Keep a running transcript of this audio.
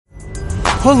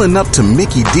Pulling up to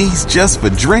Mickey D's just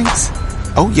for drinks?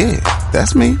 Oh yeah,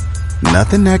 that's me.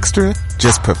 Nothing extra,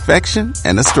 just perfection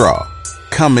and a straw.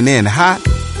 Coming in hot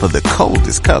for the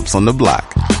coldest cups on the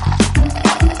block.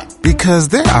 Because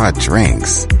there are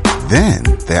drinks. Then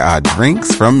there are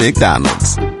drinks from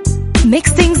McDonald's.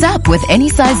 Mix things up with any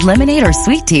size lemonade or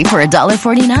sweet tea for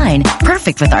 $1.49.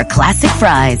 Perfect with our classic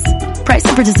fries. Price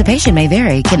and participation may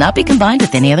vary. Cannot be combined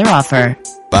with any other offer.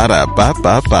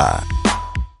 Ba-da-ba-ba-ba.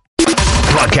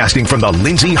 Broadcasting from the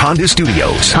Lindsay Honda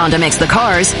Studios. Honda makes the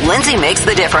cars. Lindsay makes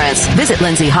the difference. Visit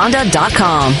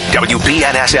lindsayhonda.com.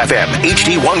 WBNS-FM,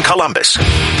 HD1 Columbus. The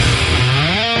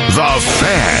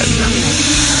Fan.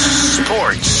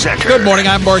 Sports Center. Good morning.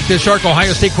 I'm Mark Dishark.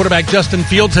 Ohio State quarterback Justin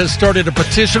Fields has started a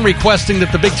petition requesting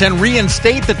that the Big Ten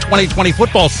reinstate the 2020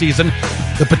 football season.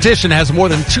 The petition has more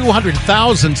than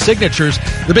 200,000 signatures.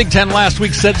 The Big Ten last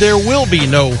week said there will be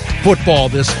no football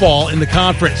this fall in the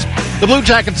conference. The Blue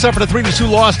Jackets suffered a 3-2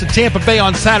 loss to Tampa Bay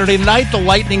on Saturday night. The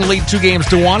Lightning lead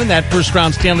 2-1 in that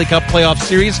first-round Stanley Cup playoff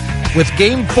series, with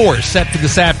Game 4 set for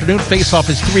this afternoon. Face-off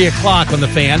is 3 o'clock on the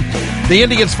Fan. The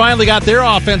Indians finally got their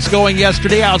offense going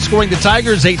yesterday, outscoring the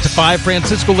Tigers 8-5.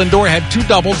 Francisco Lindor had 2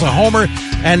 doubles, a homer,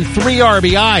 and 3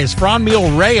 RBIs.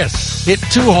 Franmil Reyes hit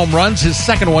 2 home runs, his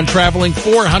second one traveling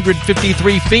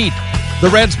 453 feet. The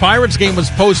Reds-Pirates game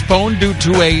was postponed due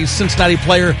to a Cincinnati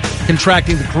player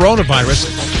contracting the coronavirus.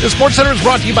 The Sports Center is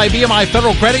brought to you by BMI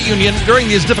Federal Credit Union. During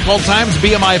these difficult times,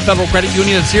 BMI Federal Credit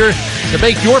Union is here to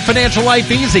make your financial life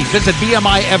easy. Visit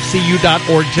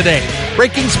BMIFCU.org today.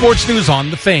 Breaking sports news on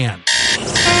The Fan.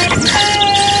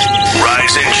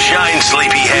 Rise and shine,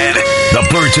 sleepyhead. The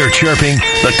birds are chirping.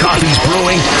 The coffee's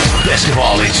brewing. Best of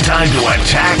all, it's time to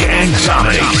attack and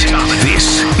dominate.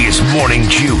 This is Morning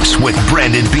Juice with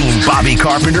Brandon Bean, Bobby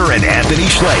Carpenter, and Anthony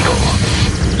Schlegel.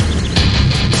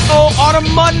 Oh, on a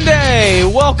Monday,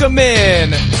 welcome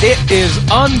in. It is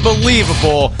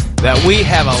unbelievable that we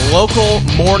have a local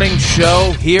morning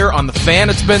show here on The Fan.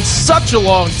 It's been such a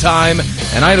long time,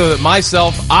 and I know that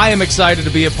myself, I am excited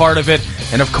to be a part of it.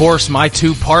 And, of course, my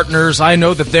 2 partners, I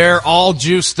know that they're all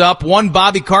juiced up. One,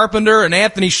 Bobby Carpenter and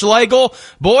Anthony Schlegel.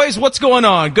 Boys, what's going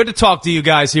on? Good to talk to you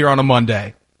guys here on a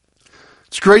Monday.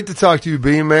 It's great to talk to you,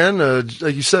 B, man.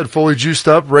 Like you said, fully juiced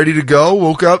up, ready to go.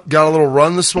 Woke up, got a little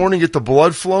run this morning, get the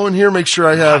blood flowing here, make sure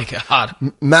I have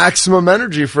maximum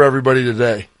energy for everybody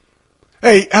today.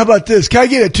 Hey, how about this? Can I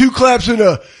get a 2 claps and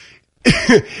a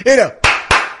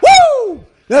woo?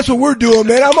 That's what we're doing,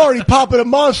 man. I'm already popping a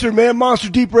Monster, man. Monster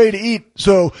Deep, ready to eat.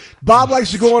 So Bob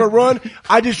likes to go on a run.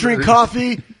 I just drink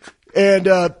coffee and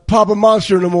pop a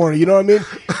Monster in the morning. You know what I mean?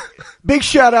 Big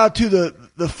shout out to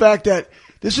the fact that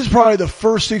this is probably the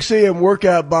first 6 a.m.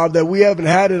 workout, Bob, that we haven't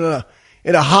had in a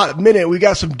hot minute. We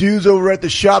got some dudes over at the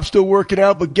shop still working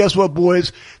out, but guess what,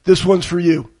 boys? This one's for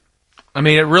you. I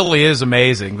mean, it really is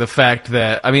amazing, the fact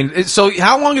that, so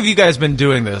how long have you guys been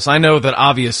doing this? I know that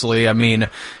obviously,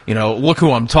 look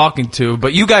who I'm talking to,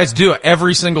 but you guys do it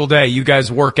every single day. You guys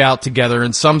work out together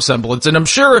in some semblance. And I'm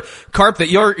sure, Carp, that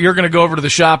you're going to go over to the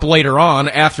shop later on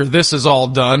after this is all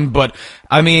done. But,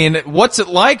 what's it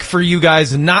like for you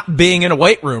guys not being in a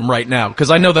weight room right now?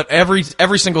 Because I know that every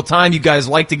single time you guys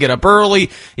like to get up early.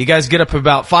 You guys get up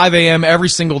about 5 a.m. every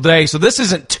single day. So this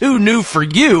isn't too new for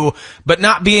you, but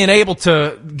not being able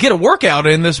to get a workout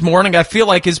in this morning, I feel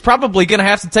like is probably going to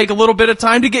have to take a little bit of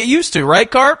time to get used to, right,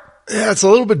 Carp? Yeah, it's a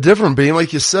little bit different, being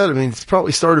like you said. It's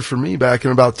probably started for me back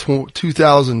in about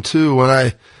 2002 when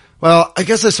I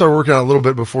guess I started working out a little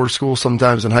bit before school,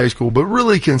 sometimes in high school, but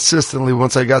really consistently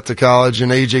once I got to college,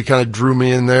 and AJ kind of drew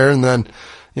me in there, and then,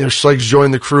 Schlegel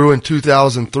joined the crew in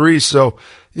 2003. So,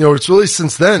 it's really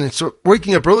since then.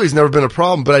 Waking up early has never been a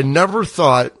problem, but I never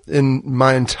thought in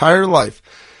my entire life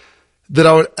that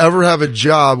I would ever have a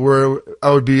job where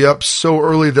I would be up so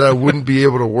early that I wouldn't be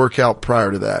able to work out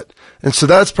prior to that. And so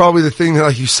that's probably the thing that,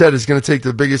 like you said, is going to take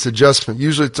the biggest adjustment.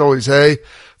 Usually it's always, hey,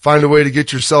 find a way to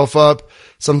get yourself up.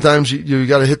 Sometimes you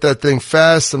got to hit that thing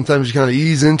fast. Sometimes you kind of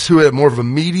ease into it at more of a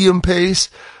medium pace.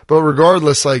 But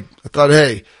regardless, I thought,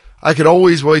 hey, I could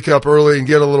always wake up early and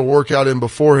get a little workout in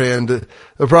beforehand.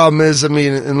 The problem is,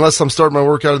 unless I'm starting my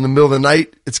workout in the middle of the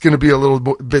night, it's going to be a little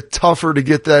bit tougher to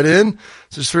get that in.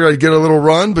 So just figured I'd get a little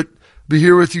run, but be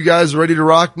here with you guys ready to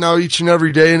rock now each and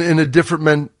every day in a different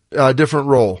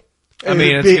role.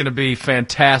 It's going to be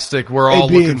fantastic. We're all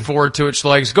looking forward to it,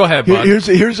 Schlegs. Go ahead, bud.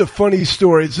 Here's a funny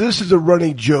story. This is a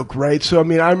running joke, right? So,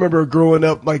 I remember growing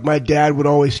up, my dad would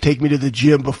always take me to the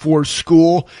gym before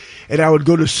school, and I would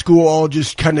go to school all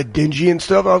just kind of dingy and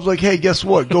stuff. I was like, hey, guess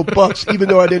what? Go Bucks. Even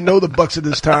though I didn't know the Bucks at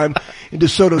this time in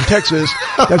DeSoto, Texas,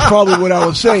 that's probably what I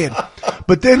was saying.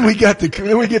 but then we get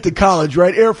to college,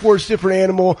 right? Air Force, different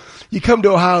animal. You come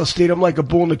to Ohio State, I'm like a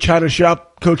bull in a china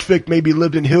shop. Coach Vick maybe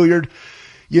lived in Hilliard,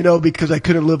 because I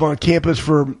couldn't live on campus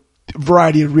for a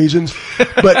variety of reasons.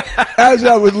 But as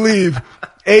I would leave,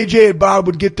 AJ and Bob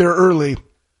would get there early.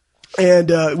 And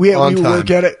we would work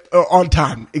at it on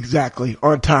time, exactly,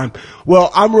 on time.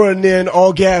 Well, I'm running in,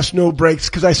 all gas, no brakes,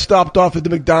 because I stopped off at the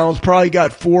McDonald's, probably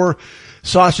got 4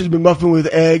 sausage McMuffin with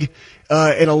egg,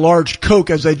 and a large Coke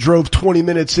as I drove 20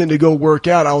 minutes in to go work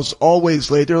out. I was always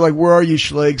late. They're like, where are you,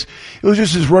 Schlegs? It was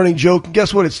just this running joke. And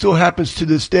guess what? It still happens to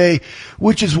this day,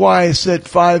 which is why I set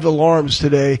 5 alarms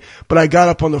today, but I got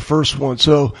up on the first one.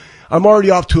 So I'm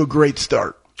already off to a great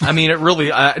start. I mean, it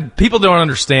really, people don't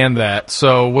understand that.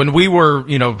 So when we were,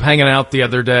 hanging out the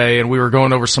other day and we were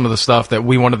going over some of the stuff that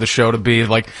we wanted the show to be,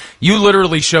 like, you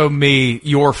literally showed me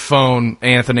your phone,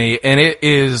 Anthony, and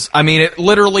it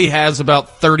literally has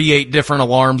about 38 different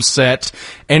alarms set.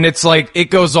 And it's like,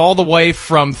 it goes all the way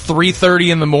from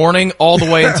 3:30 in the morning all the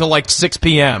way until like 6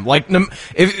 p.m. Like,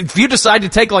 if you decide to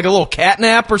take like a little cat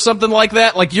nap or something like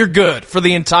that, like, you're good for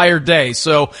the entire day.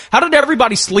 So how did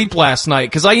everybody sleep last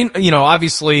night? Cause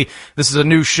obviously, this is a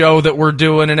new show that we're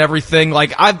doing and everything.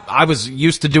 Like, I was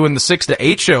used to doing the 6 to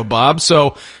 8 show, Bob.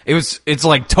 So it's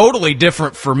like totally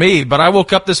different for me. But I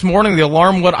woke up this morning, the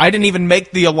alarm I didn't even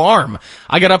make the alarm.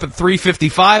 I got up at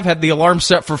 3:55, had the alarm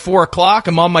set for 4 o'clock.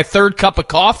 I'm on my 3rd cup of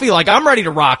coffee. Like, I'm ready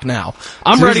to rock now.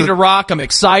 I'm ready to rock. I'm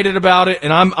excited about it.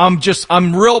 And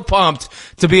I'm real pumped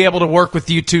to be able to work with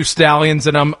you two stallions.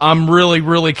 And I'm really,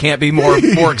 really can't be more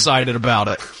excited about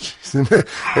it.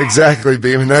 Exactly,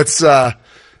 Beam. And that's, and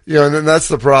then that's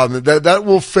the problem. That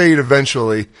will fade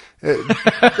eventually.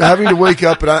 Having to wake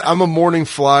up, and I'm a morning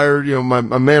flyer. My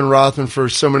man Rothman for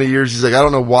so many years, he's like, I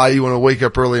don't know why you want to wake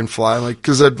up early and fly. I'm like,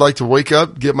 cause I'd like to wake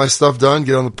up, get my stuff done,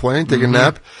 get on the plane, take a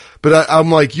nap. But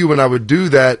I'm like you, when I would do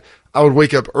that, I would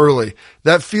wake up early.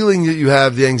 That feeling that you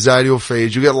have, the anxiety will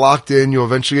fade. You get locked in. You'll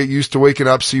eventually get used to waking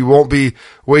up, so you won't be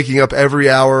waking up every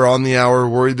hour on the hour,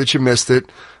 worried that you missed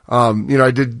it. I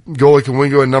did Golic and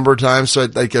Wingo a number of times. So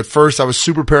at first I was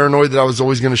super paranoid that I was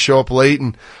always going to show up late,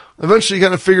 and eventually you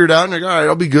kind of figure it out and you're like, all right,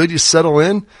 I'll be good. You settle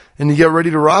in and you get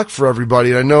ready to rock for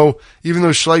everybody. And I know even though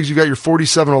Schlegs, you got your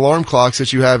 47 alarm clocks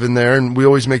that you have in there, and we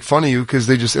always make fun of you because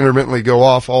they just intermittently go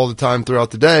off all the time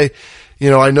throughout the day.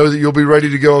 I know that you'll be ready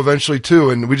to go eventually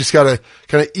too. And we just got to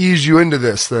kind of ease you into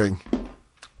this thing.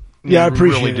 Yeah, I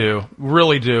appreciate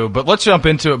Really do. But let's jump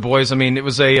into it, boys. I mean,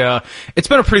 it's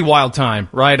been a pretty wild time,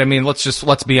 right? I mean,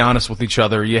 let's be honest with each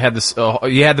other. You had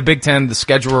the Big Ten, the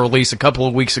schedule release a couple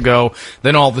of weeks ago.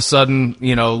 Then all of a sudden,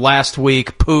 last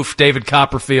week, poof, David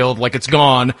Copperfield, like, it's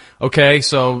gone. Okay.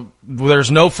 So there's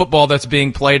no football that's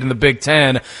being played in the Big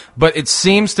Ten, but it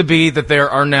seems to be that there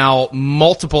are now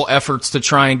multiple efforts to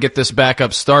try and get this back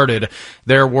up started.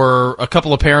 There were a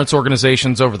couple of parents'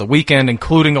 organizations over the weekend,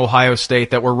 including Ohio State,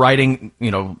 that were writing,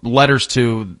 letters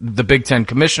to the Big Ten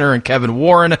commissioner and Kevin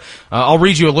Warren. I'll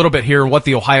read you a little bit here what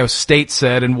the Ohio State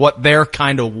said and what they're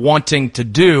kind of wanting to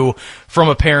do from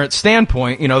a parent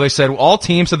standpoint. They said all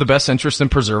teams have the best interest in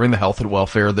preserving the health and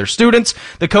welfare of their students.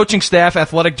 The coaching staff,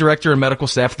 athletic director, and medical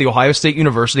staff at the Ohio State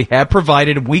University have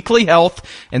provided weekly health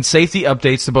and safety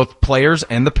updates to both players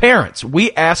and the parents.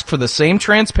 We ask for the same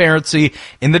transparency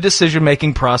in the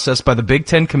decision-making process by the Big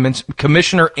Ten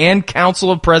Commissioner and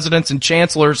Council of Presidents and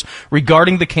Chancellors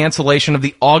regarding the cancellation of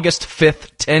the August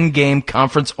 5th 10-game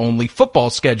conference-only football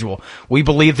schedule. We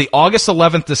believe the August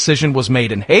 11th decision was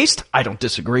made in haste. I don't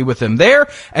disagree with him there.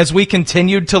 As we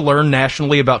continued to learn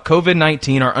nationally about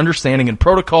COVID-19, our understanding and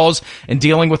protocols in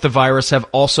dealing with the virus have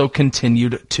also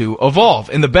continued to evolve.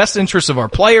 In the best interest of our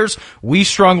players, we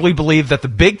strongly believe that the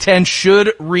Big Ten should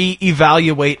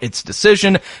reevaluate its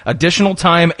decision. Additional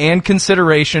time and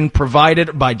consideration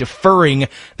provided by deferring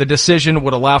the decision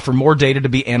would allow for more data to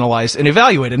be analyzed and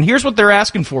evaluated. And here's what they're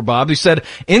asking for, Bob. They said,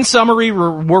 in summary,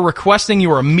 we're requesting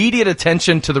your immediate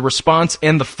attention to the response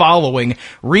and the following.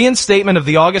 Reinstatement of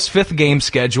the August 5th game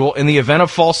schedule in the event of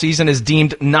fall season is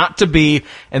deemed not to be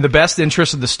in the best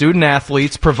interest of the student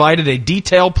athletes. Provided a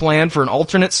detailed plan for an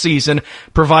alternate season.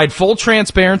 Provide full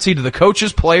transparency to the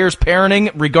coaches, players,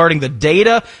 parenting regarding the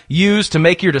data used to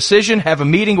make your decision. Have a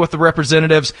meeting with the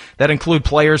representatives that include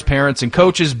players, parents, and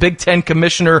coaches. Big Ten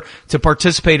commissioner to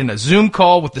participate in a Zoom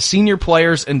call with the senior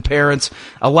players and parents.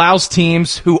 Allows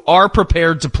teams who are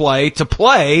prepared to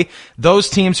play. Those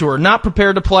teams who are not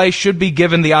prepared to play should be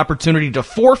given the opportunity to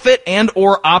forfeit and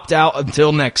or opt out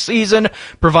until next season.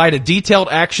 Provide a detailed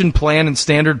action plan and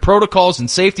standard protocols and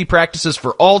safety practices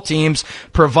for all teams.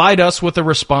 Provide us with a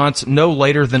response no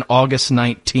later than August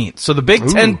 19th. So the Big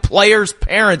Ten Players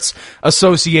Parents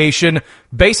Association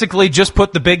basically just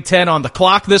put the Big Ten on the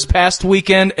clock this past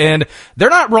weekend, and they're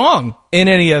not wrong in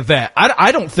any of that.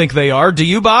 I don't think they are. Do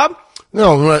you, Bob?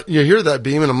 No, you hear that,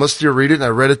 Beam, and I'm listening to you read it, and I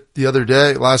read it the other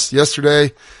day,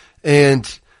 yesterday,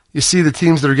 and you see the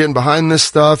teams that are getting behind this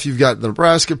stuff. You've got the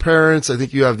Nebraska parents. I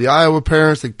think you have the Iowa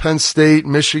parents, like Penn State,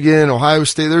 Michigan, Ohio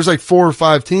State. There's like 4 or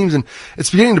 5 teams, and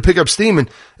it's beginning to pick up steam. And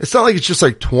it's not like it's just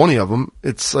like 20 of them.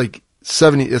 It's like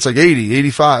 70, it's like 80,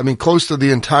 85. I mean, close to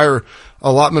the entire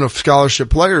allotment of scholarship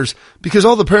players, because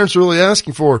all the parents are really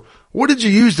asking for, what did you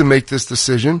use to make this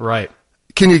decision? Right.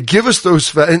 Can you give us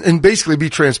those, and basically be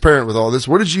transparent with all this?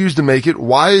 What did you use to make it?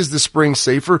 Why is the spring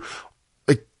safer?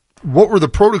 What were the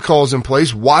protocols in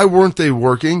place? Why weren't they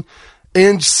working?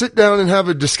 And sit down and have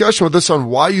a discussion with us on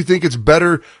why you think it's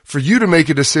better for you to make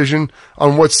a decision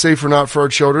on what's safe or not for our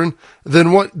children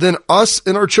than us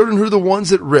and our children who are the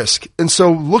ones at risk. And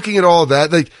so looking at all of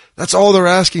that, that's all they're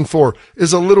asking for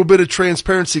is a little bit of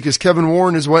transparency, because Kevin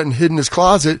Warren has went and hid in his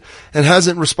closet and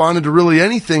hasn't responded to really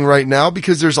anything right now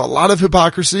because there's a lot of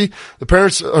hypocrisy. The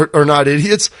parents are not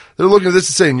idiots. They're looking at this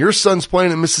and saying, your son's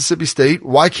playing at Mississippi State.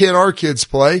 Why can't our kids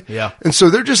play? Yeah. And so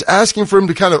they're just asking for him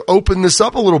to kind of open this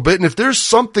up a little bit. And if there's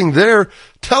something there,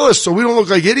 tell us so we don't look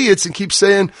like idiots and keep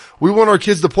saying we want our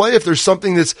kids to play if there's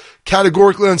something that's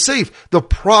categorically unsafe. The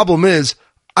problem is,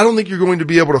 I don't think you're going to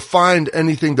be able to find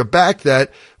anything to back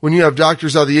that when you have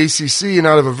doctors out of the ACC and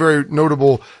out of a very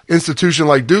notable institution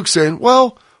like Duke saying,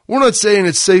 well, we're not saying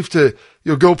it's safe to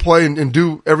go play and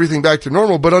do everything back to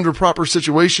normal, but under proper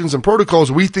situations and protocols,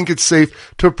 we think it's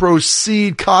safe to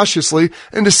proceed cautiously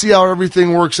and to see how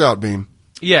everything works out, Beam.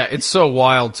 Yeah, it's so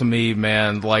wild to me,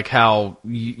 man, like how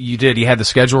you had the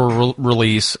schedule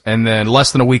release, and then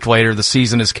less than a week later, the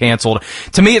season is canceled.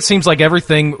 To me, it seems like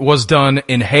everything was done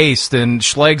in haste, and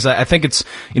Schlegel, I think it's,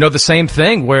 the same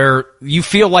thing where you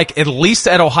feel like at least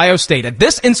at Ohio State, at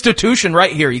this institution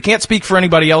right here, you can't speak for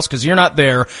anybody else because you're not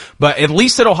there, but at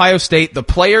least at Ohio State, the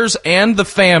players and the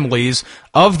families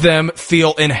of them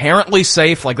feel inherently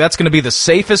safe, like that's going to be the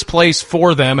safest place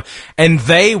for them, and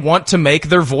they want to make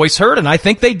their voice heard, and I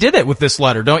think they did it with this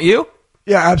letter, don't you?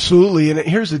 Yeah, absolutely. And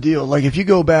here's the deal. Like, if you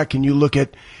go back and you look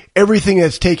at everything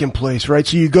that's taken place, right?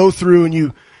 So you go through and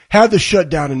you have the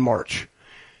shutdown in March.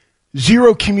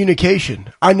 Zero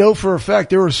communication. I know for a fact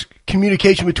there was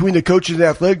communication between the coaches and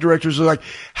athletic directors. They're like,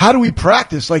 how do we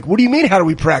practice? Like, what do you mean, how do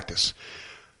we practice?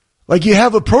 Like, you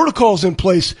have the protocols in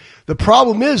place. The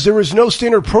problem is there was no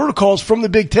standard protocols from the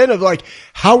Big Ten of like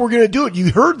how we're going to do it.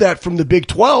 You heard that from the Big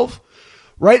 12,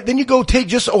 right? Then you go take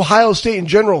just Ohio State in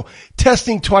general,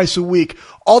 testing twice a week,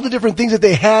 all the different things that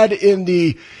they had in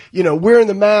the, wearing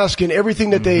the mask and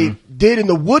everything that they did in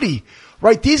the Woody,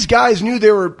 right? These guys knew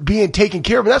they were being taken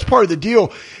care of, and that's part of the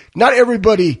deal. Not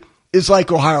everybody is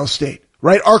like Ohio State,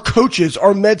 right? Our coaches,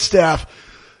 our med staff,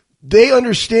 they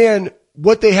understand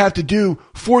what they have to do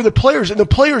for the players, and the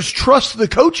players trust the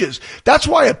coaches. That's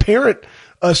why a parent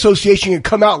association can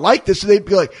come out like this, and they'd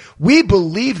be like, we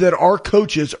believe that our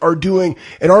coaches are doing,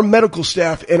 and our medical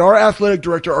staff and our athletic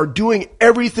director are doing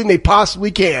everything they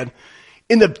possibly can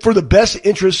for the best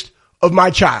interest of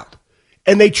my child.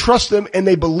 And they trust them and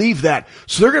they believe that.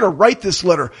 So they're going to write this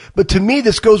letter. But to me,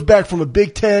 this goes back from a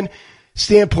Big Ten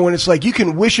standpoint. It's like you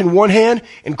can wish in one hand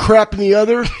and crap in the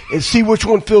other and see which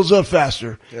one fills up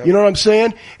faster. Yep. You know what I'm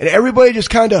saying? And everybody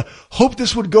just kind of hoped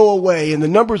this would go away and the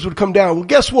numbers would come down. Well,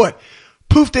 guess what?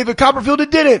 Poof, David Copperfield, it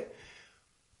didn't.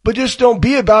 But just don't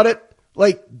be about it.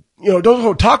 Like,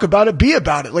 don't talk about it, be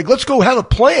about it. Like, let's go have a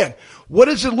plan. What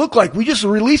does it look like? We just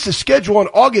released a schedule on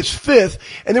August 5th,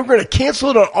 and then we're going to cancel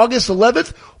it on August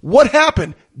 11th. What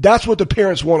happened? That's what the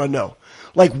parents want to know.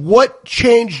 Like, what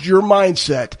changed your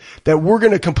mindset that we're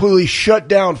going to completely shut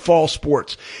down fall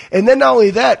sports? And then not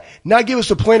only that, now give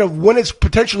us a plan of when it's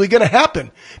potentially going to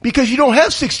happen, because you don't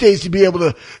have 6 days to be able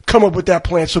to come up with that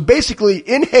plan. So basically,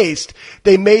 in haste,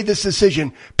 they made this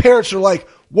decision. Parents are like,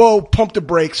 whoa, pump the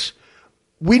brakes.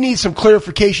 We need some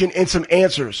clarification and some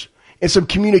answers and some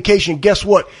communication. Guess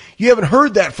what? You haven't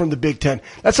heard that from the Big Ten.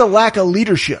 That's a lack of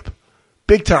leadership.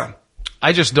 Big time.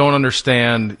 I just don't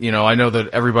understand, I know that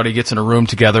everybody gets in a room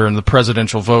together and the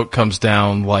presidential vote comes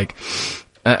down. Like,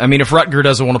 I mean, if Rutger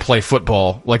doesn't want to play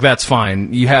football, like, that's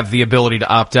fine. You have the ability to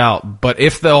opt out. But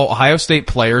if the Ohio State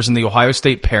players and the Ohio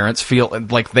State parents feel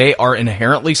like they are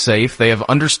inherently safe, they have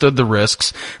understood the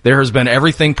risks, there has been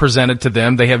everything presented to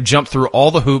them, they have jumped through all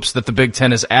the hoops that the Big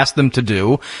Ten has asked them to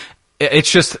do,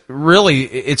 it's just really,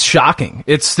 it's shocking.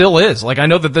 It still is. Like, I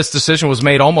know that this decision was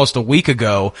made almost a week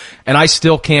ago, and I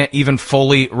still can't even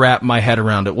fully wrap my head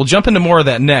around it. We'll jump into more of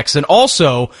that next. And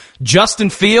also, Justin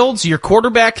Fields, your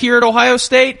quarterback here at Ohio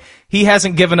State, he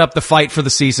hasn't given up the fight for the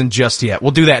season just yet.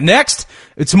 We'll do that next.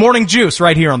 It's Morning Juice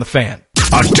right here on The Fan.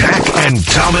 Attack and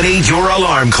dominate your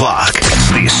alarm clock.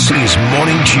 This is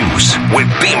Morning Juice with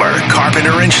Beamer,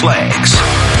 Carpenter, and Schlegel.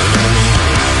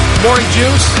 Morning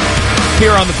Juice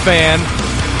here on the Fan.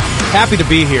 Happy to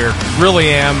be here. Really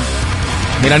am.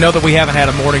 I mean, I know that we haven't had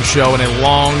a morning show in a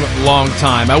long, long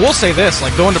time. I will say this,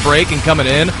 like going to break and coming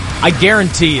in, I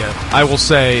guarantee you, I will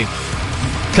say,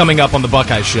 coming up on the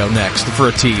Buckeye Show next for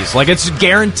a tease. Like, it's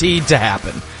guaranteed to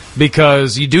happen.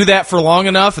 Because you do that for long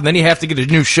enough, and then you have to get a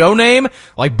new show name.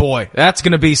 Like, boy, that's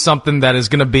going to be something that is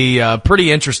going to be pretty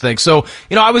interesting. So,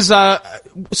 you know, I was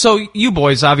so you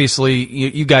boys, obviously,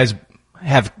 you guys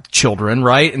have children,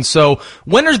 right? And so,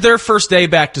 when is their first day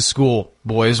back to school,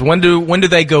 boys? When do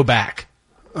they go back?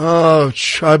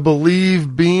 I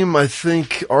believe, Beam, I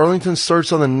think Arlington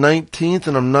starts on the 19th,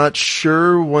 and I'm not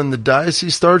sure when the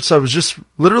Diocese starts. I was just,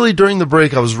 literally during the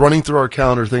break, I was running through our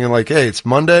calendar thinking like, hey, it's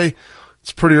Monday,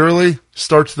 it's pretty early,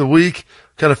 start to the week,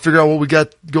 kind of figure out what we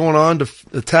got going on to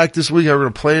attack this week, how we're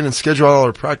going to plan and schedule all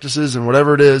our practices and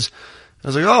whatever it is. I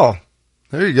was like, oh,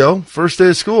 there you go, first day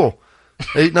of school,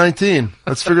 8/19,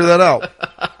 let's figure that out.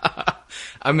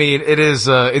 I mean, it is,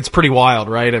 it's pretty wild,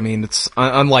 right? I mean, it's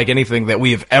unlike anything that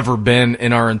we have ever been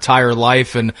in our entire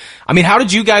life. And I mean, how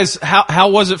did you guys,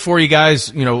 how was it for you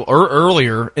guys, you know,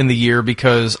 earlier in the year?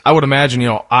 Because I would imagine, you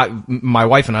know, my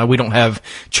wife and I, we don't have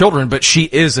children, but she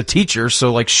is a teacher.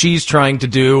 So like she's trying to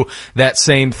do that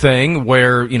same thing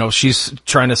where, you know, she's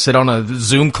trying to sit on a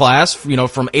Zoom class, you know,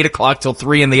 from 8 o'clock till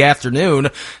 3 in the afternoon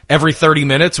every 30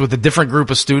 minutes with a different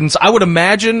group of students. I would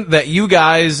imagine that you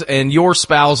guys and your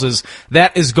spouses,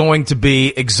 that is going to be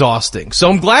exhausting. So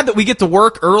I'm glad that we get to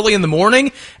work early in the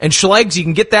morning, and Schlegs, you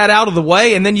can get that out of the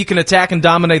way, and then you can attack and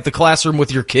dominate the classroom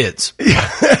with your kids.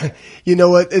 You know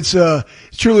what? It's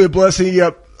truly a blessing.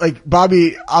 Yep. Like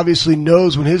Bobby obviously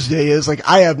knows when his day is. Like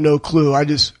I have no clue.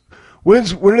 When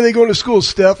are they going to school,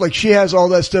 Steph? Like she has all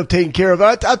that stuff taken care of.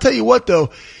 I'll tell you what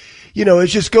though, you know, it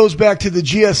just goes back to the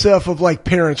GSF of like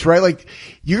parents, right? Like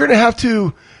you're going to have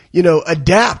to, you know,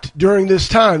 adapt during this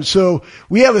time. So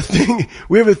we have a thing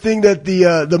that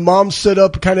the moms set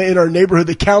up kind of in our neighborhood,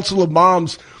 the Council of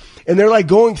Moms. And they're like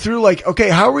going through like, okay,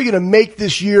 how are we going to make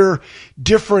this year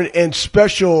different and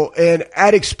special and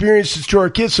add experiences to our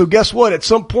kids? So guess what? At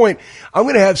some point, I'm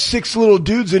going to have 6 little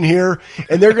dudes in here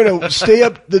and they're going to stay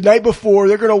up the night before.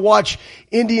 They're going to watch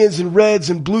Indians and Reds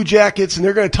and Blue Jackets and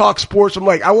they're going to talk sports. I'm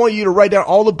like, I want you to write down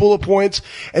all the bullet points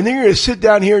and then you're going to sit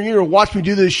down here and you're going to watch me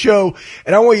do this show.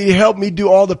 And I want you to help me do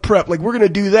all the prep. Like we're going to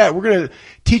do that. We're going to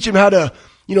teach them how to,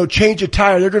 you know, change a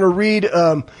tire. They're going to read,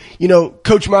 you know,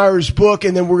 Coach Meyer's book,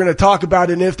 and then we're going to talk about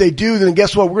it. And if they do, then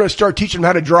guess what? We're going to start teaching them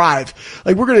how to drive.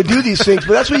 Like, we're going to do these things,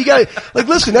 but that's what you got to, like,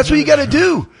 listen, that's what you got to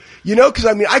do. You know, cause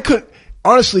I mean, I couldn't,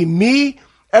 honestly, me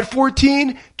at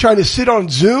 14 trying to sit on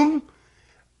Zoom.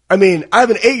 I mean, I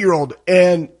have an 8-year-old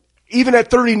and even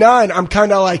at 39, I'm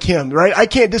kind of like him, right? I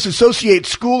can't disassociate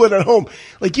school and at home.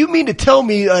 Like, you mean to tell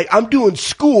me, like, I'm doing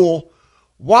school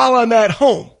while I'm at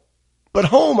home? But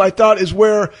home, I thought, is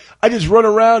where I just run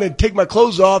around and take my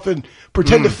clothes off and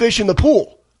pretend to fish in the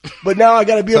pool. But now I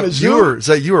got to be on a Zoom. Is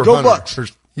that you or Go Hunter? Bucks. Or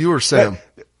you or Sam?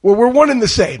 Well, we're one and the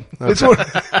same. Okay. It's one.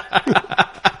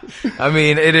 I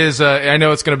mean, it is, I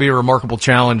know it's going to be a remarkable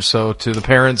challenge. So to the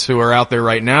parents who are out there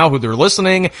right now, who they're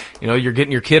listening, you know, you're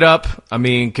getting your kid up. I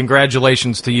mean,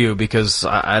 congratulations to you because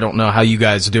I don't know how you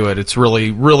guys do it. It's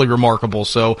really, really remarkable.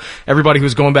 So everybody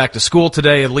who's going back to school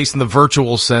today, at least in the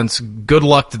virtual sense, good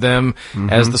luck to them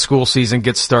as the school season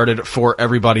gets started for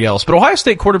everybody else. But Ohio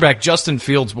State quarterback Justin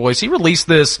Fields, boys, he released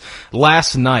this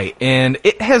last night and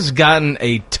it has gotten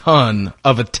a ton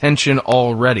of attention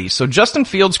already. So Justin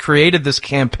Fields created this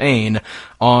campaign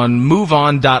on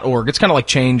moveon.org. It's kind of like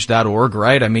change.org,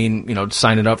 right? I mean, you know,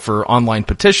 signing up for online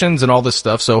petitions and all this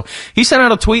stuff. So he sent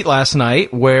out a tweet last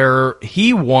night where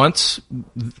he wants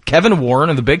Kevin Warren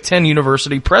and the Big Ten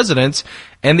University presidents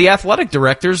and the athletic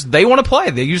directors, they want to play.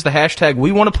 They use the hashtag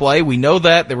we want to play. We know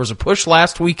that. There was a push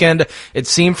last weekend, it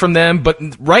seemed, from them. But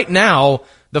right now,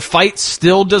 the fight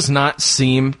still does not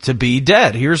seem to be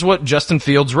dead. Here's what Justin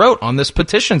Fields wrote on this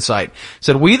petition site. It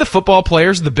said, we, the football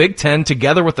players of the Big Ten,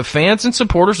 together with the fans and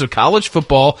supporters of college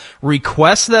football,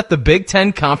 request that the Big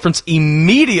Ten Conference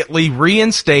immediately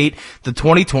reinstate the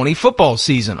 2020 football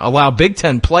season. Allow Big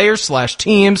Ten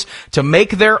players/teams to make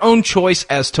their own choice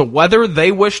as to whether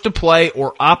they wish to play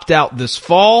or opt out this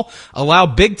fall. Allow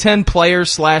Big Ten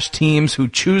players/teams who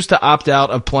choose to opt out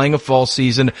of playing a fall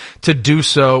season to do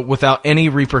so without any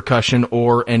repercussion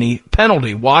or any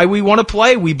penalty. Why we want to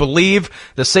play? We believe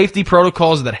the safety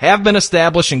protocols that have been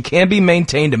established and can be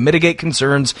maintained to mitigate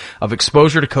concerns of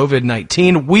exposure to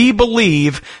COVID-19. We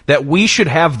believe that we should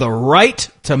have the right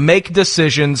to make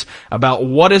decisions about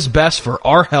what is best for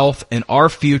our health and our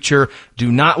future.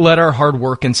 Do not let our hard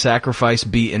work and sacrifice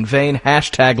be in vain.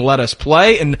 Hashtag let us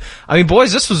play. And I mean,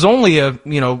 boys, this was only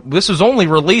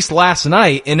released last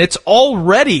night, and it's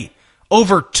already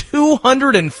over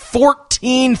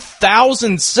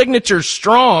 214,000 signatures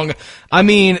strong. I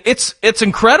mean, it's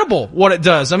incredible what it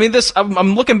does. I mean,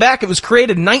 I'm looking back, it was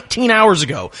created 19 hours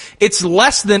ago. It's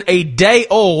less than a day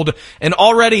old, and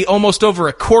already almost over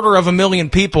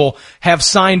 250,000 people have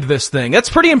signed this thing. That's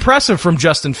pretty impressive from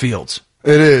Justin Fields.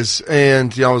 It is.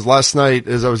 And, it was last night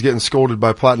as I was getting scolded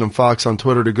by Platinum Fox on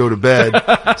Twitter to go to bed,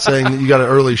 saying that you got an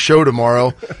early show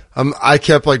tomorrow. I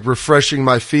kept refreshing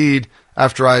my feed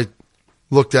after I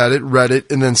looked at it, read it,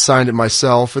 and then signed it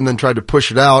myself, and then tried to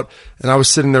push it out. And I was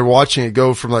sitting there watching it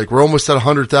go from we're almost at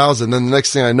 100,000. Then the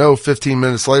next thing I know, 15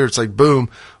 minutes later, it's boom,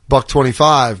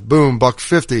 $1.25, boom,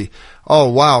 $1.50. Oh,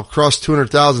 wow, crossed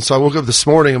 200,000. So I woke up this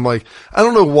morning, I'm like, I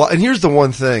don't know why. And here's the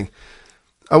one thing.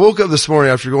 I woke up this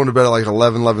morning after going to bed at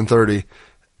 11:30.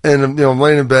 And, I'm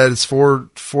laying in bed. It's 4:45,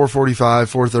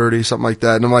 4:30, something like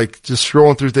that. And I'm just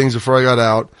scrolling through things before I got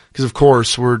out. Cause of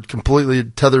course we're completely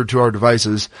tethered to our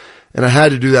devices. And I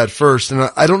had to do that first. And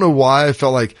I don't know why I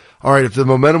felt all right, if the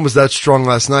momentum was that strong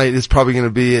last night, it's probably going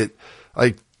to be at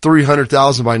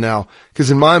 300,000 by now.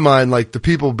 Cause in my mind, the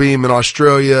people beam in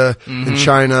Australia and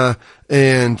China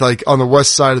and on the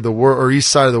west side of the world or east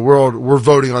side of the world, we're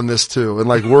voting on this too and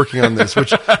working on this,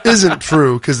 which isn't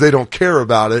true because they don't care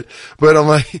about it. But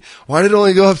I'm why did it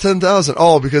only go up 10,000?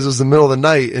 Oh, because it was the middle of the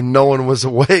night and no one was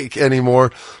awake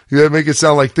anymore. You make it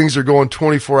sound like things are going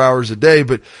 24 hours a day,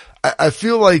 but I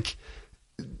feel like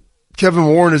Kevin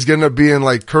Warren is going to end up being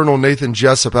Colonel Nathan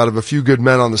Jessup out of A Few Good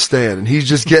Men on the Stand. And he's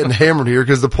just getting hammered here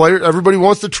because everybody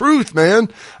wants the truth, man.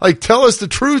 Tell us the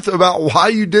truth about why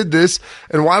you did this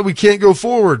and why we can't go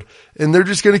forward. And they're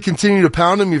just going to continue to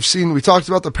pound him. We talked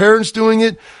about the parents doing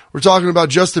it. We're talking about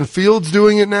Justin Fields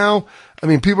doing it now. I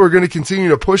mean, people are going to continue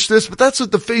to push this, but that's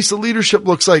what the face of leadership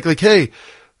looks like. Hey,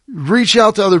 reach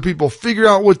out to other people, figure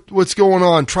out what's going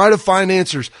on, try to find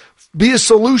answers, be a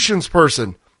solutions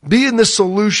person. Be in the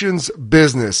solutions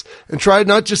business and try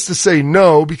not just to say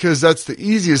no because that's the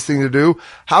easiest thing to do.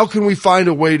 How can we find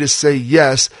a way to say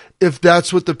yes if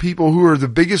that's what the people who are the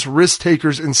biggest risk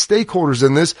takers and stakeholders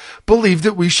in this believe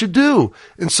that we should do?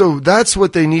 And so that's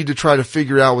what they need to try to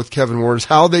figure out with Kevin Warren is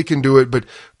how they can do it. But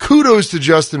kudos to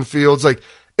Justin Fields. And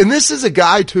this is a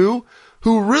guy too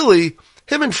who really,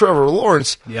 him and Trevor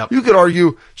Lawrence, you could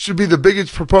argue, should be the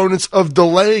biggest proponents of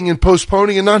delaying and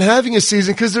postponing and not having a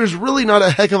season because there's really not a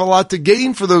heck of a lot to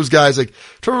gain for those guys.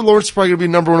 Trevor Lawrence is probably going to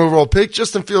be number 1 overall pick.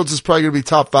 Justin Fields is probably going to be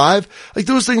top 5.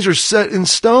 Those things are set in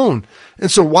stone. And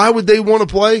so why would they want to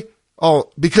play? Oh,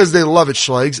 because they love it,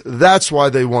 Schlegs. That's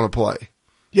why they want to play.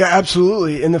 Yeah,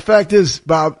 absolutely. And the fact is,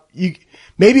 Bob,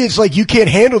 maybe it's you can't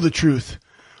handle the truth,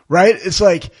 right? It's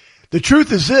the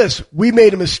truth is this. We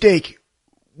made a mistake.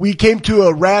 We came to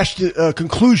a rash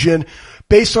conclusion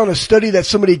based on a study that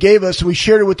somebody gave us, and we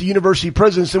shared it with the university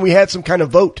presidents, and we had some kind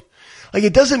of vote.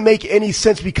 It doesn't make any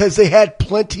sense because they had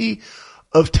plenty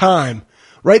of time,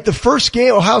 right? The first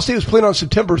game, Ohio State was playing on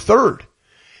September 3rd,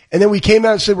 and then we came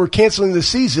out and said we're canceling the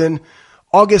season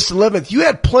August 11th. You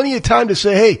had plenty of time to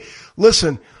say, hey,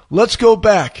 listen, let's go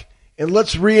back and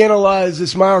let's reanalyze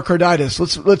this myocarditis.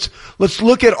 Let's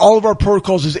look at all of our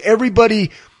protocols. Is everybody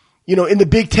in the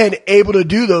Big Ten able to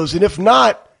do those? And if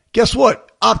not, guess what?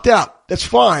 Opt out. That's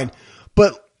fine.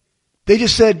 But they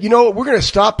just said, we're going to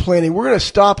stop planning. We're going to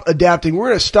stop adapting. We're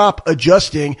going to stop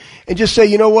adjusting and just say,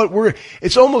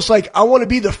 it's almost like I want to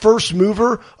be the first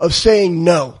mover of saying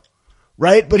no,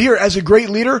 right? But here, as a great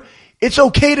leader, it's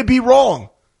okay to be wrong.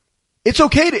 It's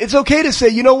okay to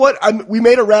say, we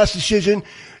made a rash decision.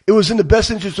 It was in the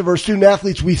best interest of our student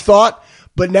athletes, we thought.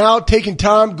 But now taking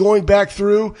time, going back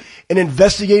through and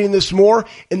investigating this more,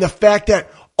 and the fact that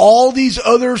all these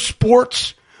other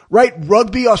sports, right?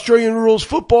 Rugby, Australian rules,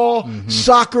 football,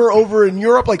 soccer over in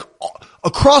Europe,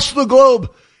 across the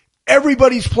globe,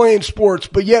 everybody's playing sports,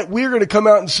 but yet we're going to come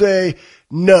out and say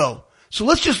no. So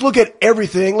let's just look at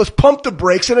everything. Let's pump the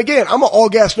brakes. And again, I'm an all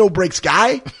gas, no brakes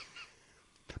guy.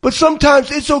 But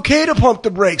sometimes it's okay to pump the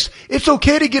brakes. It's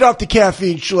okay to get off the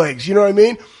caffeine, Schlegs. You know what I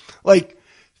mean?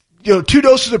 2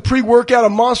 doses of pre-workout, a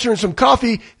Monster, and some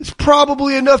coffee is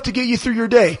probably enough to get you through your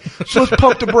day. So let's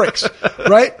pump the brakes,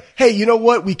 right? Hey, you know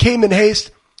what? We came in haste.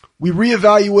 We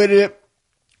reevaluated it.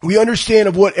 We understand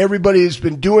of what everybody has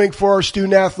been doing for our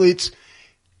student athletes,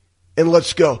 and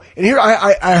let's go. And here,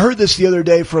 I heard this the other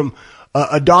day from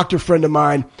a doctor friend of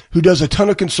mine who does a ton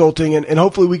of consulting, and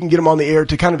hopefully we can get him on the air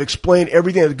to kind of explain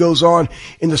everything that goes on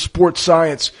in the sports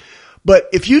science. But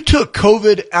if you took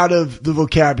COVID out of the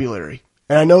vocabulary,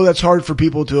 And I know that's hard for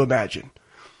people to imagine.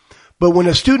 But when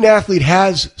a student athlete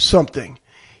has something,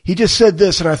 he just said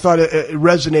this, and I thought it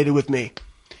resonated with me.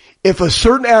 If a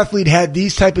certain athlete had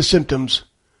these type of symptoms,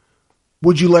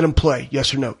 would you let him play?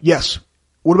 Yes or no? Yes.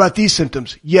 What about these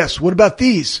symptoms? Yes. What about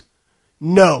these?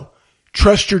 No.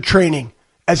 Trust your training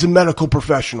as a medical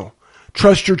professional.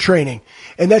 Trust your training.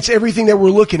 And that's everything that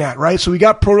we're looking at, right? So we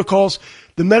got protocols.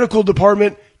 The medical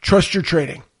department, trust your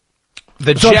training.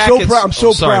 I'm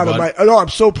so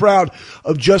proud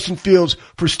of Justin Fields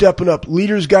for stepping up.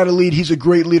 Leaders got to lead. He's a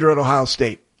great leader at Ohio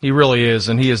State. He really is,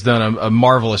 and he has done a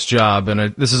marvelous job,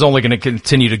 and this is only going to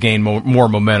continue to gain more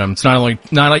momentum. It's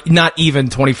not even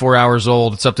 24 hours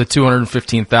old. It's up to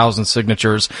 215,000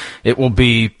 signatures. It will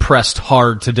be pressed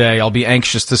hard today. I'll be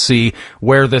anxious to see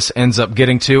where this ends up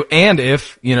getting to, and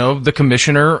if, the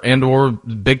commissioner and or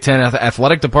Big Ten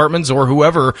athletic departments or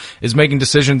whoever is making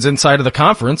decisions inside of the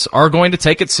conference are going to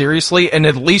take it seriously and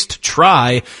at least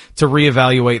try to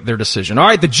reevaluate their decision. All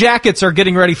right, the Jackets are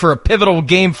getting ready for a pivotal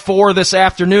Game 4 this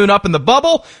afternoon up in the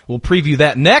bubble. We'll preview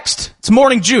that next. It's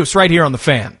Morning Juice right here on The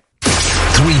Fan.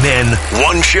 3 men,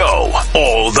 1 show,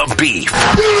 all the beef.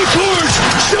 Unicorns,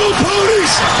 snow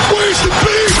ponies, where's the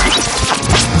beef?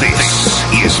 This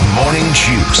is Morning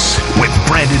Juice with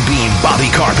Brandon Beam, Bobby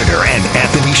Carpenter, and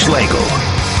Anthony Schlegel.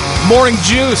 Morning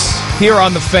Juice here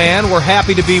on The Fan. We're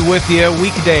happy to be with you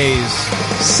weekdays,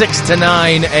 6 to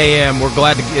 9 a.m. We're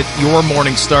glad to get your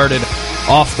morning started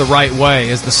off the right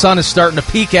way. As the sun is starting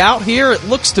to peek out here, it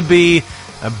looks to be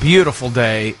a beautiful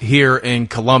day here in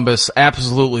Columbus.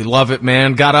 Absolutely love it,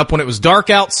 man. Got up when it was dark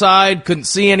outside, couldn't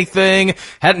see anything.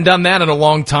 Hadn't done that in a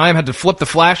long time. Had to flip the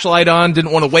flashlight on,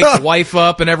 didn't want to wake the wife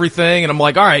up and everything. And I'm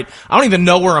like, all right, I don't even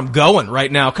know where I'm going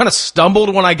right now. Kind of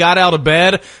stumbled when I got out of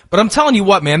bed. But I'm telling you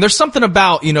what, man, there's something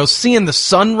about, seeing the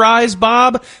sunrise,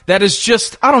 Bob, that is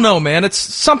just, I don't know, man. It's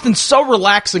something so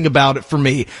relaxing about it for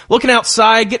me. Looking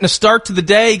outside, getting a start to the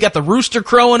day. You got the rooster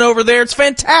crowing over there. It's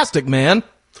fantastic, man.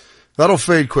 That'll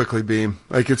fade quickly, Beam.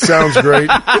 It sounds great.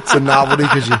 It's a novelty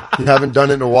because you haven't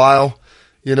done it in a while,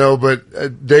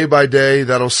 but day by day,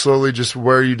 that'll slowly just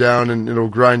wear you down and it'll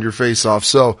grind your face off.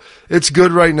 So it's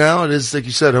good right now. It is, like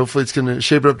you said, hopefully it's going to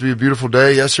shape it up to be a beautiful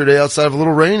day. Yesterday, outside of a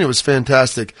little rain, it was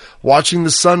fantastic. Watching the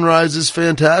sunrise is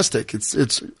fantastic.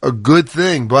 It's a good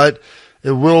thing, but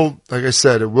it will, like I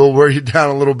said, it will wear you down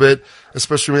a little bit,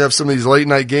 especially when we have some of these late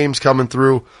night games coming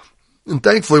through. And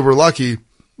thankfully, we're lucky.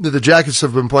 The Jackets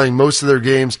have been playing most of their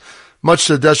games, much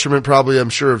to the detriment probably, I'm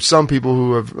sure, of some people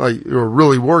who are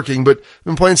really working, but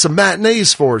been playing some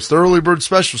matinees for us, the early bird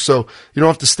special, so you don't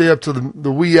have to stay up to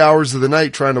the wee hours of the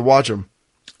night trying to watch them.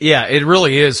 Yeah, it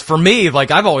really is. For me,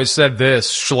 I've always said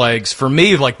this, Schlegs, for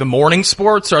me, the morning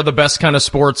sports are the best kind of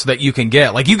sports that you can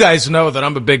get. You guys know that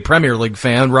I'm a big Premier League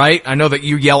fan, right? I know that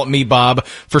you yell at me, Bob,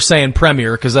 for saying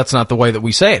Premier, because that's not the way that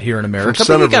we say it here in America.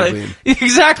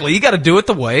 Exactly. You gotta do it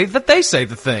the way that they say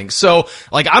the thing. So,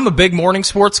 I'm a big morning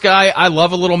sports guy. I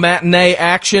love a little matinee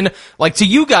action. To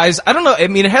you guys, I don't know,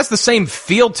 it has the same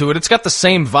feel to it. It's got the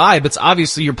same vibe. It's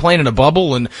obviously you're playing in a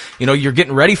bubble and, you're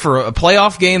getting ready for a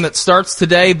playoff game that starts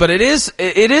today. But it's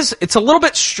a little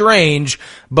bit strange,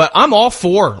 but I'm all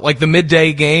for the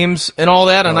midday games and all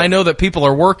that. And I know that people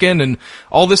are working and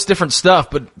all this different stuff,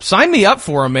 but sign me up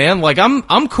for them, man.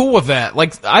 I'm cool with that.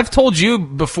 I've told you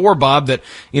before, Bob, that,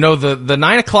 the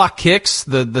 9 o'clock kicks,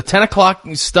 the 10 o'clock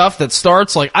stuff that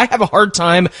starts, I have a hard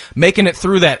time making it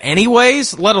through that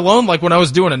anyways, let alone when I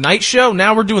was doing a night show.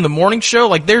 Now we're doing the morning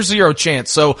show. There's zero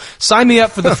chance. So sign me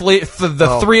up for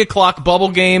the 3 o'clock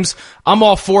bubble games. I'm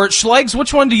all for it. Schlegs,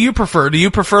 which one do you prefer? Do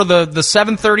you prefer the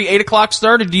 7:30, 8 o'clock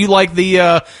start, or do you like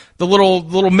the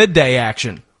little midday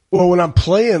action? Well, when I'm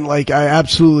playing, I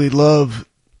absolutely love,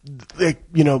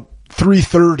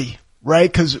 3:30,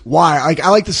 right? Cause why? I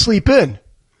like to sleep in,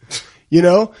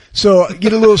 so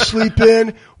get a little sleep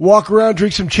in, walk around,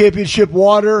 drink some championship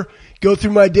water, go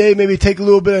through my day, maybe take a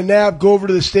little bit of nap, go over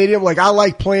to the stadium. I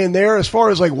like playing there. As far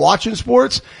as watching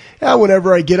sports,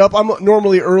 whenever I get up, I'm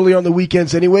normally early on the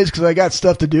weekends anyways because I got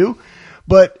stuff to do.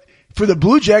 But for the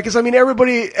Blue Jackets,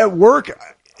 everybody at work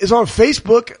is on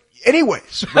Facebook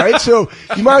anyways, right? So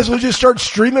you might as well just start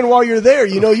streaming while you're there.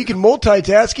 You can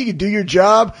multitask. You can do your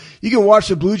job. You can watch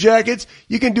the Blue Jackets.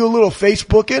 You can do a little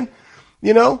Facebooking,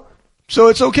 so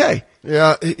it's okay.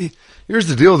 Yeah. Here's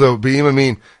the deal, though,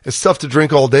 Beam. It's tough to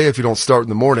drink all day if you don't start in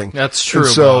the morning. That's true. And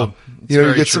so,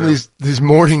 you get some of these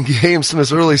morning games, some of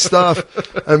this early stuff.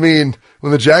 When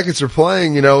the Jackets are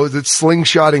playing, it's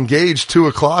slingshot engaged 2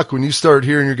 o'clock. When you start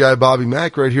hearing your guy Bobby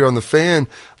Mack right here on The Fan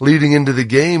leading into the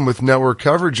game with network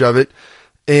coverage of it,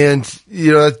 And,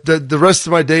 the rest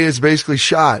of my day is basically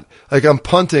shot. Like I'm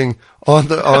punting on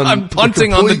the, I'm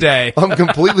punting on the day. I'm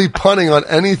completely punting on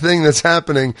anything that's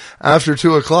happening after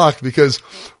 2:00 because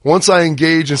once I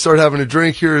engage and start having a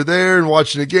drink here or there and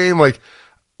watching a game, like,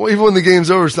 well, even when the game's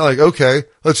over, it's not like, okay,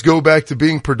 let's go back to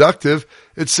being productive.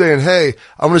 It's saying, hey,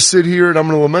 I'm going to sit here and I'm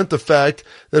going to lament the fact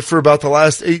that for about the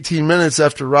last 18 minutes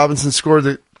after Robinson scored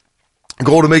the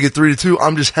goal to make it 3-2,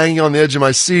 I'm just hanging on the edge of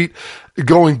my seat,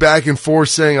 going back and forth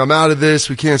saying, I'm out of this,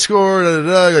 we can't score,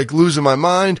 like losing my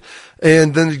mind.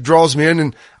 And then it draws me in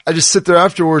and I just sit there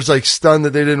afterwards like stunned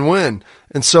that they didn't win.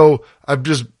 And so I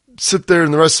just sit there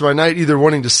in the rest of my night either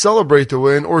wanting to celebrate the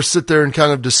win or sit there in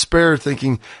kind of despair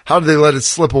thinking, how did they let it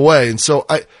slip away? And so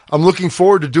I'm looking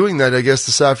forward to doing that, I guess,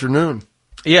 this afternoon.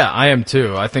 Yeah, I am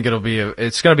too. I think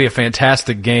it's going to be a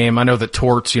fantastic game. I know that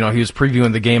Torts, he was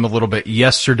previewing the game a little bit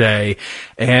yesterday,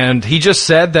 and he just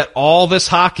said that all this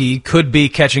hockey could be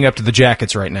catching up to the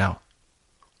Jackets right now.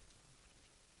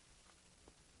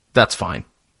 That's fine.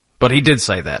 But he did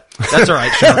say that. That's all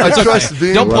right, Sean. It's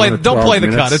okay. Don't play the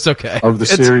cut. It's okay. Of the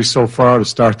series so far to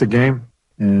start the game,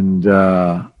 and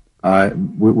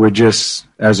we're just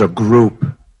as a group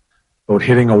about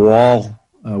hitting a wall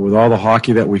with all the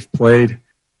hockey that we've played.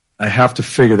 I have to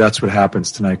figure that's what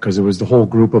happens tonight because it was the whole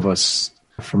group of us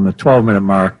from the 12-minute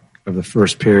mark of the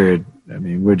first period. I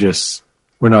mean,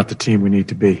 we're not the team we need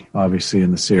to be, obviously,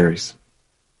 in the series.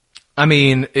 I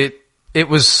mean, it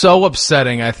was so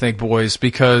upsetting, I think, boys,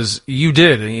 because you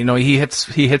did. He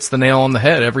hits the nail on the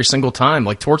head every single time.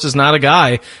 Like, Torts is not a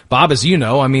guy, Bob, as you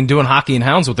know, doing Hockey and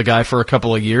Hounds with the guy for a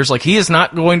couple of years. Like, he is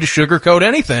not going to sugarcoat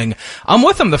anything. I'm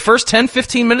with him. The first 10,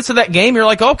 15 minutes of that game, you're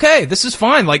like, okay, this is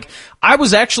fine. Like, I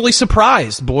was actually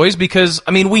surprised, boys, because,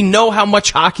 we know how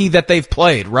much hockey that they've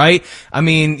played, right?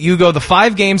 You go the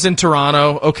 5 games in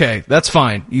Toronto, okay, that's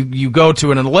fine. You go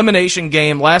to an elimination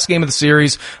game, last game of the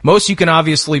series, most you can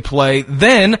obviously play.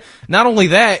 Then, not only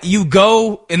that, you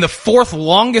go in the 4th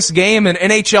longest game in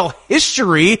NHL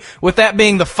history, with that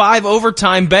being the 5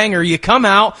 overtime banger. You come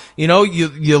out,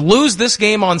 you lose this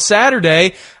game on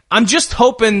Saturday. I'm just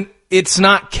hoping it's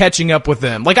not catching up with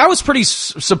them. Like, I was pretty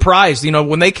surprised,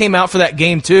 when they came out for that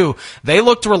game too. They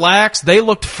looked relaxed, they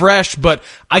looked fresh, but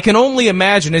I can only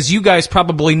imagine, as you guys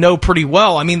probably know pretty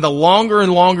well, the longer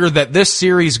and longer that this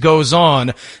series goes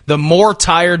on, the more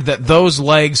tired that those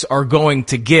legs are going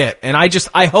to get. And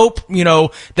I hope,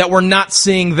 that we're not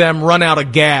seeing them run out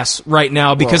of gas right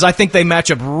now, because I think they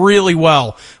match up really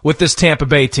well with this Tampa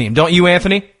Bay team. Don't you,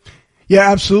 Anthony?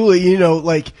 Yeah, absolutely.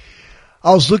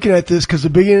 I was looking at this because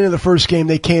the beginning of the first game,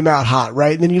 they came out hot,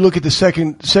 right? And then you look at the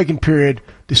second period,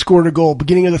 they scored a goal.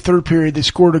 Beginning of the third period, they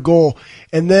scored a goal.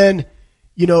 And then,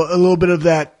 a little bit of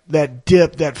that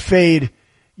dip, that fade,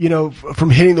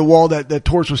 from hitting the wall that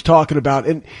Torts was talking about.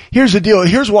 And here's the deal.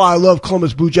 Here's why I love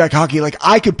Columbus Blue Jacket hockey. Like,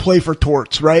 I could play for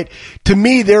Torts, right? To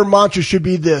me, their mantra should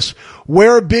be this: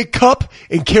 wear a big cup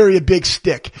and carry a big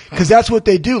stick. Cause that's what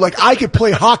they do. Like, I could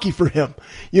play hockey for him.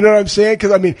 You know what I'm saying?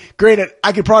 Cause granted,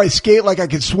 I could probably skate like I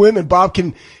could swim, and Bob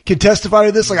can testify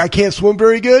to this. Like, I can't swim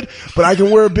very good, but I can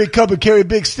wear a big cup and carry a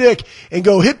big stick and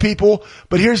go hit people.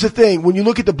 But here's the thing. When you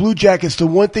look at the Blue Jackets, the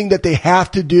one thing that they have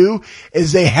to do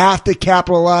is they have to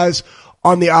capitalize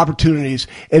on the opportunities.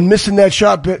 And missing that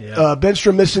shot,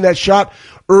 Benstrom missing that shot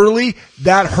early,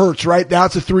 that hurts, right?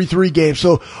 That's a 3-3 game.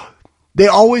 So they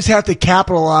always have to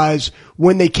capitalize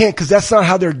when they can, because that's not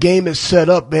how their game is set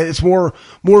up, man. It's more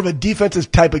of a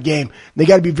defensive type of game. They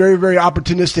got to be very, very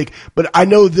opportunistic. But I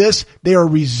know they are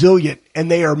resilient and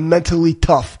they are mentally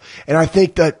tough. And I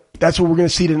think that's what we're going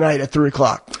to see tonight at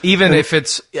 3:00. Even if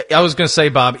I was going to say,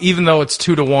 Bob, even though it's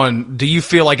 2-1, do you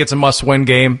feel like it's a must-win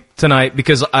game tonight?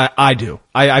 Because I do.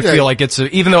 I feel like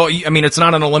even though, it's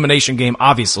not an elimination game,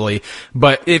 obviously,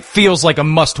 but it feels like a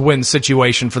must-win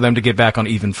situation for them to get back on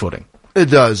even footing. It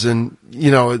does. And,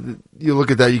 you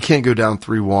look at that, you can't go down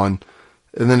 3-1.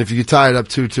 And then if you tie it up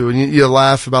 2-2, and you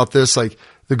laugh about this, like,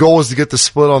 the goal is to get the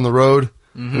split on the road.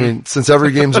 Mm-hmm. Since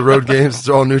every game's a road game, it's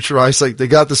all neutral ice, like, they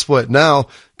got the split. Now,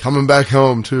 coming back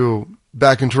home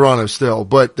back in Toronto still.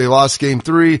 But they lost game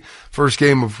 3, first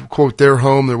game of, quote, their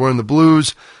home. They're wearing the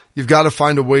Blues. You've got to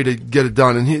find a way to get it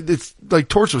done. And it's like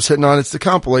Torch was hitting on, it's the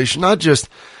compilation, not just,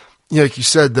 like you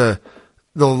said, the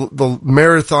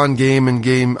marathon game in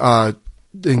game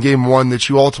 1 that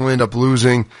you ultimately end up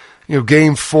losing.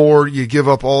 Game 4, you give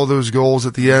up all those goals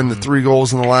at the end, the 3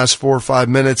 goals in the last 4 or 5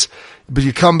 minutes, but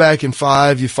you come back in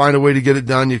 5, you find a way to get it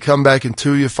done. You come back in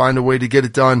 2, you find a way to get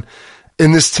it done.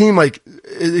 And this team, like,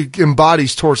 it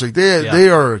embodies Torch. Like, they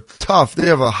are tough. They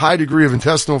have a high degree of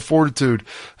intestinal fortitude.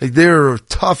 Like, they're a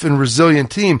tough and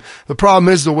resilient team. The problem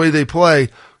is the way they play.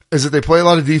 is that they play a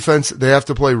lot of defense. They have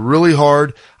to play really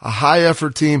hard, a high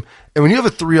effort team. And when you have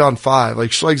a 3-on-5,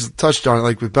 like Schlegel touched on it,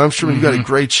 like with Bemstrom, you got a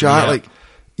great shot. Like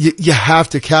you have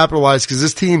to capitalize because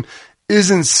this team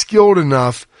isn't skilled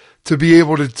enough to be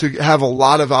able to have a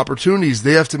lot of opportunities.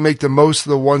 They have to make the most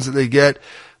of the ones that they get.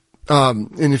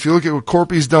 And if you look at what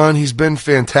Corpy's done, he's been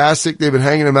fantastic. They've been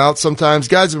hanging him out sometimes.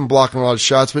 Guys have been blocking a lot of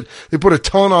shots, but they put a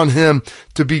ton on him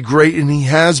to be great, and he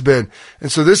has been. And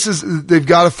so they've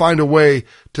got to find a way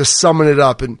to summon it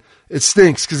up. And it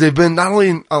stinks because they've been not only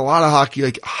in a lot of hockey,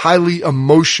 like highly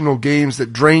emotional games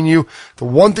that drain you. The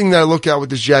one thing that I look at with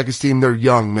this Jackets team, they're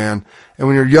young, man. And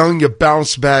when you're young, you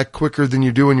bounce back quicker than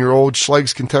you do when you're old.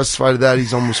 Schlegel can testify to that.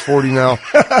 He's almost 40 now,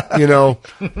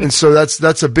 and so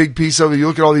that's a big piece of it. You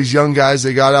look at all these young guys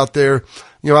they got out there,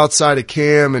 outside of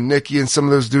Cam and Nicky and some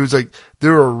of those dudes, like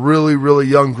they're a really, really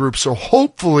young group. So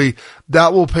hopefully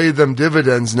that will pay them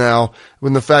dividends now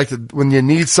when the fact that when you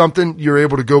need something, you're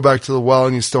able to go back to the well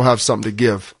and you still have something to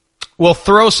give. We'll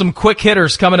throw some quick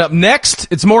hitters coming up next.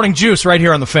 It's Morning Juice right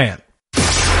here on The Fan.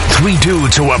 Three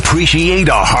dudes who appreciate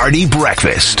a hearty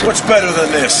breakfast. What's better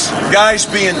than this? Guys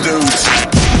being dudes.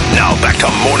 Now back to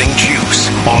Morning Juice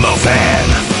on The Fan.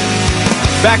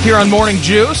 Back here on Morning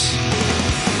Juice.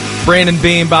 Brandon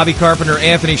Beam, Bobby Carpenter,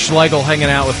 Anthony Schlegel hanging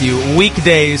out with you.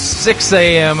 Weekdays, 6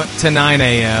 a.m. to 9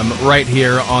 a.m. right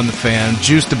here on The Fan.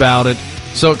 Juiced about it.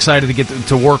 So excited to get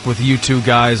to work with you two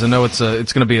guys. I know it's going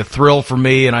to be a thrill for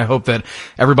me, and I hope that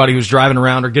everybody who's driving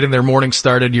around or getting their morning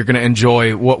started, you're going to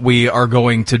enjoy what we are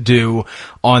going to do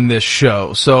on this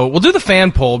show. So we'll do the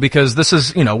fan poll because this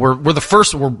is, we're the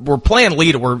first, we're playing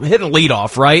lead, we're hitting lead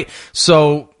off, right?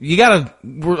 So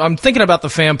I'm thinking about the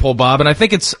fan poll, Bob, and I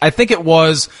think it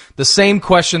was the same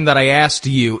question that I asked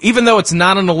you. Even though it's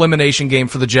not an elimination game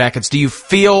for the Jackets, do you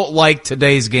feel like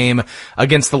today's game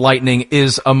against the Lightning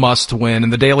is a must win?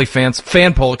 And the Daily fan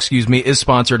poll, is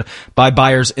sponsored by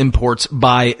Buyers Imports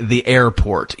by the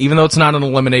Airport. Even though it's not an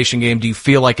elimination game, do you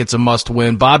feel like it's a must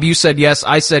win? Bob, you said yes.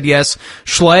 I said yes.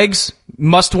 Schlegs,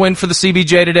 must win for the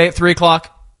CBJ today at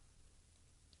 3:00?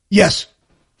 Yes.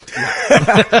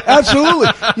 Absolutely.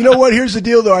 You know what? Here's the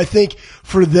deal, though. I think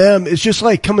for them, it's just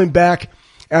like coming back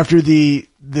after the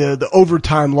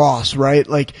overtime loss, right?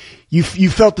 Like you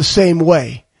felt the same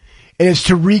way, and it's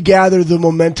to regather the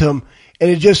momentum. And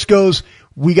it just goes,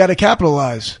 we got to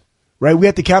capitalize, right? We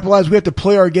have to capitalize. We have to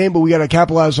play our game, but we got to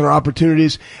capitalize on our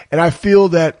opportunities. And I feel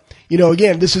that,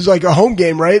 again, this is like a home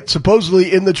game, right?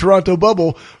 Supposedly in the Toronto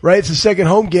bubble, right? It's the second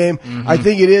home game. Mm-hmm. I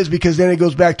think it is because then it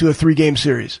goes back to a 3-game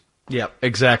series. Yep,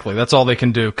 exactly. That's all they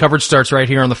can do. Coverage starts right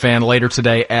here on The Fan later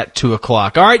today at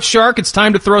 2:00. All right, Shark, it's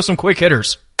time to throw some quick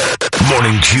hitters.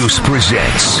 Morning Juice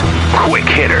presents Quick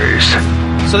Hitters.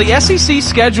 So the SEC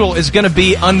schedule is going to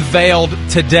be unveiled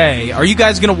today. Are you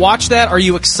guys going to watch that? Are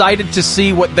you excited to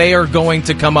see what they are going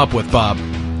to come up with, Bob?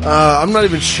 I'm not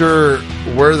even sure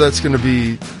where that's going to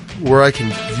be, where I can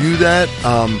view that.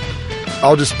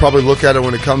 I'll just probably look at it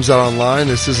when it comes out online.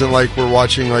 This isn't like we're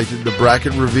watching like the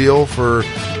bracket reveal for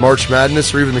March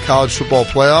Madness or even the college football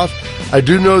playoff. I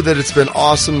do know that it's been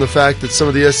awesome, the fact that some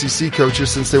of the SEC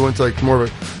coaches, since they went to like more of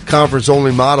a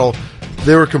conference-only model,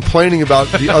 they were complaining about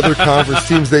the other conference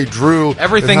teams they drew.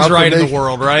 Everything's right in the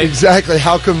world, right? Exactly.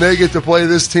 How come they get to play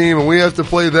this team and we have to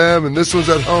play them and this one's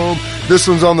at home, this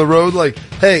one's on the road? Like,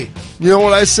 hey, you know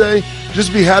what I say?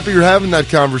 Just be happy you're having that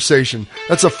conversation.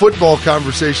 That's a football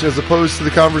conversation as opposed to the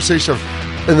conversation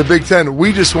of, in the Big Ten,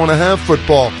 we just want to have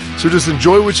football. So just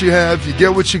enjoy what you have. You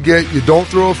get what you get. You don't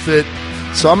throw a fit.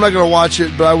 So I'm not going to watch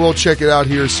it, but I will check it out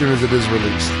here as soon as it is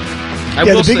released.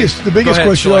 The biggest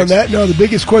question on that. No, the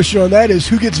biggest question on that is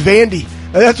who gets Vandy.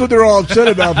 And that's what they're all upset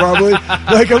about, probably.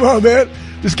 Like, come on, man,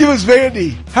 just give us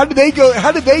Vandy. How did they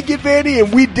get Vandy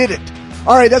and we didn't?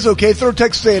 All right, that's okay. Throw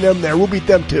Texas A&M there. We'll beat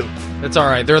them too. That's all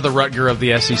right. They're the Rutger of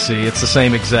the SEC. It's the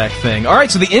same exact thing. All right,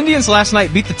 so the Indians last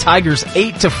night beat the Tigers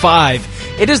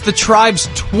 8-5. It is the Tribe's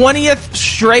 20th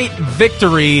straight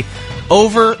victory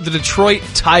over the Detroit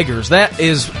Tigers. That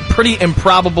is pretty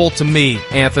improbable to me,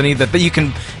 Anthony, that you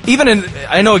can, even in,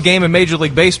 I know a game in Major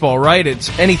League Baseball, right?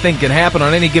 Anything can happen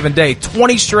on any given day.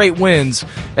 20 straight wins.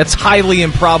 That's highly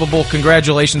improbable.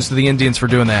 Congratulations to the Indians for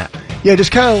doing that. Yeah,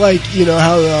 just kind of like,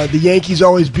 how the Yankees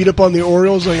always beat up on the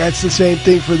Orioles. Like, that's the same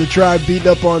thing for the Tribe beating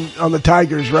up on the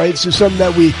Tigers, right? So something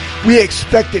that we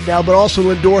expect it now, but also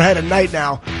Lindor had a night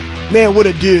now. Man, what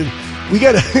a dude. We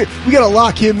gotta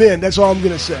lock him in. That's all I'm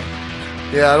going to say.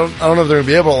 Yeah, I don't know if they're going to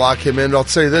be able to lock him in, but I'll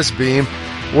say this, Beam.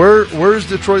 Where is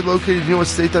Detroit located? Do you know what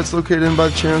state that's located in by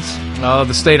chance?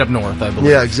 The state up north, I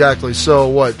believe. Yeah, exactly. So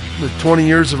what, 20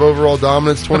 years of overall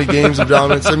dominance, 20 games of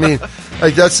dominance? I mean,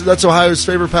 Like that's Ohio's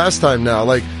favorite pastime now.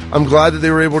 Like I'm glad that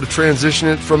they were able to transition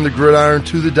it from the gridiron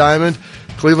to the diamond.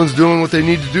 Cleveland's doing what they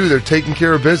need to do. They're taking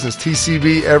care of business.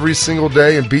 TCB every single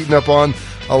day and beating up on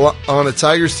a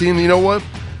Tigers team. You know what?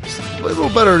 It's a little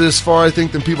better this far, I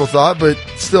think, than people thought, but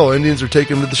still, Indians are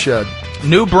taking them to the shed.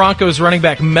 New Broncos running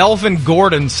back Melvin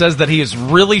Gordon says that he is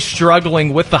really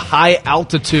struggling with the high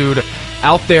altitude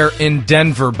out there in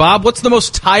Denver. Bob, what's the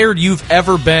most tired you've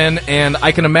ever been? And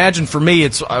I can imagine for me,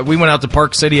 it's we went out to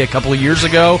Park City a couple of years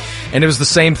ago, and it was the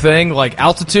same thing. Like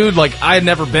altitude, like I had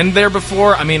never been there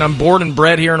before. I mean, I'm born and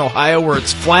bred here in Ohio where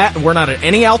it's flat and we're not at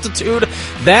any altitude.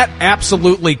 That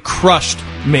absolutely crushed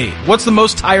me. What's the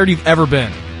most tired you've ever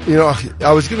been? You know,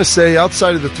 I was going to say,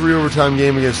 outside of the 3 overtime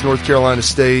game against North Carolina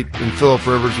State in Phillip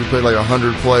Rivers, we played like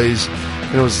 100 plays,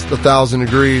 and it was 1,000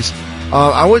 degrees.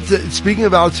 Speaking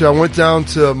of altitude, I went down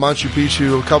to Machu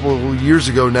Picchu a couple of years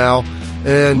ago now,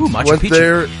 and went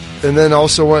there, and then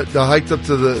also hiked up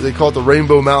to they call it the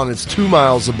Rainbow Mountain. It's 2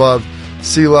 miles above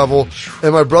sea level,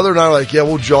 and my brother and I are like, yeah,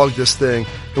 we'll jog this thing.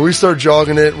 And we start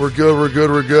jogging it. We're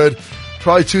good.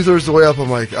 Probably 2/3 of the way up,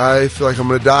 I'm like, I feel like I'm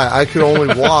going to die. I could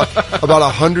only walk about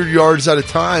 100 yards at a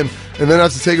time and then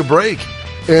have to take a break.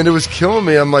 And it was killing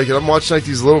me. I'm watching like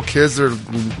these little kids, they're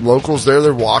locals there,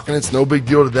 they're walking. It's no big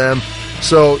deal to them.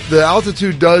 So the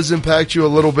altitude does impact you a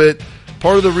little bit.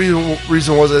 Part of the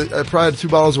reason was I probably had 2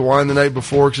 bottles of wine the night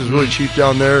before because it was really cheap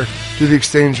down there due to the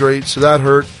exchange rate. So that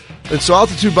hurt. And so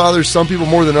altitude bothers some people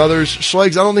more than others.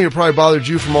 Schlegs, I don't think it probably bothered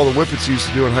you from all the whippets you used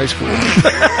to do in high school.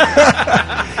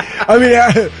 I mean,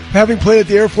 having played at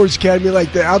the Air Force Academy,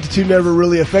 like the altitude never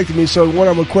really affected me. So one,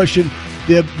 I'm gonna question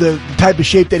the type of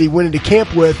shape that he went into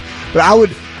camp with. But I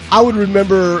would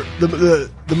remember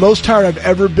the most tired I've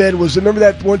ever been was, remember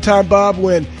that one time, Bob,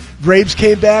 when Vrabes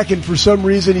came back and for some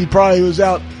reason he probably was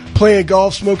out playing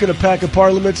golf, smoking a pack of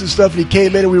Parliaments and stuff, and he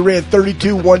came in and we ran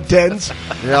 32 110s.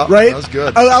 Yeah, right? That was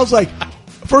good. I was like,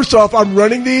 first off, I'm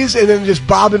running these, and then just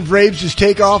Bob and Vrabes just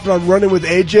take off, and I'm running with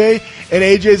AJ, and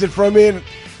AJ's in front of me, and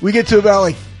we get to about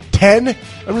like 10.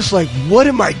 I'm just like, what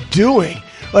am I doing?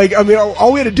 Like, I mean,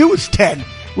 all we had to do was 10.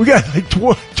 We got like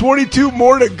 22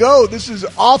 more to go. This is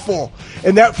awful.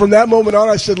 And that from that moment on,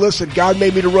 I said, listen, God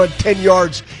made me to run 10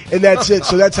 yards, and that's it.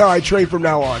 So that's how I train from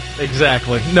now on.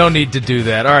 Exactly. No need to do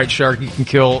that. All right, Shark, you can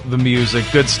kill the music.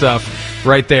 Good stuff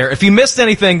right there. If you missed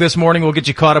anything this morning, we'll get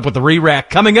you caught up with the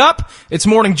re-rack. Coming up, it's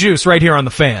Morning Juice right here on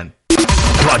The Fan.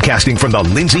 Broadcasting from the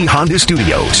Lindsay Honda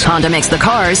Studios. Honda makes the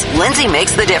cars. Lindsay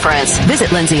makes the difference. Visit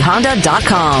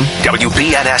lindsayhonda.com.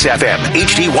 WBNS-FM,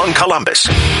 HD1 Columbus.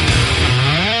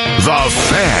 The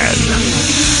Fan.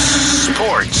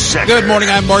 Sports Center. Good morning,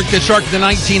 I'm Mark the Shark. The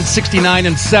 1969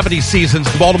 and 70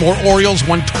 seasons, the Baltimore Orioles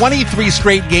won 23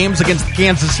 straight games against the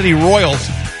Kansas City Royals.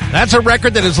 That's a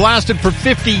record that has lasted for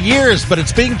 50 years, but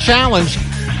it's being challenged.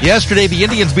 Yesterday, the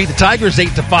Indians beat the Tigers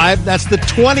 8-5. That's the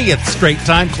 20th straight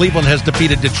time Cleveland has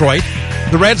defeated Detroit.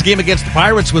 The Reds game against the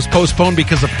Pirates was postponed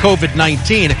because of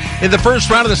COVID-19. In the first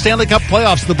round of the Stanley Cup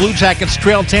playoffs, the Blue Jackets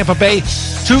trailed Tampa Bay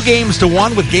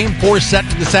 2-1 with Game 4 set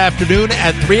this afternoon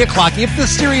at 3 o'clock. If the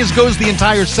series goes the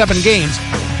entire 7 games,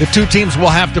 the two teams will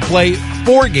have to play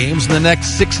 4 games in the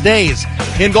next 6 days.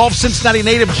 In golf, Cincinnati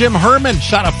native Jim Herman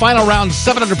shot a final round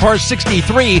 7 under par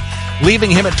 63,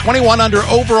 leaving him at 21 under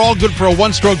overall, good for a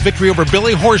one-stroke victory over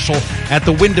Billy Horschel at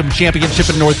the Wyndham Championship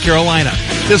in North Carolina.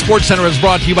 This Sports Center is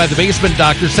brought to you by the Basement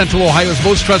Doctor, Central Ohio's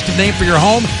most trusted name for your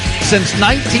home since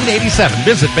 1987.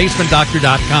 Visit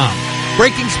basementdoctor.com.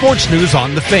 Breaking sports news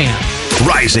on The Fan.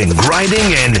 Rising,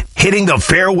 grinding, and hitting the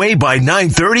fairway by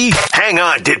 9:30? Hang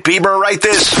on, did Bieber write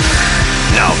this?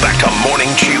 Now back to Morning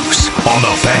Juice on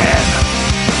The Fan.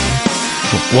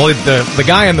 Well, the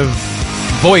guy in the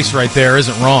voice right there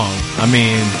isn't wrong. I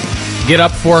mean, get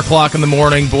up 4 o'clock in the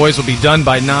morning. Boys will be done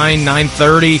by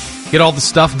 9:30. Get all the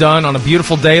stuff done on a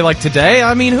beautiful day like today.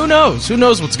 I mean, who knows? Who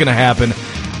knows what's going to happen?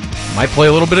 Might play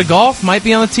a little bit of golf. Might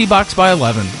be on the tee box by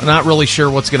 11. I'm not really sure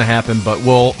what's going to happen, but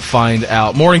we'll find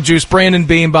out. Morning Juice, Brandon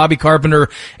Beam, Bobby Carpenter,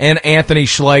 and Anthony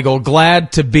Schlegel.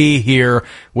 Glad to be here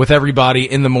with everybody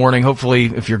in the morning. Hopefully,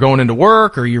 if you're going into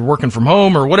work or you're working from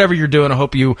home or whatever you're doing, I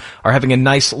hope you are having a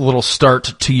nice little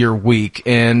start to your week.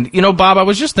 And, you know, Bob, I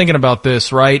was just thinking about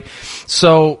this, right?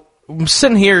 So I'm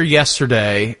sitting here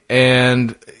yesterday,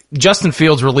 and Justin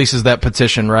Fields releases that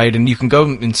petition, right? And you can go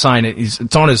and sign it.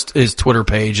 It's on his Twitter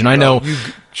page, and I know you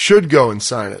should go and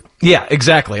sign it. Yeah,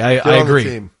 exactly. I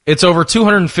agree. It's over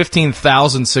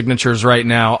 215,000 signatures right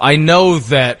now. I know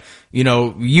that, you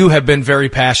know, you have been very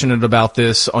passionate about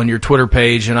this on your Twitter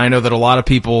page, and I know that a lot of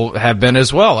people have been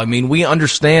as well. I mean, we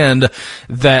understand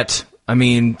that I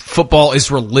mean, football is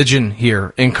religion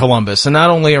here in Columbus, and not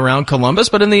only around Columbus,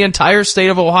 but in the entire state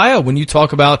of Ohio. When you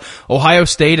talk about Ohio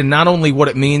State and not only what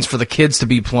it means for the kids to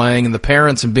be playing and the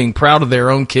parents and being proud of their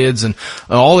own kids and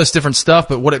all this different stuff,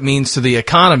 but what it means to the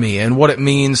economy and what it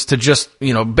means to just,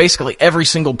 basically every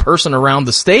single person around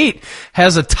the state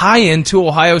has a tie-in to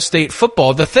Ohio State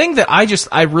football. The thing that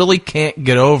I really can't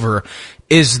get over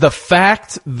is the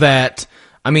fact that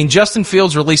Justin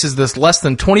Fields releases this less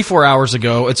than 24 hours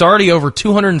ago. It's already over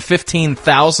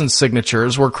 215,000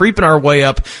 signatures. We're creeping our way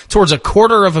up towards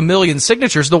 250,000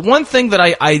 signatures. The one thing that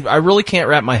I really can't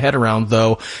wrap my head around,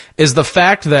 though, is the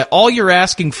fact that all you're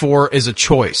asking for is a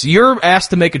choice. You're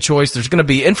asked to make a choice. There's going to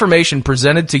be information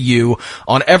presented to you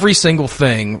on every single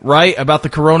thing, right, about the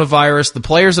coronavirus. The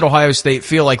players at Ohio State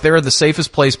feel like they're in the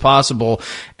safest place possible,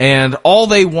 and all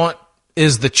they want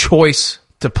is the choice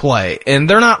to play. And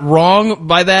they're not wrong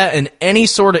by that in any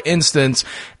sort of instance.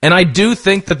 And I do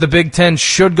think that the Big Ten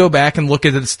should go back and look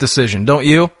at its decision. Don't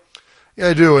you? Yeah,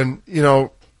 I do. And,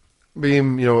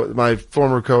 being, my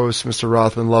former co-host, Mr.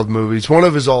 Rothman, loved movies. One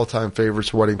of his all-time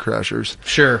favorites, Wedding Crashers.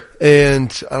 Sure.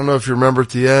 And I don't know if you remember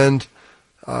at the end,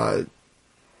 Owen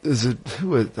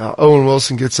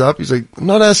Wilson gets up. He's like, I'm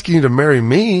not asking you to marry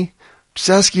me. I'm just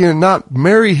asking you to not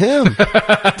marry him.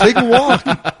 Take a walk.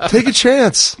 Take a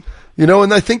chance.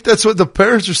 And I think that's what the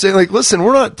parents are saying. Like, listen,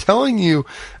 we're not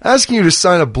asking you to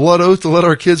sign a blood oath to let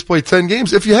our kids play 10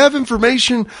 games. If you have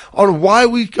information on why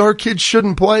our kids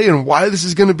shouldn't play and why this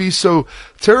is going to be so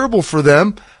terrible for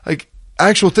them, like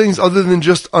actual things other than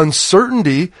just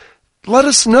uncertainty, let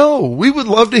us know. We would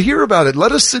love to hear about it.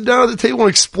 Let us sit down at the table and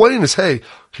explain this. Hey,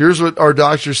 here's what our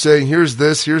doctor's saying. Here's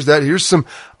this, here's that. Here's some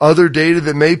other data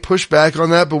that may push back on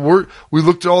that, but we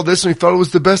looked at all this and we thought it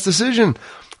was the best decision.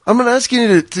 I'm not asking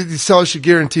you to tell us you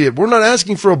guarantee it. We're not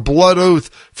asking for a blood oath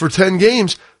for 10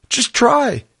 games. Just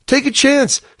try. Take a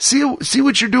chance. See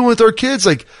what you're doing with our kids.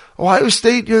 Like Ohio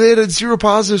State, they had 0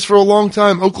 positives for a long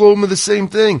time. Oklahoma, the same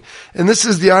thing. And this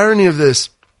is the irony of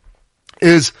this,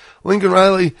 is Lincoln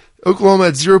Riley, Oklahoma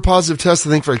had 0 positive tests,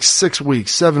 I think, for like 6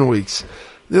 weeks, 7 weeks.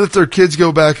 They let their kids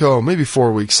go back home, maybe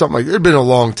 4 weeks, something like that. It had been a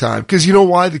long time. Because you know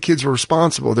why? The kids were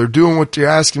responsible. They're doing what you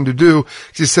ask them to do.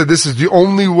 He said, this is the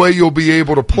only way you'll be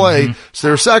able to play. Mm-hmm. So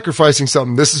they're sacrificing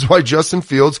something. This is why Justin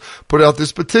Fields put out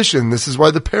this petition. This is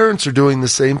why the parents are doing the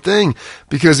same thing.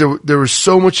 Because there was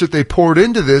so much that they poured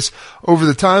into this over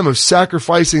the time of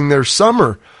sacrificing their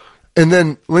summer. And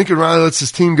then Lincoln Riley lets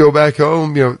his team go back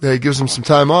home. He gives them some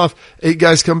time off. 8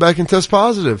 guys come back and test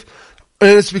positive.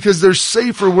 And it's because they're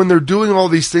safer when they're doing all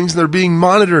these things and they're being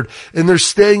monitored and they're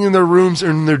staying in their rooms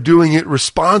and they're doing it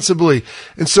responsibly.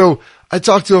 And so I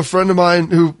talked to a friend of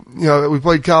mine who, we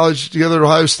played college together at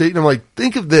Ohio State, and I'm like,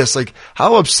 think of this, like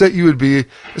how upset you would be,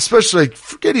 especially like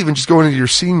forget even just going into your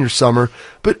senior summer,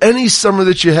 but any summer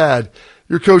that you had,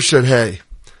 your coach said, hey,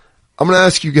 I'm going to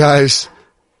ask you guys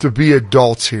to be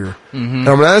adults here. Mm-hmm. And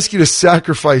I'm going to ask you to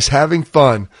sacrifice having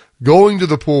fun, going to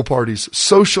the pool parties,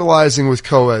 socializing with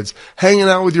co-eds, hanging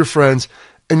out with your friends,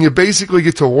 and you basically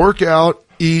get to work out,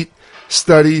 eat,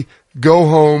 study, go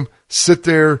home, sit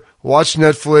there, watch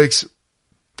Netflix,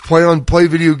 play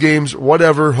video games,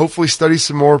 whatever, hopefully study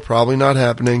some more, probably not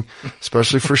happening,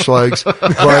 especially for Schlegs.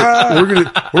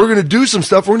 But we're gonna do some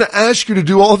stuff. We're gonna ask you to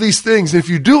do all these things. And if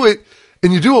you do it,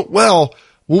 and you do it well,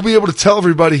 we'll be able to tell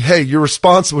everybody, hey, you're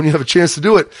responsible when you have a chance to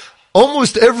do it.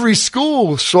 Almost every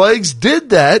school, Schlegs, did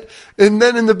that. And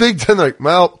then in the Big Ten, like,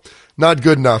 well, not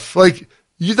good enough.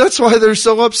 That's why they're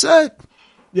so upset.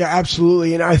 Yeah,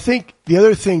 absolutely. And I think the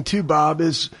other thing too, Bob,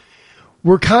 is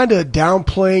we're kind of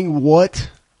downplaying what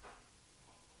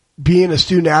being a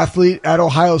student athlete at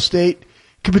Ohio State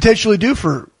could potentially do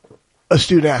for a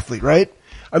student athlete, right?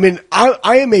 I mean,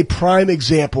 I am a prime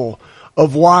example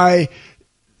of why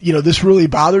this really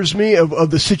bothers me of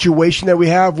the situation that we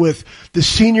have with the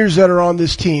seniors that are on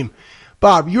this team.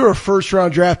 Bob, you're a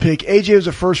first-round draft pick. AJ was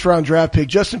a first-round draft pick.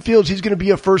 Justin Fields, he's going to be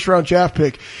a first-round draft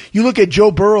pick. You look at Joe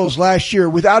Burrows last year.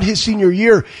 Without his senior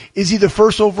year, is he the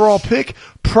first overall pick?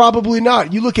 Probably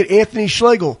not. You look at Anthony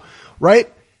Schlegel,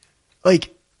 right?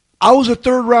 I was a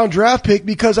third-round draft pick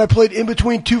because I played in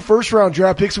between 2 first-round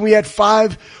draft picks, and we had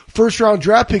 5 first-round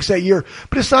draft picks that year.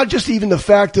 But it's not just even the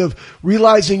fact of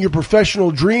realizing your professional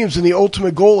dreams and the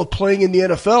ultimate goal of playing in the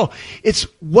NFL. It's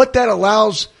what that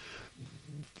allows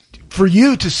for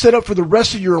you to set up for the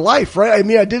rest of your life, right? I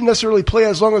mean, I didn't necessarily play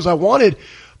as long as I wanted,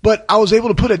 but I was able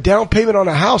to put a down payment on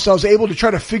a house. I was able to try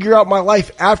to figure out my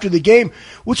life after the game,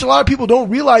 which a lot of people don't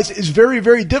realize is very,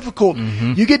 very difficult.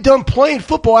 Mm-hmm. You get done playing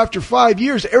football after 5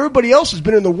 years. Everybody else has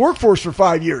been in the workforce for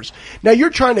 5 years. Now you're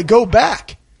trying to go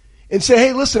back and say,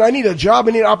 hey, listen, I need a job.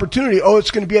 I need an opportunity. Oh,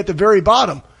 it's going to be at the very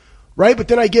bottom, right? But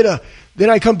then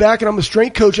I come back and I'm a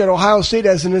strength coach at Ohio State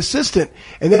as an assistant.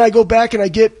 And then I go back and I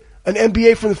get an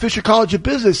MBA from the Fisher College of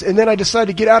Business. And then I decide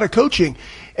to get out of coaching.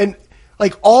 And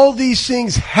like all these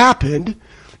things happened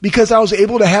because I was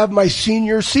able to have my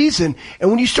senior season. And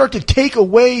when you start to take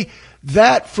away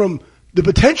that from the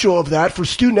potential of that for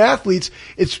student athletes,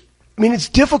 it's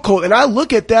difficult. And I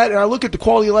look at that and I look at the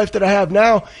quality of life that I have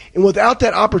now. And without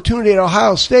that opportunity at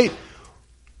Ohio State,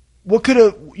 what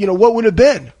would have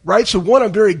been, right? So one,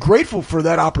 I'm very grateful for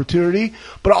that opportunity,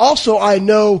 but also I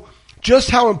know just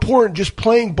how important just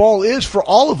playing ball is for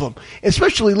all of them,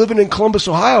 especially living in Columbus,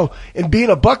 Ohio, and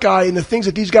being a Buckeye and the things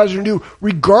that these guys are going to do,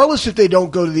 regardless if they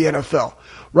don't go to the NFL,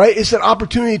 right? It's an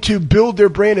opportunity to build their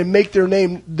brand and make their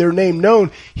name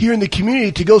known here in the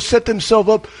community to go set themselves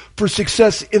up for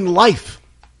success in life.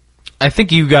 I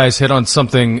think you guys hit on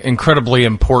something incredibly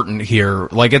important here.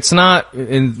 Like, it's not,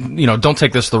 don't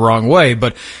take this the wrong way,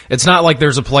 but it's not like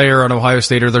there's a player on Ohio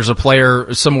State or there's a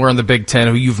player somewhere in the Big Ten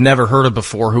who you've never heard of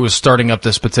before who is starting up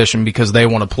this petition because they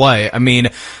want to play. I mean,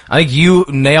 I think you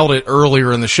nailed it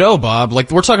earlier in the show, Bob. Like,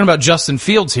 we're talking about Justin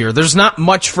Fields here. There's not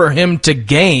much for him to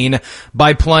gain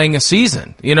by playing a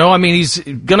season. I mean, he's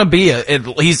gonna be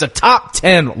he's a top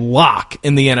 10 lock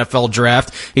in the NFL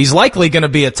draft. He's likely gonna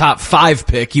be a top 5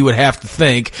 pick, you would have to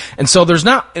think. And so there's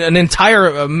not an entire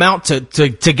amount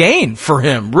to gain for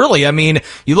him, really. I mean,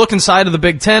 you look inside of the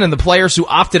Big Ten and the players who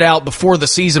opted out before the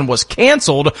season was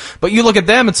canceled, but you look at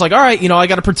them, it's like, all right, I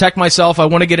got to protect myself. I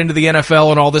want to get into the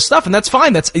NFL and all this stuff. And that's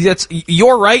fine. That's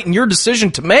your right and your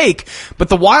decision to make. But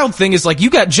the wild thing is, like, you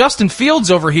got Justin Fields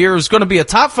over here who's going to be a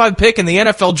top 5 pick in the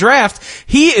NFL draft.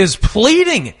 He is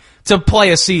pleading to play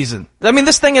a season. I mean,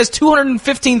 this thing has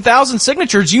 215,000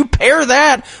 signatures. You pair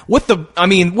that with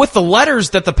the letters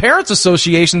that the parents'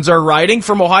 associations are writing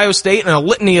from Ohio State and a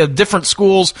litany of different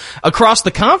schools across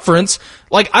the conference.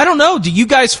 Like, I don't know. Do you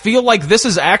guys feel like this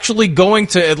is actually going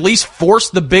to at least force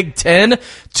the Big Ten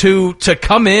to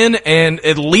come in and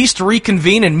at least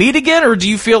reconvene and meet again? Or do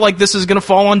you feel like this is going to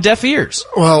fall on deaf ears?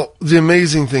 Well, the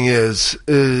amazing thing is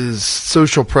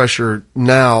social pressure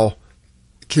now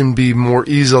can be more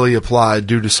easily applied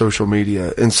due to social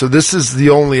media. And so this is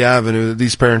the only avenue that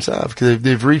these parents have, because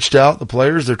they've reached out, the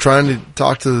players, they're trying to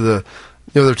talk to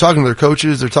they're talking to their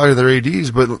coaches, they're talking to their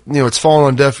ADs, but, it's fallen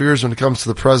on deaf ears when it comes to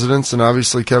the presidents and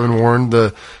obviously Kevin Warren,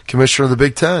 the commissioner of the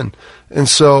Big Ten. And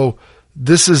so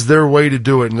this is their way to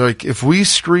do it. And like, if we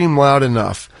scream loud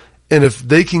enough and if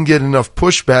they can get enough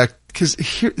pushback, because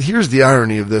here's the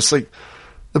irony of this, like,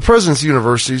 the presidents of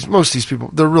universities, most of these people,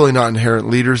 they're really not inherent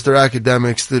leaders. They're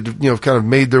academics that, have kind of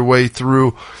made their way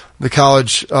through the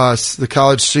college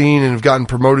scene and have gotten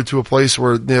promoted to a place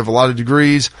where they have a lot of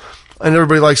degrees and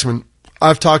everybody likes them. And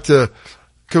I've talked to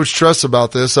Coach Tress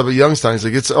about this up at Youngstown. He's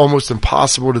like, it's almost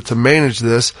impossible to manage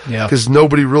this because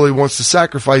nobody really wants to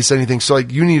sacrifice anything. So,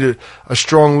 like, you need a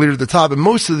strong leader at the top. And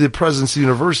most of the presidents of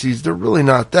universities, they're really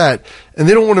not that. And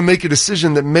they don't want to make a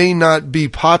decision that may not be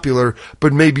popular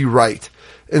but may be right.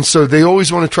 And so they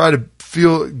always want to try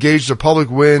to gauge the public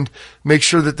wind, make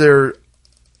sure that they're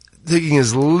taking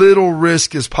as little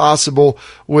risk as possible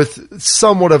with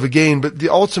somewhat of a gain. But the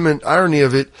ultimate irony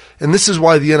of it, and this is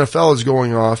why the NFL is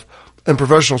going off and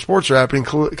professional sports are happening,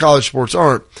 college sports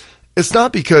aren't. It's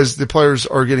not because the players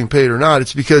are getting paid or not.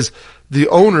 It's because the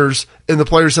owners and the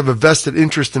players have a vested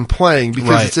interest in playing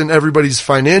because it's in everybody's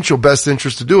financial best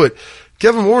interest to do it.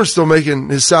 Kevin Warren's still making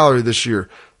his salary this year.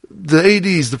 The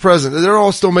ADs, the president, they're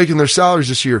all still making their salaries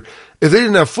this year. If they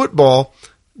didn't have football,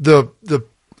 the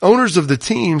owners of the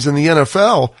teams in the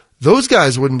NFL, those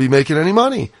guys wouldn't be making any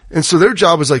money. And so their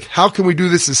job is like, how can we do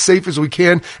this as safe as we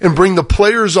can and bring the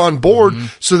players on board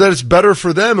so that it's better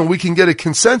for them and we can get a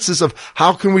consensus of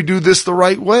how can we do this the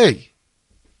right way?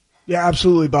 Yeah,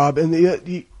 absolutely, Bob. And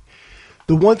the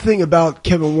one thing about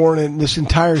Kevin Warren and this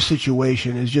entire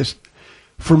situation is just,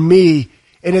 for me,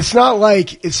 and it's not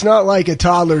like a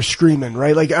toddler screaming,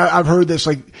 right? Like I've heard this,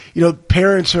 like,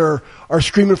 parents are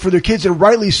screaming for their kids, and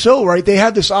rightly so, right? They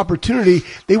have this opportunity.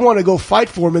 They want to go fight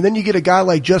for them. And then you get a guy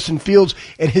like Justin Fields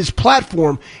and his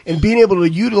platform and being able to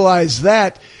utilize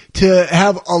that to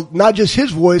have not just his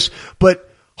voice, but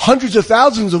hundreds of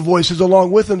thousands of voices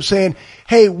along with him saying,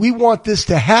 hey, we want this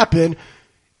to happen.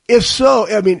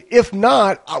 If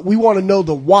not, we want to know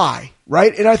the why.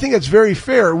 Right? And I think that's very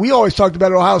fair. We always talked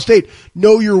about at Ohio State,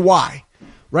 know your why.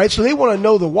 Right? So they want to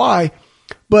know the why.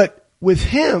 But with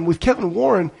Kevin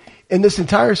Warren, in this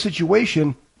entire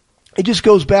situation, it just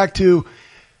goes back to,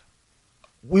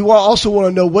 we also want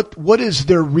to know what is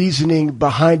their reasoning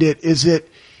behind it. Is it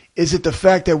the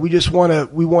fact that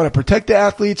we want to protect the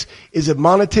athletes? Is it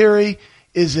monetary?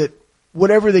 Is it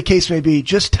whatever the case may be?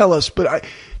 Just tell us. But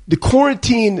the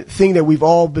quarantine thing that we've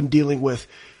all been dealing with,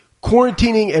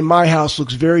 quarantining in my house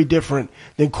looks very different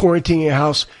than quarantining a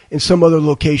house in some other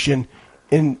location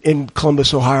in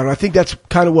Columbus, Ohio. And I think that's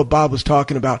kind of what Bob was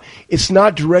talking about. It's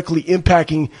not directly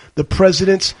impacting the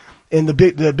presidents and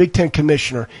the Big Ten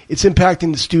commissioner. It's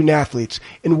impacting the student athletes.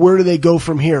 And where do they go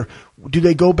from here? Do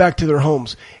they go back to their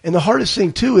homes? And the hardest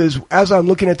thing, too, is as I'm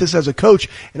looking at this as a coach,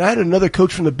 and I had another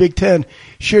coach from the Big Ten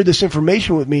share this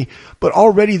information with me, but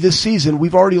already this season,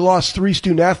 we've already lost 3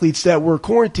 student athletes that were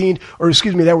quarantined,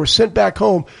 that were sent back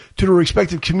home to their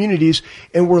respective communities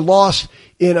and were lost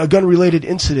in a gun-related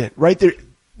incident, right there.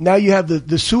 Now you have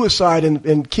the suicide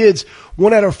and kids.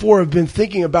 1 out of 4 have been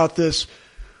thinking about this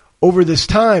over this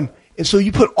time. And so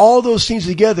you put all those things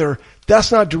together,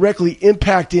 that's not directly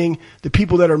impacting the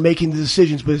people that are making the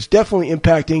decisions, but it's definitely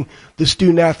impacting the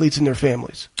student athletes and their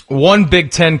families. One Big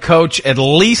Ten coach at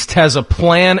least has a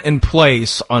plan in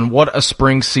place on what a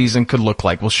spring season could look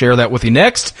like. We'll share that with you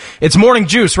next. It's Morning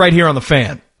Juice right here on The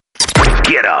Fan.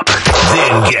 Get up,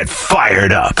 then get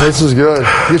fired up. This is good.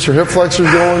 Get your hip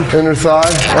flexors going, inner thigh,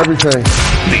 everything.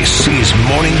 This is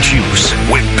Morning Juice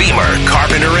with Beamer,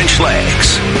 Carpenter, and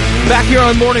Schlegel. Back here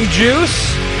on Morning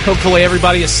Juice. Hopefully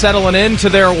everybody is settling into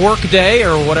their work day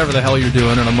or whatever the hell you're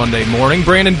doing on a Monday morning.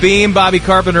 Brandon Beam, Bobby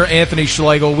Carpenter, Anthony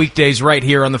Schlegel, weekdays right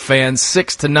here on The Fan,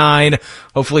 6 to 9.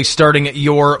 Hopefully starting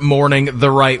your morning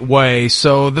the right way.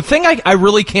 So the thing I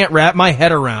really can't wrap my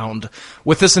head around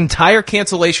with this entire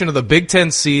cancellation of the Big Ten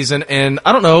season, and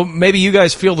I don't know, maybe you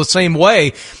guys feel the same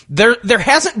way, there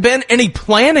hasn't been any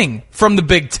planning from the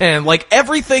Big Ten. Like,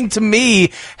 everything to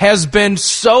me has been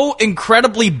so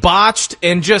incredibly botched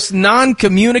and just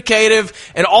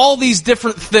non-communicative and all these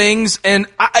different things. And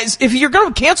if you're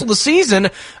going to cancel the season,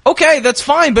 okay, that's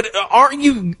fine, but aren't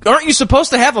you supposed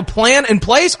to have a plan in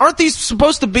place? Aren't these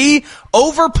supposed to be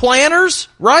over planners,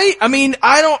 right? I mean,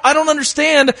 I don't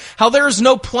understand how there is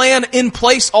no plan in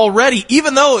place already,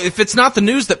 even though if it's not the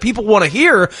news that people want to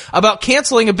hear about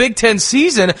canceling a Big Ten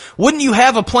season, wouldn't you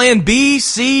have a plan B,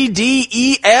 C, D,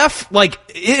 E, F, like,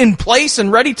 in place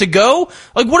and ready to go?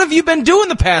 Like, what have you been doing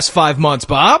the past 5 months,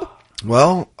 Bob?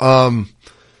 Well,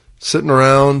 sitting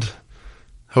around,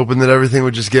 hoping that everything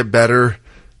would just get better,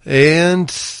 and,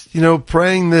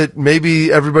 praying that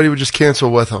maybe everybody would just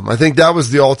cancel with them. I think that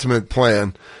was the ultimate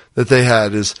plan that they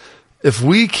had, is if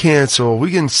we cancel,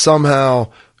 we can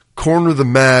somehow corner the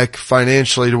MAC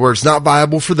financially to where it's not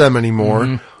viable for them anymore.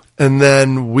 Mm-hmm. And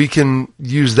then we can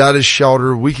use that as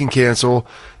shelter. We can cancel.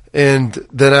 And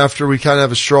then after we kind of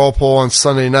have a straw poll on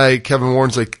Sunday night, Kevin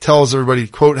Warren's tells everybody,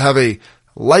 quote, have a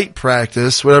light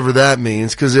practice, whatever that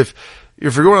means. Cause if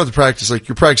you're going out to practice,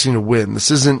 you're practicing to win. This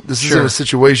isn't a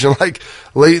situation like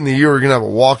late in the year we're going to have a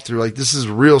walkthrough. This is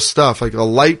real stuff, like a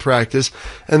light practice.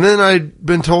 And then I'd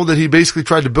been told that he basically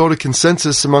tried to build a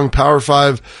consensus among Power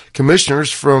 5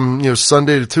 commissioners from,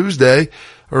 Sunday to Tuesday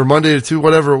or Monday to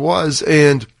whatever it was,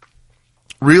 and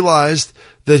realized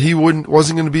that he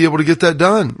wasn't going to be able to get that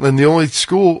done. And the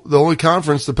only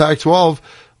conference, the Pac-12,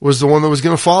 was the one that was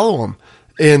going to follow him.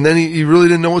 And then he really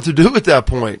didn't know what to do at that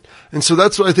point. And so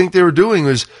that's what I think they were doing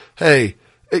was, hey,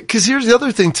 cause here's the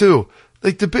other thing too.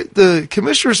 The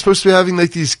commissioner is supposed to be having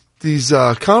these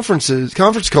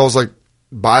conference calls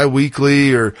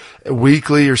bi-weekly or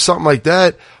weekly or something like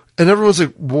that. And everyone's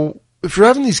like, well, if you're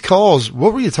having these calls,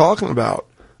 what were you talking about?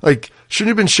 Shouldn't you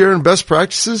have been sharing best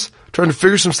practices, trying to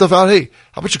figure some stuff out? Hey,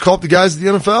 how about you call up the guys at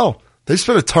the NFL? They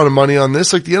spent a ton of money on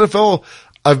this. The NFL,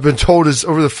 I've been told, is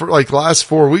over the last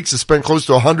 4 weeks has spent close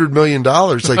to $100 million.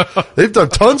 They've done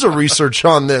tons of research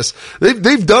on this.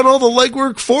 They've done all the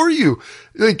legwork for you.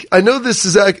 I know this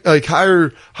is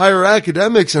higher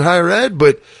academics and higher ed,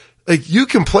 but you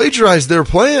can plagiarize their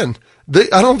plan.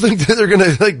 I don't think that they're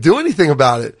going to do anything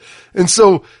about it. And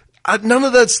so none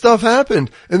of that stuff happened.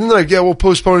 And then they're like, yeah, we'll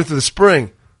postpone it to the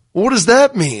spring. Well, what does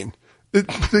that mean? They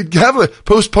have a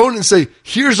postpone and say,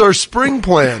 here's our spring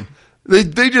plan.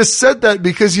 They just said that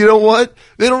because you know what?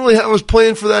 They don't really have a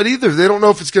plan for that either. They don't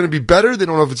know if it's going to be better. They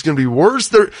don't know if it's going to be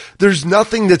worse. There's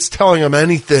nothing that's telling them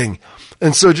anything.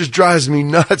 And so it just drives me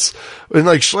nuts. And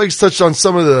Schlegel touched on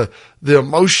some of the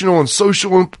emotional and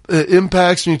social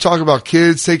impacts when you talk about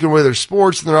kids taking away their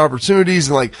sports and their opportunities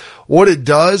and what it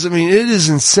does. I mean, it is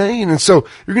insane. And so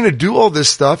you're going to do all this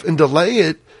stuff and delay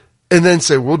it and then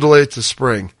say, we'll delay it to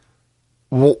spring.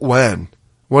 When?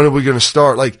 When are we going to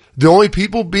start? The only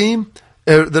people, Beam,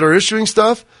 that are issuing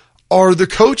stuff are the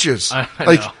coaches.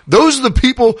 Those are the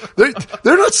people. They're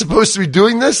not supposed to be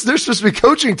doing this. They're supposed to be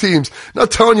coaching teams,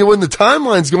 not telling you when the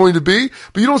timeline's going to be,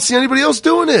 but you don't see anybody else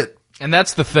doing it. And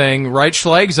that's the thing, right,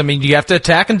 Schlegs? I mean, you have to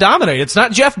attack and dominate. It's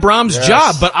not Jeff Brom's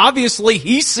job, but obviously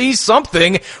he sees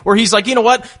something where he's like, you know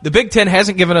what? The Big Ten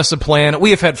hasn't given us a plan. We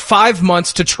have had 5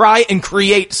 months to try and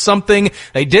create something.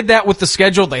 They did that with the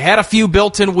schedule. They had a few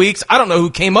built-in weeks. I don't know who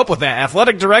came up with that.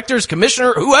 Athletic directors,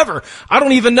 commissioner, whoever. I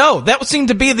don't even know. That seemed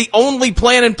to be the only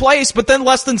plan in place, but then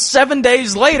less than 7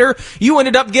 days later, you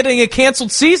ended up getting a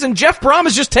canceled season. Jeff Brom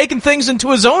is just taking things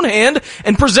into his own hand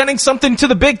and presenting something to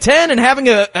the Big Ten and having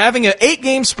a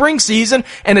 8-game spring season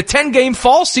and a 10-game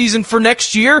fall season for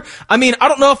next year. I mean, I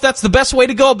don't know if that's the best way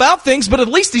to go about things, but at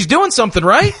least he's doing something,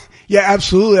 right? Yeah,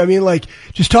 absolutely. I mean, like,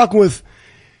 just talking with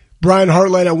Brian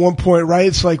Hartline at one point, right?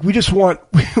 It's like, we just want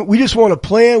a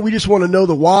plan. We just want to know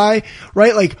the why,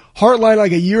 right? Like, Hartline,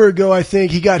 like a year ago, I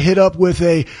think he got hit up with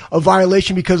a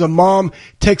violation because a mom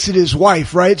texted his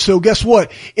wife, right? So guess what?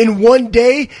 In one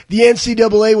day, the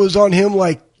NCAA was on him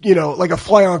like a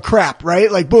fly on crap,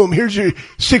 right? Like, boom, here's your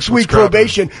 6-week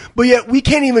probation. But yet we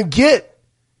can't even get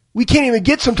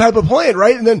some type of plan,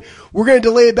 right? And then we're going to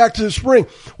delay it back to the spring.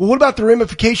 Well, what about the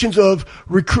ramifications of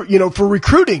for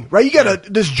recruiting, right? You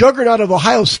got this juggernaut of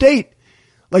Ohio State.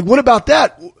 Like, what about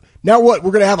that? Now what? We're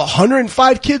going to have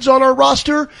 105 kids on our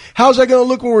roster? How's that going to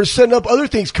look when we're setting up other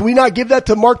things? Can we not give that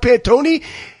to Mark Pantoni?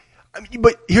 I mean,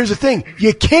 but here's the thing.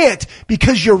 You can't,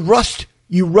 because you rushed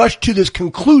to this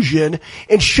conclusion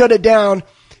and shut it down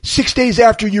 6 days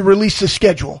after you release the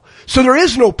schedule. So there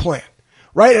is no plan,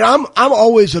 right? And I'm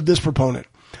always of this proponent.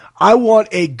 I want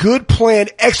a good plan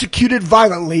executed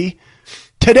violently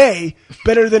today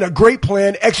better than a great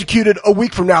plan executed a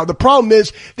week from now. The problem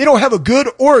is they don't have a good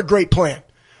or a great plan,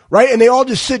 right? And they all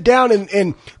just sit down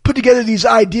and put together these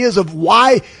ideas of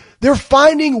why they're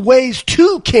finding ways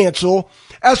to cancel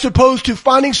as opposed to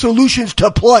finding solutions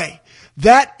to play.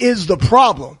 That is the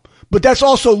problem, but that's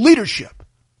also leadership.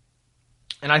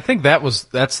 And I think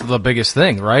that's the biggest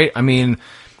thing, right? I mean,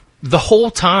 the whole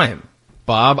time,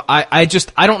 Bob, I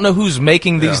don't know who's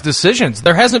making these decisions.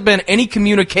 There hasn't been any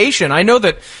communication. I know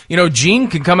that, Gene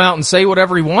can come out and say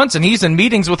whatever he wants, and he's in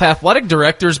meetings with athletic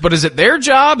directors, but is it their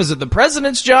job? Is it the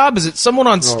president's job? Is it someone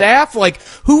on staff? Like,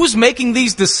 who's making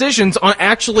these decisions on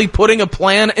actually putting a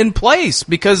plan in place?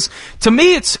 Because to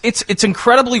me, it's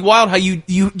incredibly wild how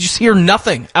you just hear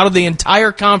nothing out of the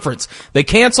entire conference. They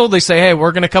cancel, they say, hey,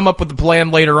 we're going to come up with a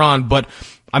plan later on, but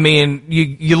I mean,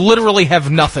 you literally have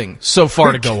nothing so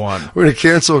far to go on. We're going to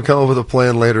cancel and come up with a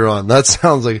plan later on. That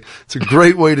sounds like it's a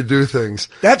great way to do things.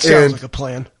 That sounds like a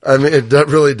plan. I mean, that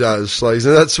really does. Like,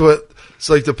 and that's what it's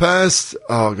like the past.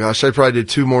 Oh gosh, I probably did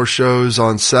 2 more shows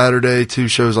on Saturday, 2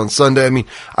 shows on Sunday. I mean,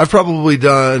 I've probably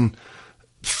done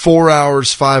 4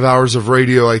 hours, 5 hours of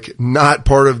radio, like not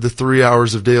part of the 3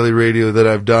 hours of daily radio that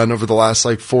I've done over the last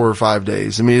like 4 or 5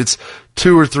 days. I mean, it's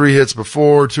 2 or 3 hits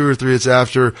before, 2 or 3 hits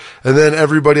after. And then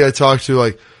everybody I talked to,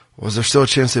 like, was there still a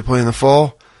chance they play in the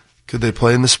fall? Could they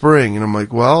play in the spring? And I'm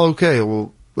like, well, okay,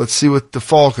 well, let's see what the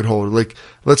fall could hold. Like,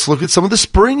 let's look at some of the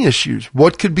spring issues.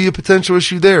 What could be a potential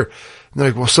issue there? And they're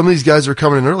like, well, some of these guys are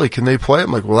coming in early. Can they play?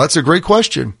 I'm like, well, that's a great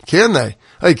question. Can they?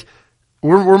 Like,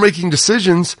 we're making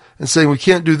decisions and saying we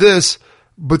can't do this,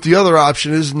 but the other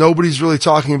option is nobody's really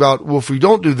talking about, well, if we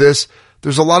don't do this,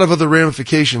 there's a lot of other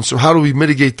ramifications. So how do we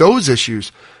mitigate those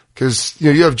issues? Because,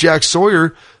 you have Jack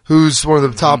Sawyer, who's one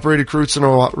of the top rated recruits in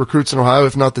Ohio,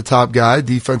 if not the top guy,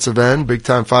 defensive end, big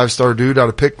time 5-star dude out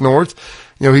of Pick North.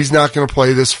 He's not going to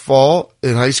play this fall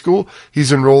in high school.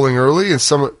 He's enrolling early, and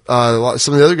some of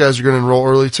the other guys are going to enroll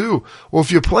early too. Well,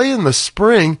 if you play in the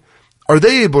spring, are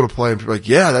they able to play? And people are like,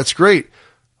 yeah, that's great.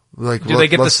 Like, do they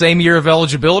get the same year of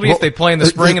eligibility if they play in the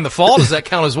spring and the fall? Does that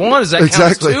count as 1? Does that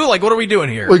count as 2? Like, what are we doing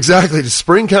here? Well, exactly. Does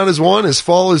spring count as 1? As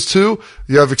fall is 2?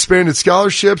 You have expanded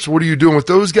scholarships. What are you doing with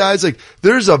those guys? Like,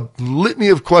 there's a litany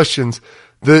of questions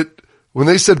that when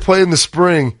they said play in the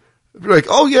spring, you're like,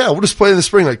 oh yeah, we'll just play in the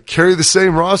spring. Like, carry the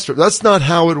same roster. That's not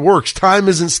how it works. Time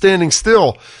isn't standing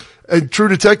still. And True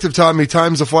Detective taught me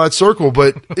time's a flat circle,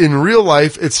 but in real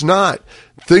life, it's not.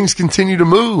 Things continue to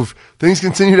move. Things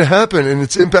continue to happen, and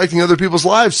it's impacting other people's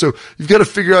lives. So you've got to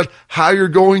figure out how you're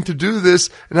going to do this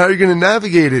and how you're going to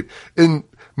navigate it. And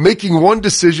making one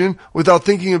decision without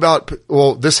thinking about,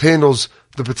 well, this handles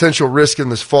the potential risk in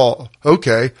this fall.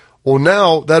 Okay. Well,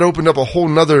 now that opened up a whole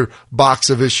nother box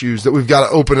of issues that we've got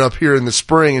to open up here in the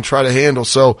spring and try to handle.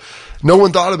 So no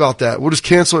one thought about that. We'll just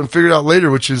cancel it and figure it out later,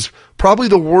 which is probably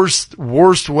the worst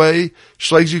way,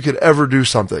 Schlegs, you could ever do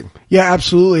something. Yeah,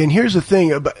 absolutely. And here's the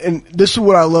thing, and this is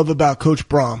what I love about Coach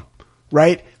Brom,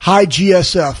 right? High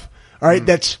GSF, all right?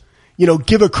 That's,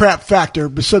 give a crap factor,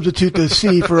 but substitute the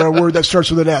C for a word that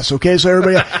starts with an S, okay? So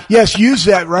everybody, yes, use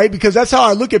that, right? Because that's how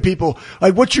I look at people.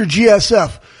 Like, what's your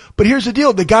GSF? But here's the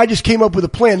deal. The guy just came up with a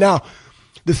plan. Now,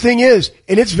 the thing is,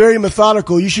 and it's very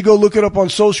methodical. You should go look it up on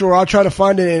social, or I'll try to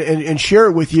find it and share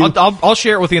it with you. I'll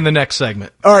share it with you in the next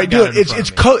segment. All right, do it.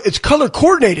 It's color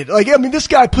coordinated. Like, I mean, this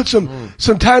guy put some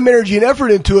time, energy, and effort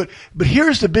into it. But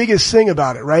here's the biggest thing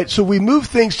about it, right? So we move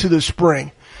things to the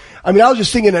spring. I mean, I was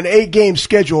just thinking an 8-game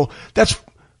schedule. That's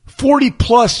 40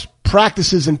 plus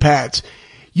practices and pads.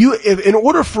 In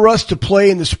order for us to play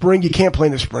in the spring, you can't play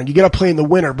in the spring. You got to play in the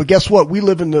winter. But guess what? We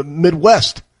live in the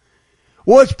Midwest.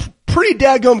 Well, it's pretty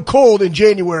daggum cold in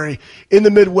January in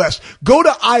the Midwest. Go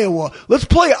to Iowa. Let's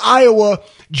play Iowa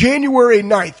January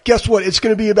 9th. Guess what? It's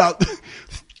going to be about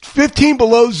 15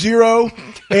 below zero,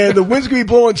 and the wind's going to be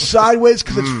blowing sideways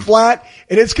because it's flat,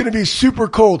 and it's going to be super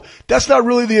cold. That's not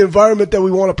really the environment that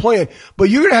we want to play in. But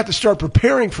you're going to have to start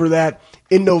preparing for that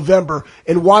in November.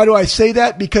 And why do I say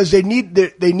that? Because they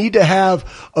need to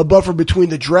have a buffer between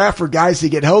the draft for guys to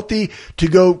get healthy, to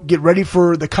go get ready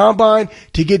for the combine,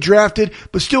 to get drafted.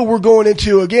 But still, we're going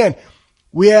into, again,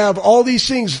 we have all these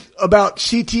things about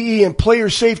CTE and player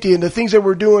safety and the things that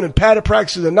we're doing and padded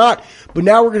practices and not. But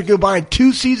now we're going to combine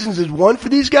 2 seasons as one for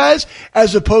these guys,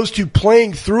 as opposed to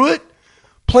playing through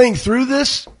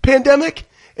this pandemic.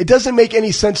 It doesn't make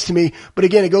any sense to me. But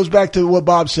again, it goes back to what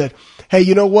Bob said. Hey,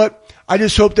 you know what? I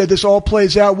just hope that this all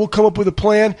plays out. We'll come up with a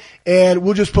plan, and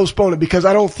we'll just postpone it, because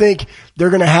I don't think they're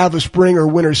going to have a spring or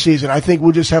winter season. I think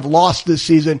we'll just have lost this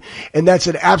season, and that's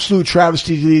an absolute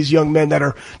travesty to these young men that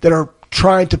are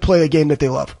trying to play a game that they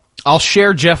love. I'll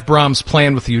share Jeff Brom's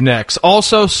plan with you next.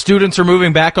 Also, students are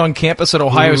moving back on campus at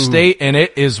Ohio State, and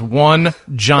it is one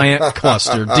giant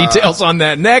cluster. Details on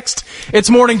that next. It's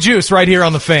Morning Juice right here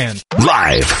on The Fan.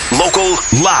 Live, local,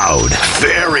 loud,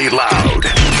 very loud.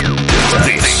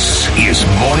 This is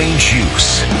Morning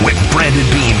Juice with Brandon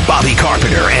Bean, Bobby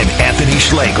Carpenter, and Anthony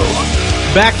Schlegel.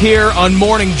 Back here on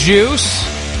Morning Juice.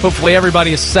 Hopefully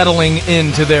everybody is settling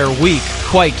into their week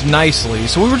quite nicely.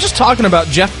 So we were just talking about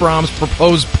Jeff Brom's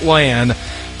proposed plan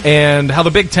and how the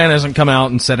Big Ten hasn't come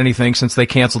out and said anything since they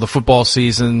canceled the football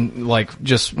season, like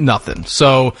just nothing.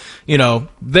 So,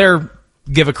 they're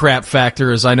give a crap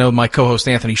factor, as I know my co-host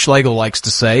Anthony Schlegel likes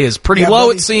to say, is pretty low,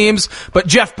 it seems. But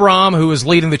Jeff Brom, who is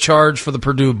leading the charge for the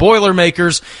Purdue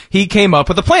Boilermakers, he came up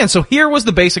with a plan. So here was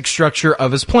the basic structure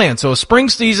of his plan. So a spring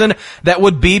season that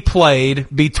would be played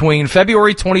between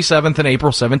February 27th and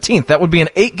April 17th. That would be an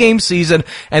 8-game season,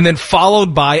 and then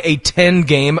followed by a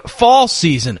 10-game fall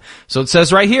season. So it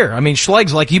says right here,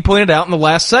 Schlegs, like you pointed out in the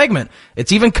last segment,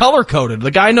 it's even color-coded.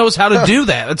 The guy knows how to do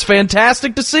that. It's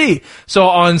fantastic to see. So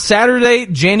on Saturday,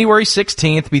 January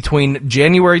 16th, between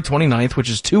January 29th, which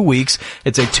is 2 weeks,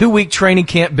 it's a 2-week training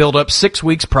camp build-up 6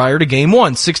 weeks prior to game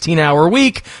 1. 16-hour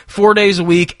week, 4 days a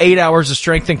week, 8 hours of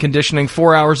strength and conditioning,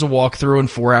 4 hours of walkthrough,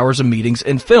 and 4 hours of meetings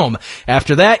and film.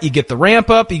 After that, you get the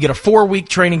ramp-up. You get a 4-week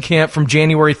training camp from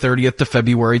January 30th to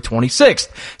February 26th.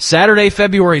 Saturday,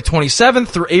 February 27th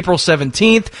through April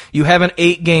 17th, you have an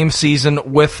 8-game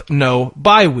season with no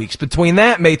bye weeks. Between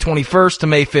that, May 21st to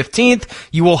May 15th,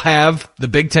 you will have the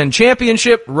Big Ten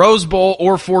Championship, Rose Bowl,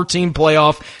 or 14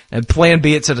 playoff, and Plan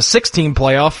B, it's at a 16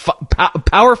 playoff,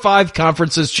 Power 5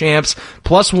 conferences champs,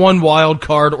 plus 1 wild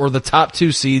card, or the top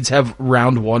 2 seeds have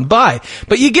round 1 bye.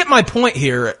 But you get my point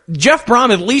here. Jeff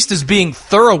Brom at least is being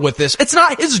thorough with this. It's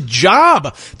not his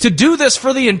job to do this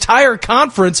for the entire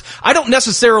conference. I don't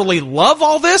necessarily love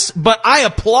all this, but I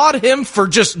applaud him for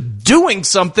just doing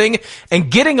something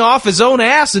and getting off his own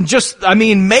ass and just,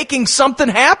 making something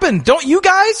happen. Don't you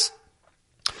guys?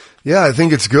 Yeah, I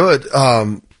think it's good.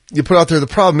 You put out there, the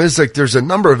problem is, there's a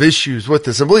number of issues with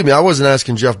this. And believe me, I wasn't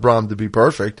asking Jeff Brom to be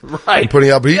perfect. Right. Putting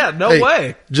out, but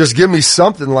way. Just give me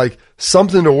something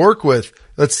to work with.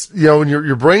 That's, when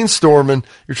you're brainstorming,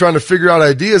 you're trying to figure out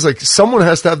ideas, someone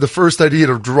has to have the first idea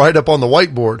to write up on the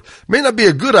whiteboard. May not be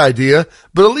a good idea,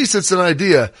 but at least it's an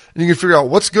idea. And you can figure out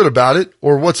what's good about it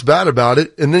or what's bad about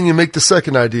it. And then you make the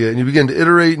second idea and you begin to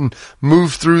iterate and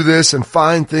move through this and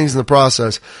find things in the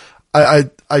process.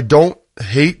 I don't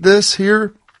hate this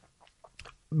here,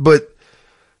 but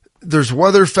there's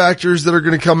weather factors that are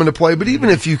going to come into play. But even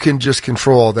if you can just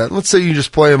control all that, let's say you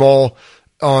just play them all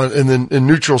in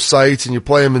neutral sites, and you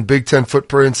play them in Big Ten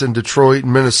footprints in Detroit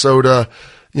and Minnesota,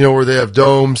 where they have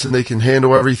domes and they can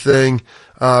handle everything,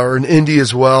 or in Indy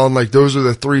as well. And those are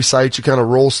the 3 sites you kind of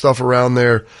roll stuff around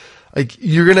there.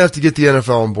 You're going to have to get the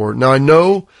NFL on board. Now I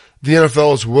know the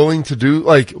NFL is willing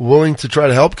to try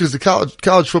to help, because the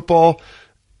college football,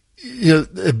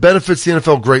 it benefits the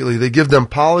NFL greatly. They give them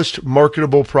polished,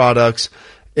 marketable products,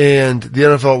 and the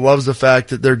NFL loves the fact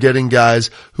that they're getting guys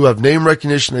who have name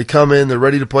recognition. They come in, they're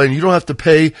ready to play, and you don't have to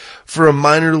pay for a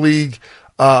minor league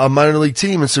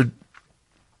team. And so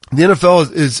the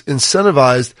NFL is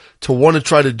incentivized to want to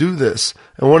try to do this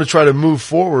and want to try to move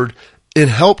forward and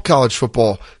help college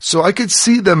football. So I could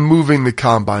see them moving the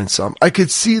combine some. I could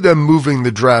see them moving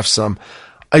the draft some.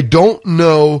 I don't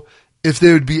know if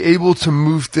they would be able to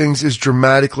move things as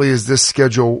dramatically as this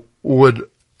schedule would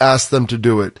ask them to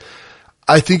do it.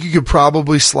 I think you could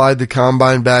probably slide the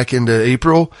combine back into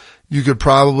April. You could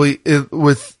probably,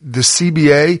 with the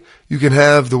CBA, you can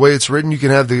have, the way it's written, you can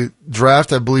have the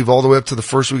draft, I believe, all the way up to the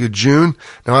first week of June.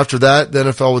 Now, after that, the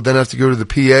NFL would then have to go to the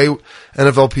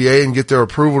NFLPA, and get their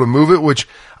approval to move it, which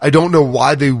I don't know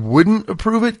why they wouldn't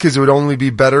approve it, because it would only be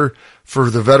better for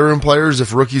the veteran players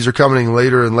if rookies are coming in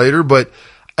later and later. But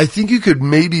I think you could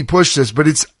maybe push this, but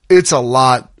it's a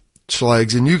lot,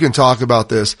 Schlegs, and you can talk about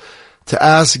this, to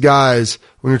ask guys,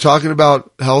 when you're talking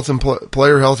about health and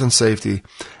player health and safety,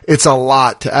 it's a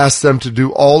lot to ask them to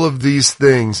do all of these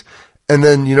things. And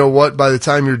then, you know what, by the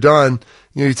time you're done,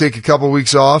 you take a couple of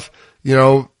weeks off,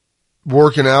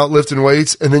 working out, lifting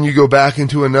weights, and then you go back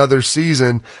into another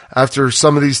season after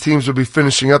some of these teams will be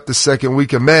finishing up the second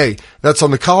week of May. That's on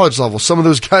the college level. Some of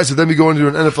those guys will then be going to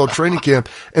an NFL training camp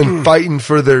and fighting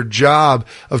for their job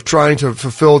of trying to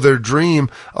fulfill their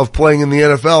dream of playing in the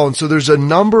NFL. And so there's a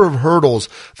number of hurdles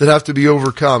that have to be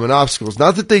overcome and obstacles.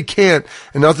 Not that they can't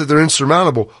and not that they're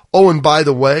insurmountable. Oh, and by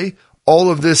the way, all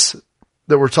of this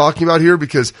that we're talking about here,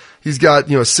 because he's got,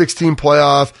 a 16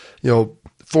 playoff,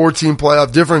 14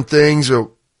 playoff, different things,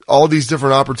 all these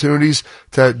different opportunities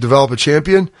to develop a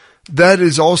champion. That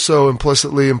is also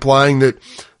implicitly implying that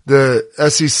the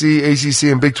SEC, ACC,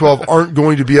 and Big 12 aren't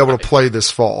going to be able to play this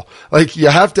fall. Like, you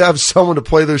have to have someone to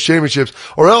play those championships,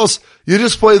 or else you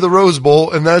just play the Rose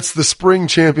Bowl, and that's the spring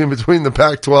champion between the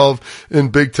Pac-12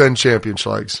 and Big 10 champion,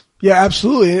 Schlegs. Yeah,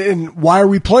 absolutely. And why are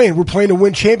we playing? We're playing to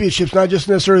win championships, not just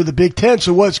necessarily the Big 10.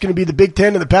 So what, it's going to be the Big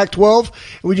 10 and the Pac-12,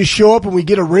 and we just show up and we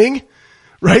get a ring?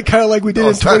 Right? Kind of like we did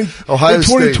in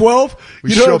 2012. We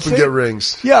show up and get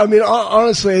rings. Yeah, I mean,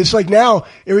 honestly, it's like now,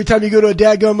 every time you go to a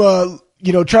dadgum,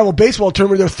 travel baseball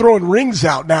tournament, they're throwing rings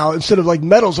out now instead of like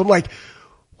medals. I'm like,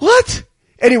 what?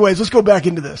 Anyways, let's go back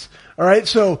into this. All right.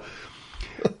 So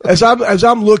as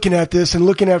I'm looking at this and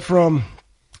looking at from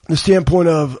the standpoint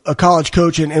of a college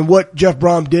coach and what Jeff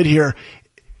Brom did here,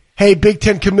 hey, Big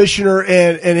Ten commissioner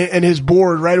and his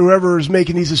board, right? Whoever is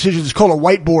making these decisions, it's called a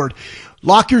whiteboard.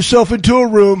 Lock yourself into a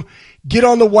room, get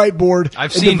on the whiteboard,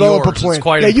 I've and seen develop yours. a plan. It's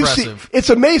quite impressive.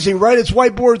 It's amazing, right? It's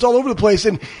whiteboards all over the place.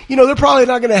 And, they're probably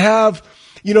not going to have,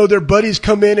 their buddies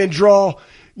come in and draw,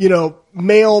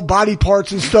 male body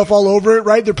parts and stuff all over it,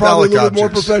 right? They're probably a little bit more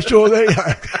professional.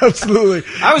 Yeah, absolutely.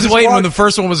 I was waiting when the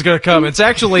first one was going to come. It's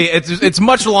actually, it's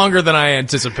much longer than I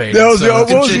anticipated. What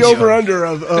was the over-under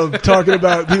of talking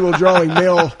about people drawing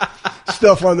male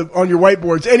stuff on your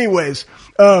whiteboards? Anyways,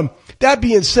 that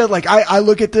being said, like I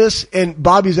look at this, and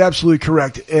Bobby's absolutely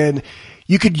correct. And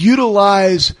you could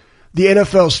utilize the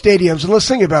NFL stadiums. And let's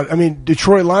think about it. I mean,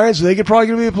 Detroit Lions, are they probably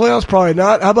going to be in the playoffs? Probably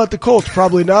not. How about the Colts?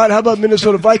 Probably not. How about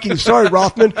Minnesota Vikings? Sorry,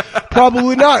 Rothman.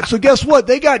 Probably not. So guess what?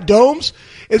 They got domes.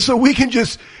 And so we could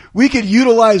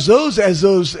utilize those as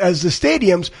the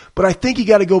stadiums. But I think you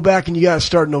got to go back and you got to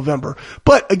start in November.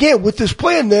 But again, with this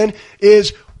plan then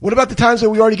is, what about the times that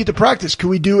we already get to practice? Can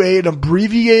we do an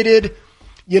abbreviated,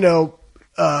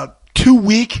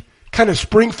 2-week kind of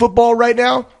spring football right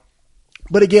now?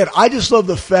 But again, I just love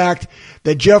the fact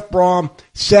that Jeff Brom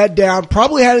sat down,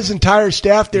 probably had his entire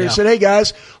staff there and said, hey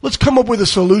guys, let's come up with a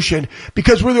solution,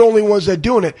 because we're the only ones that are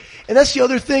doing it. And that's the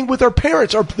other thing with our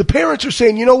parents. The parents are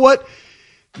saying, you know what?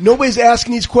 Nobody's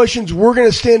asking these questions. We're going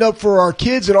to stand up for our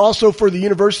kids and also for the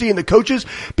university and the coaches,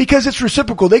 because it's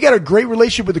reciprocal. They got a great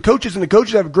relationship with the coaches, and the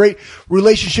coaches have a great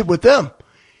relationship with them.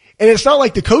 And it's not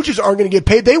like the coaches aren't going to get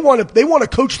paid. They want to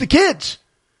coach the kids.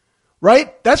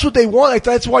 Right? That's what they want.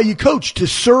 That's why you coach, to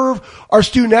serve our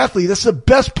student athlete. That's the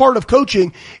best part of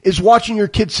coaching, is watching your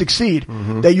kids succeed,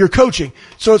 that you're coaching.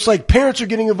 So it's like parents are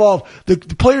getting involved. The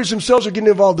players themselves are getting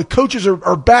involved. The coaches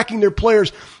are backing their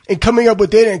players and coming up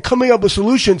with data and coming up with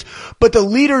solutions. But the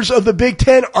leaders of the Big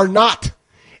Ten are not.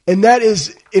 And that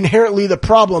is inherently the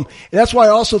problem. And that's why I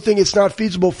also think it's not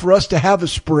feasible for us to have a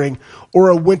spring or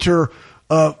a winter,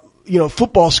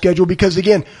 football schedule, because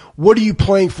again, what are you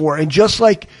playing for? And just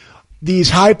like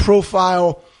these high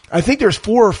profile, I think there's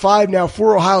 4 or 5 now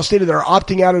for Ohio State that are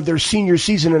opting out of their senior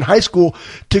season in high school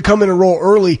to come and enroll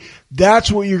early.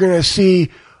 That's what you're going to see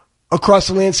across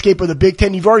the landscape of the Big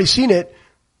Ten. You've already seen it,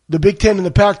 the Big Ten and the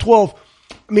Pac-12.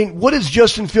 I mean, what is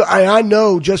Justin Fields? I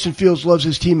know Justin Fields loves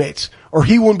his teammates, or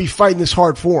he wouldn't be fighting this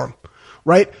hard for them,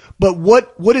 right? But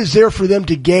what is there for them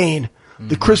to gain?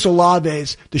 The Chris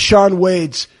Olaves, the Sean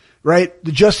Wades, right?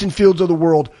 The Justin Fields of the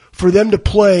world, for them to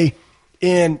play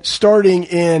in starting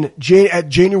at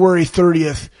January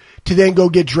 30th to then go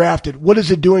get drafted, what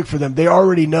is it doing for them? They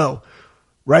already know,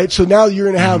 right? So now you're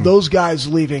going to have those guys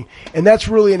leaving, and that's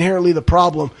really inherently the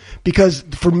problem. Because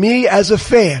for me as a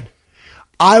fan,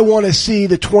 I want to see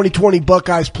the 2020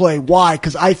 Buckeyes play. Why?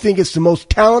 Because I think it's the most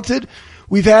talented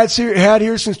we've had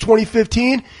here since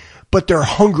 2015, but they're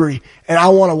hungry, and I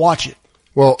want to watch it.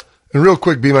 Well, and real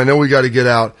quick, Beam, I know we got to get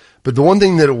out, but the one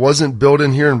thing that it wasn't built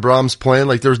in here in Brahms' plan,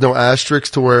 like there's no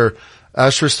asterisk to where I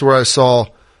saw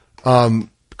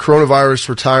coronavirus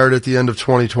retired at the end of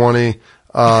 2020.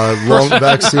 Long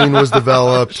vaccine was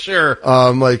developed. Sure.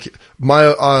 Like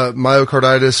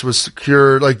myocarditis was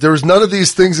cured. Like there was none of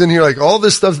these things in here. Like all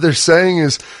this stuff they're saying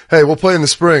is, hey, we'll play in the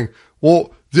spring.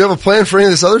 Well, do you have a plan for any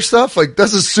of this other stuff? Like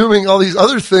that's assuming all these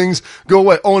other things go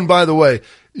away. Oh, and by the way,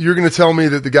 you're going to tell me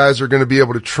that the guys are going to be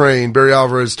able to train Barry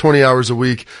Alvarez 20 hours a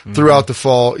week throughout the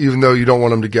fall, even though you don't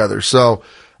want them together. So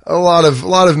a lot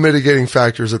of mitigating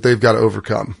factors that they've got to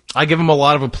overcome. I give him a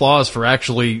lot of applause for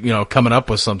actually, coming up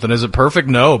with something. Is it perfect?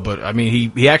 No, but I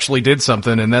mean, he actually did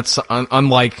something, and that's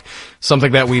unlike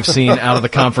something that we've seen out of the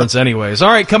conference anyways. All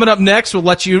right, coming up next, we'll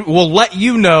let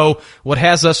you know what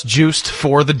has us juiced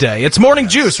for the day. It's Morning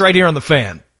Juice right here on The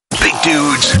Fan. Big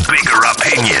dudes, bigger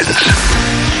opinions.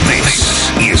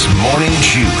 This is Morning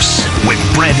Juice with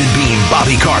Brandon Beam,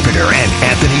 Bobby Carpenter, and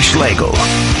Anthony Schlegel.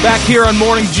 Back here on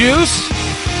Morning Juice.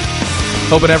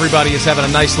 Hoping everybody is having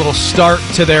a nice little start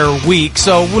to their week.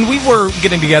 So when we were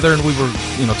getting together and we were,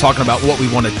 talking about what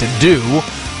we wanted to do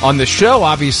on the show,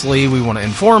 obviously we want to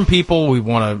inform people, we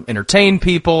want to entertain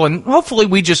people, and hopefully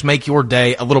we just make your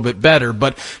day a little bit better.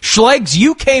 But Schlegs,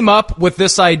 you came up with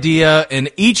this idea, and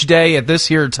each day at this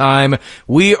here time,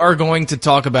 we are going to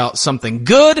talk about something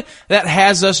good that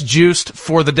has us juiced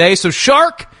for the day. So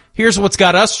Shark, here's what's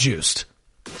got us juiced.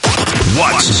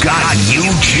 What's got you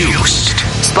juiced?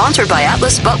 Sponsored by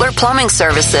Atlas Butler Plumbing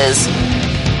Services.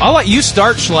 I'll let you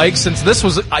start, Schleg, since this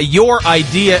was your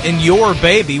idea and your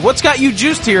baby. What's got you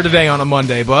juiced here today on a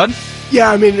Monday, bud? Yeah,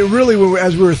 I mean, really,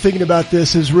 as we were thinking about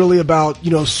this, is really about,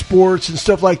 sports and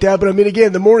stuff like that. But I mean,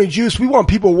 again, the Morning Juice, we want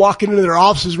people walking into their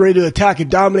offices ready to attack and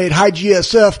dominate. High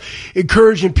GSF,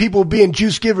 encouraging people being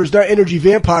juice givers, not energy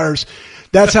vampires.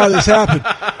 That's how this happened,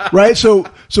 right? So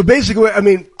basically, I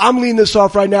mean, I'm leading this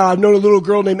off right now. I've known a little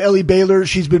girl named Ellie Baylor.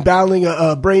 She's been battling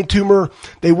a brain tumor.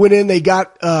 They went in, they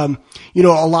got, a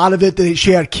lot of it.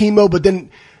 She had chemo, but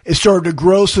then it started to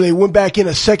grow. So they went back in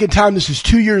a second time. This is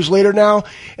 2 years later now.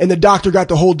 And the doctor got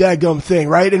the whole dadgum thing,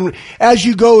 right? And as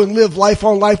you go and live life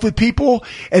on life with people,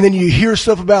 and then you hear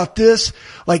stuff about this,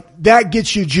 like that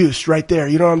gets you juiced right there.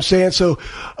 You know what I'm saying? So,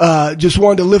 just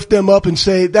wanted to lift them up and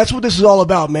say, that's what this is all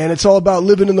about, man. It's all about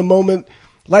living in the moment.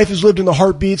 Life is lived in the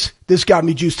heartbeats. This got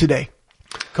me juiced today.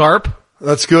 Carp?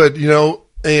 That's good.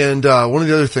 And, one of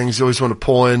the other things you always want to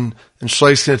pull in, and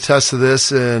Schleich can attest to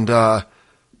this, and,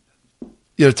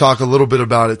 talk a little bit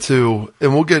about it too.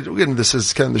 And we'll get into this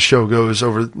as kind of the show goes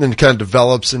over and kind of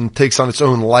develops and takes on its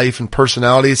own life and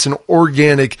personality. It's an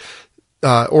organic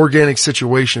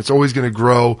situation. It's always going to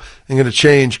grow and going to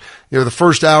change. The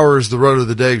first hour is the road of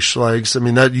the day, Schlegs. I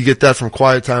mean, that you get that from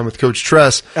Quiet Time with Coach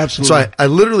Tress. Absolutely. So I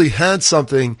literally had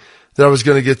something that I was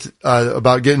going to get,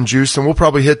 about getting juiced, and we'll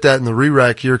probably hit that in the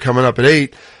re-rack here coming up at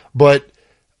 8. But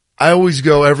I always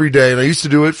go every day, and I used to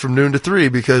do it from noon to 3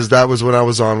 because that was when I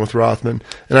was on with Rothman.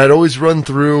 And I'd always run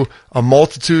through a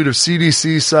multitude of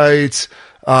CDC sites,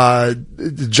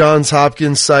 the Johns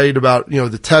Hopkins site about,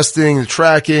 the testing, the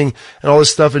tracking, and all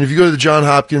this stuff. And if you go to the Johns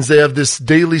Hopkins, they have this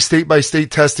daily state-by-state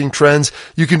testing trends.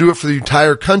 You can do it for the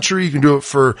entire country. You can do it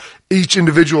for each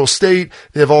individual state.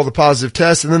 They have all the positive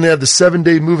tests, and then they have the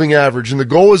 7-day moving average. And the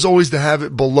goal is always to have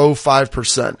it below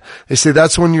 5%. They say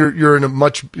that's when you're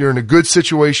in a good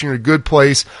situation, you're in a good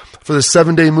place for the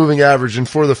 7-day moving average. And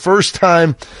for the first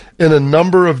time in a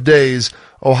number of days,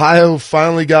 Ohio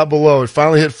finally got below. It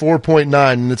finally hit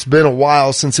 4.9, and it's been a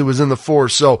while since it was in the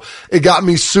 4s. So it got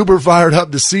me super fired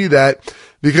up to see that,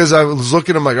 because I was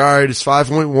looking, I'm like, all right, it's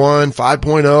 5.1,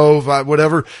 5.0,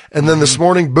 whatever. And then this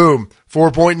morning, boom,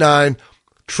 4.9,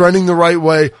 trending the right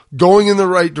way, going in the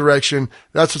right direction.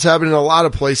 That's what's happening in a lot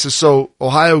of places. So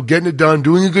Ohio getting it done,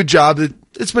 doing a good job.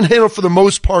 It's been handled for the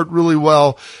most part really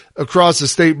well across the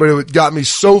state, but it got me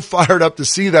so fired up to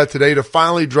see that today, to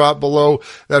finally drop below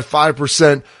that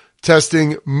 5%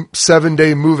 testing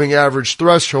 7-day moving average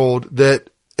threshold, that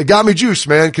it got me juiced,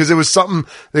 man, because it was something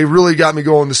they really got me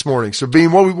going this morning. So,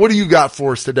 Beam, what do you got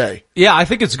for us today? Yeah, I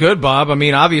think it's good, Bob. I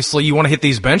mean, obviously you want to hit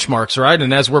these benchmarks, right?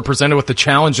 And as we're presented with the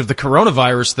challenge of the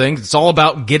coronavirus thing, it's all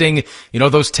about getting,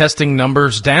 those testing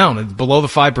numbers down and below the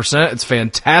 5%. It's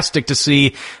fantastic to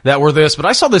see that we're this, but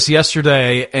I saw this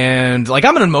yesterday and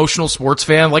I'm an emotional sports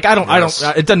fan. It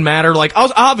doesn't matter.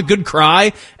 I'll have a good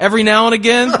cry every now and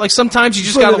again. Sometimes you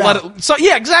just gotta let it, so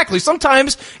yeah, exactly.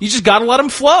 Sometimes you just gotta let them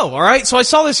flow. All right. So I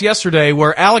saw this yesterday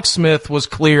where Alex Smith was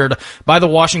cleared by the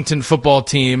Washington football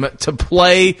team to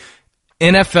play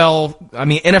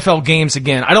NFL games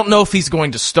again. I don't know if he's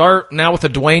going to start now with the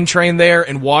Dwayne train there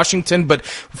in Washington, but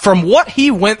from what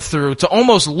he went through to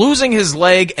almost losing his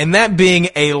leg and that being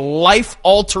a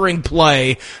life-altering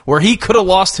play where he could have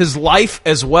lost his life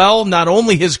as well, not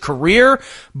only his career,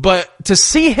 but to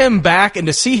see him back and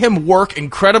to see him work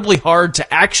incredibly hard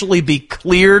to actually be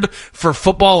cleared for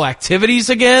football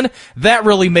activities again, that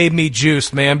really made me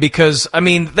juiced, man, because,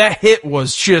 that hit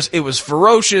was it was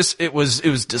ferocious, it was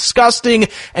disgusting.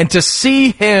 And to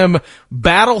see him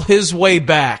battle his way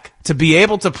back to be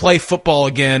able to play football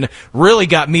again really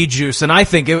got me juiced, and I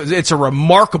think it's a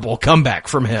remarkable comeback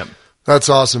from him. That's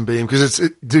awesome, Beam, because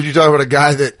did you talk about a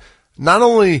guy that not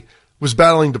only was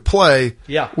battling to play,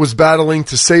 was battling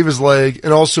to save his leg,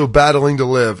 and also battling to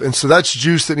live. And so that's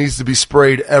juice that needs to be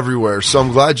sprayed everywhere. So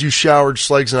I'm glad you showered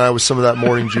Schlegel and I with some of that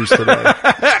morning juice today.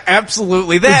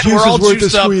 Absolutely. We're all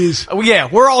juiced up. Yeah,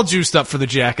 we're all juiced up for the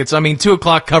Jackets.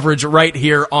 2:00 coverage right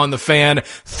here on the Fan,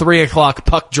 3:00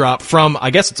 puck drop from, I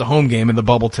guess it's a home game in the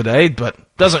bubble today, but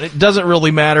it doesn't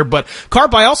really matter. But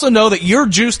Carp, I also know that you're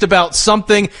juiced about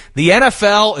something the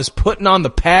NFL is putting on the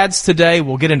pads today.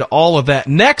 We'll get into all of that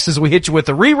next as we hit you with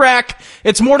the re-rack.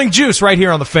 It's Morning Juice right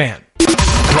here on the Fan.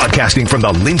 Broadcasting from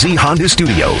the Lindsay Honda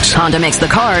Studios. Honda makes the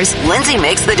cars. Lindsay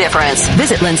makes the difference.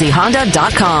 Visit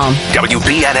lindsayhonda.com.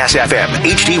 WBNS-FM,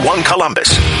 HD1 Columbus.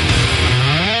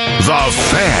 The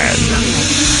Fan.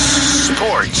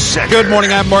 Sports Center. Good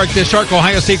morning, I'm Mark. The Shark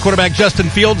Ohio State quarterback Justin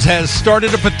Fields has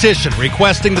started a petition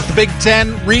requesting that the Big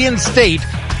Ten reinstate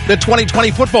the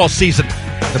 2020 football season.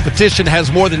 The petition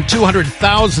has more than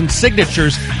 200,000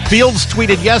 signatures. Fields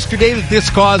tweeted yesterday that this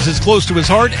cause is close to his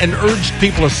heart and urged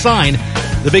people to sign.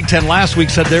 The Big Ten last week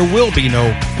said there will be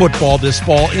no football this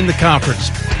fall in the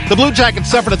conference. The Blue Jackets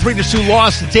suffered a 3-2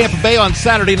 loss to Tampa Bay on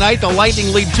Saturday night. The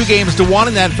Lightning lead 2-1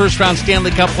 in that first-round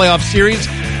Stanley Cup playoff series.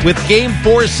 With Game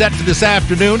 4 set for this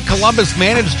afternoon, Columbus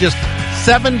managed just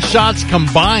 7 shots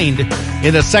combined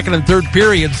in the second and third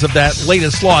periods of that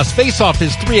latest loss. Face-off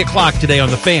is 3:00 today on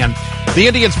the Fan. The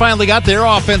Indians finally got their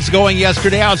offense going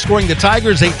yesterday, outscoring the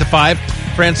Tigers 8-5.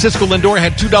 Francisco Lindor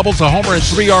had 2 doubles, a homer, and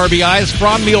 3 RBIs.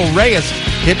 Franmil Reyes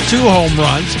hit 2 home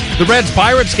runs. The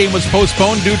Reds-Pirates game was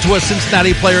postponed due to a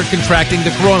Cincinnati player contracting the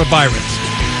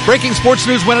coronavirus. Breaking sports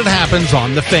news when it happens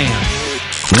on the Fan.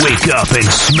 Wake up and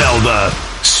smell the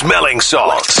smelling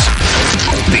salts.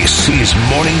 This is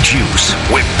Morning Juice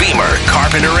with Beamer,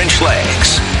 Carpenter, and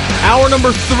Schlegel. Hour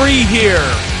number 3 here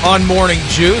on Morning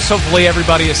Juice. Hopefully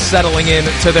everybody is settling in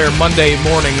to their Monday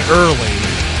morning early.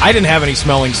 I didn't have any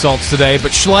smelling salts today,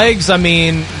 but Schlegel,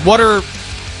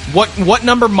 what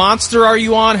number monster are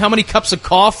you on? How many cups of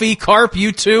coffee? Carp,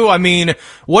 you too?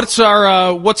 What's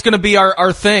going to be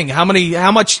our thing? How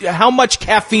much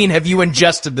caffeine have you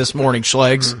ingested this morning,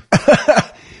 Schlegel?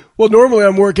 Well, normally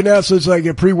I'm working out, so it's like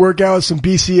a pre-workout, some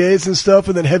BCAAs and stuff,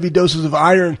 and then heavy doses of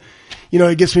iron.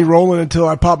 It gets me rolling until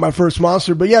I pop my first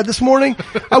monster. But yeah, this morning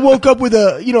I woke up with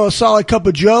a solid cup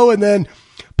of Joe, and then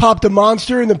popped a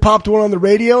monster, and then popped one on the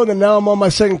radio, and then now I'm on my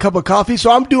second cup of coffee.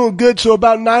 So I'm doing good. So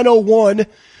about 9:01,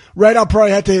 right, I'll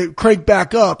probably have to crank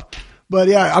back up. But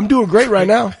yeah, I'm doing great right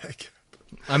now.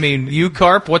 You,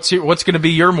 Carp, what's going to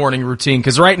be your morning routine?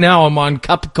 Because right now I'm on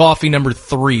cup of coffee number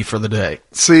 3 for the day.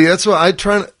 See, that's what I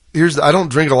try. I don't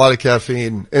drink a lot of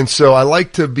caffeine, and so I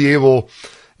like to be able.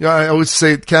 I always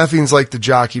say caffeine's like the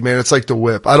jockey, man. It's like the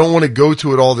whip. I don't want to go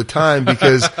to it all the time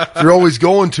because if you're always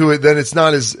going to it, then it's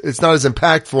not as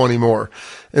impactful anymore.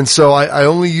 And so I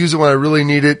only use it when I really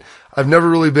need it. I've never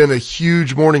really been a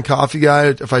huge morning coffee guy.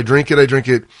 If I drink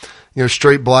it,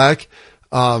 straight black.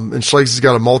 And Schlegel has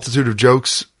got a multitude of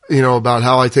jokes, about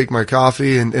how I take my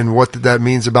coffee and what that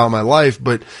means about my life.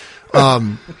 But,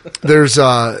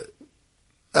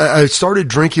 I started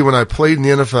drinking when I played in the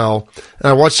NFL, and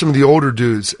I watched some of the older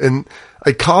dudes, and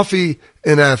coffee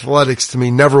and athletics to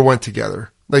me never went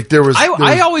together.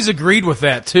 I always agreed with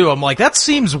that too. I'm like, that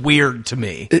seems weird to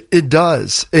me. It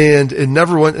does, and it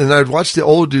never went. And I'd watch the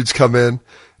old dudes come in,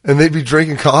 and they'd be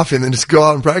drinking coffee, and then just go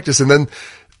out and practice. And then,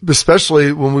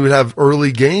 especially when we would have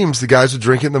early games, the guys would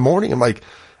drink it in the morning. I'm like,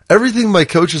 everything my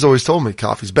coaches always told me,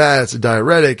 coffee's bad, it's a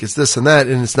diuretic, it's this and that,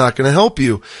 and it's not going to help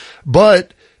you.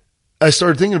 But I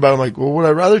started thinking about it. I'm like, well, would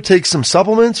I rather take some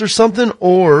supplements or something,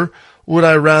 or would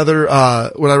I rather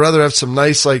have some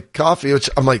nice like coffee, which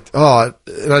I'm like,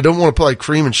 and I don't want to put like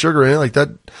cream and sugar in it like that.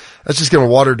 That's just going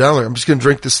to water it down. Like, I'm just going to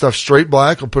drink this stuff straight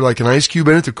black. I'll put like an ice cube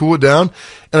in it to cool it down.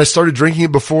 And I started drinking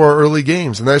it before our early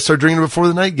games. And then I started drinking it before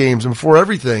the night games and before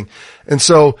everything. And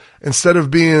so instead of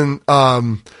being,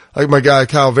 like my guy,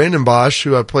 Kyle Vandenbosch,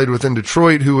 who I played with in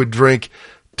Detroit, who would drink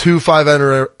 2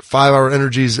 5-hour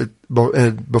energies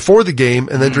before the game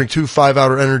and then drink 2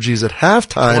 5-hour energies at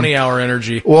halftime. 20-hour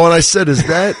energy. Well, and I said, does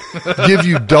that give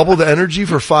you double the energy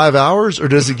for 5 hours, or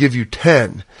does it give you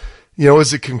 10?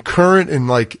 Is it concurrent and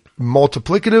like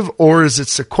multiplicative, or is it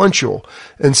sequential?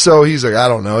 And so he's like, I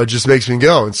don't know. It just makes me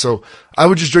go. And so I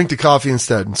would just drink the coffee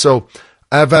instead. And so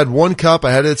I've had 1 cup.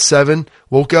 I had it at 7.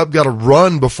 Woke up, got a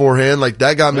run beforehand. Like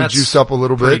that got me juiced up a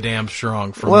little bit. Pretty damn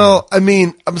strong for me. Well, I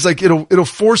mean, I was like, it'll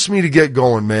force me to get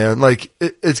going, man. Like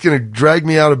it's going to drag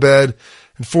me out of bed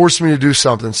and force me to do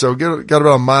something. So got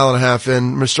about 1.5 miles in. I'm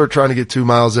going to start trying to get 2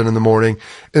 miles in the morning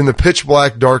in the pitch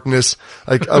black darkness.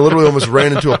 Like I literally almost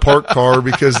ran into a parked car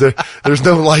because there's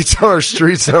no lights on our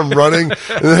streets and I'm running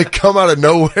and they come out of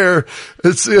nowhere.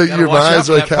 It's your eyes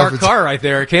are like that parked car right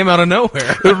there. It came out of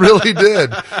nowhere. It really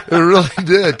did. It really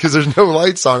did, because there's no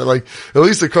lights on it. Like at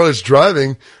least the car that's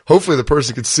driving, hopefully the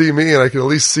person could see me and I could at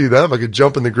least see them. I could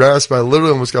jump in the grass, but I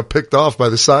literally almost got picked off by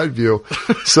the side view.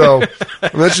 So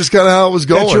that's just kind of how it was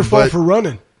going. That's your fault for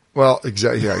running. Well,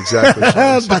 exactly. Yeah, exactly.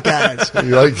 Buckeyes.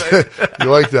 You like that? You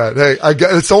like that? Hey,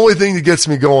 it's the only thing that gets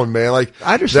me going, man. Like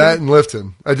I understand. That and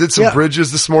lifting. I did some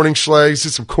bridges this morning, Schlegs,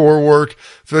 did some core work.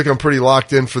 I feel like I'm pretty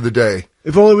locked in for the day.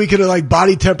 If only we could have like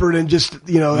body tempered and just,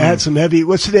 had some heavy,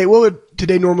 what's today? What would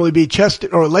today normally be? Chest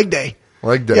or leg day?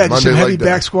 Leg day. Yeah, just some heavy leg day.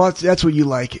 back squats. That's what you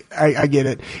like. I get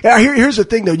it. Yeah, here's the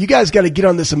thing though. You guys got to get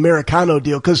on this Americano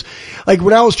deal, because like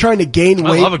when I was trying to gain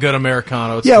weight. I love a good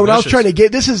Americano. It's when delicious. I was trying to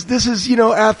get, this is,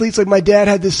 athletes, like my dad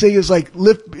had this thing, is like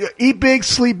eat big,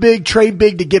 sleep big, train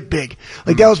big to get big.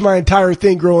 Like that was my entire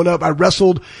thing growing up. I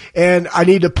wrestled and I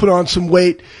needed to put on some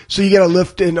weight. So you got to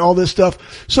lift and all this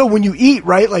stuff. So when you eat,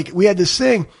 right? Like we had this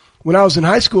thing when I was in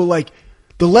high school, like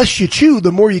the less you chew,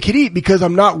 the more you can eat, because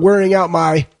I'm not wearing out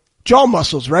my jaw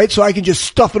muscles, right? So I can just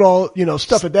stuff it all,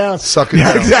 stuff it down. Suck it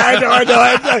down. Exactly. I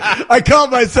know. I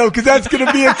caught myself because that's going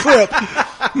to be a clip.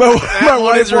 My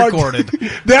one is recorded.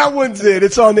 That one's it.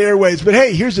 It's on the airways. But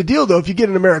hey, here's the deal though. If you get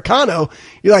an Americano,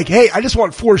 you're like, hey, I just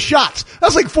want 4 shots.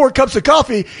 That's like 4 cups of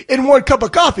coffee in 1 cup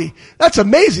of coffee. That's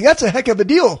amazing. That's a heck of a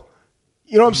deal.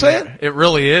 You know what I'm saying? Yeah, it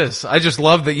really is. I just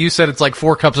love that you said it's like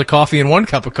 4 cups of coffee and 1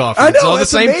 cup of coffee. I know, it's all the that's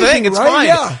same amazing, thing. It's right? fine.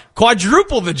 Yeah.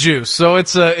 Quadruple the juice. So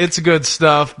it's good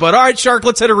stuff. But all right, Shark,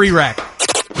 let's hit a re-rack.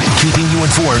 Keeping you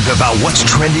informed about what's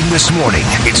trending this morning.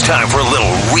 It's time for a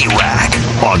little re-rack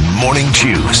on Morning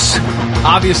Juice.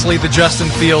 Obviously, the Justin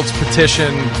Fields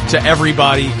petition to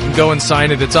everybody, you can go and sign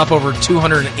it. It's up over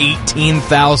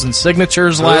 218,000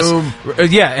 signatures it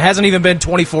hasn't even been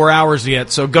 24 hours yet.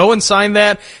 So go and sign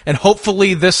that, and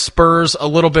hopefully this spurs a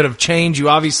little bit of change. You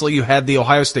had the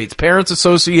Ohio State Parents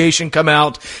Association come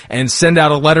out and send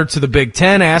out a letter to the Big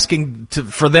Ten asking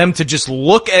for them to just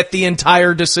look at the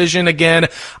entire decision again.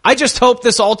 I just hope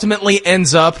this ultimately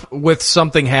ends up with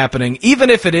something happening, even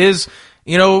if it is,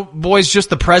 boys, just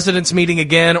the president's meeting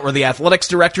again, or the athletics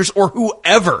directors, or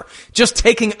whoever, just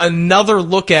taking another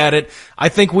look at it. I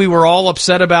think we were all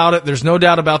upset about it. There's no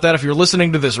doubt about that. If you're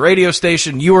listening to this radio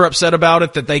station, you were upset about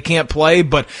it, that they can't play,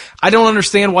 but I don't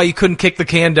understand why you couldn't kick the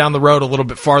can down the road a little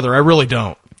bit farther. I really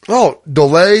don't. Oh,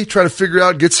 delay, try to figure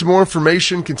out, get some more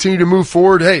information, continue to move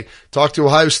forward. Hey, talk to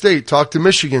Ohio State, talk to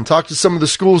Michigan, talk to some of the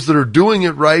schools that are doing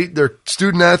it right. Their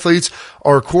student athletes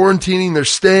are quarantining. They're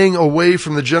staying away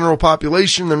from the general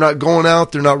population. They're not going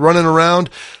out. They're not running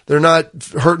around. They're not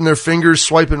hurting their fingers,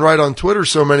 swiping right on Twitter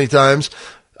so many times.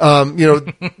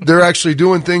 They're actually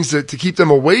doing things to keep them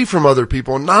away from other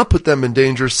people and not put them in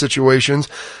dangerous situations.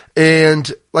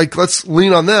 And let's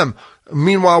lean on them.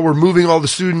 Meanwhile, we're moving all the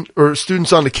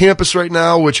students onto campus right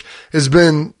now, which has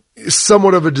been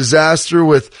somewhat of a disaster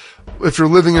with, if you're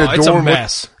living in a dorm. It's a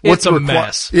mess. It's a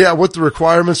mess. Yeah, what the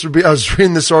requirements would be. I was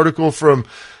reading this article from,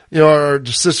 our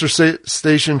sister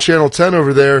station, Channel 10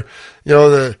 over there.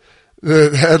 The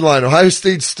headline, Ohio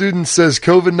State student says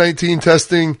COVID-19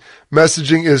 testing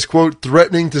messaging is, quote,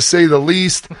 threatening to say the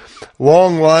least.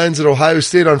 Long lines at Ohio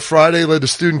State on Friday led to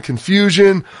student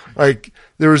confusion.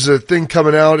 there was a thing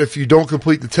coming out. If you don't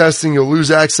complete the testing, you'll lose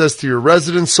access to your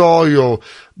residence hall. You'll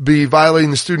be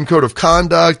violating the student code of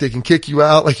conduct. They can kick you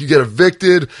out, like you get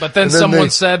evicted. But then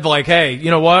someone said, like, hey, you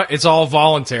know what? It's all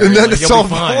voluntary. And then like, it's you'll all be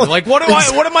fine. voluntary. Like,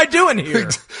 what am I doing here?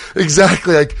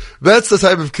 Exactly. Like, that's the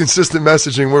type of consistent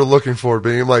messaging we're looking for,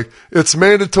 being like, it's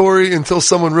mandatory until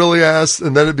someone really asks,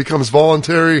 and then it becomes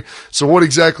voluntary. So what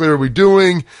exactly are we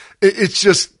doing? It's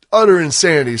just utter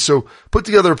insanity. So put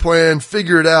together a plan,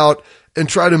 figure it out, and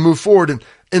try to move forward. And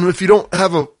if you don't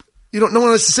have no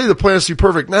one has to say the plan has to be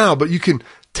perfect now, but you can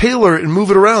tailor it and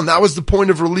move it around. That was the point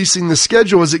of releasing the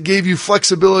schedule, is it gave you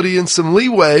flexibility and some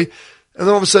leeway. And then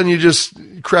all of a sudden you just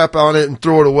crap on it and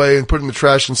throw it away and put it in the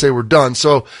trash and say we're done.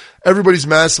 So everybody's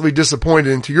massively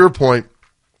disappointed. And to your point,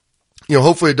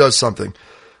 hopefully it does something.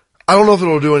 I don't know if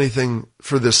it'll do anything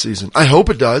for this season. I hope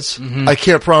it does. Mm-hmm. I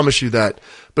can't promise you that.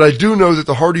 But I do know that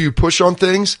the harder you push on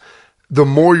things, the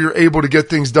more you're able to get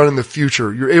things done in the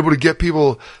future. You're able to get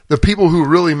the people who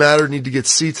really matter need to get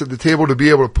seats at the table to be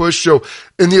able to push. So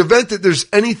in the event that there's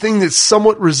anything that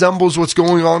somewhat resembles what's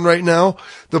going on right now,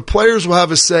 the players will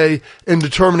have a say in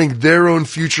determining their own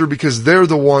future, because they're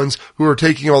the ones who are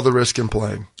taking all the risk in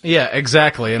playing. Yeah,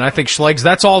 exactly. And I think, Schlegs,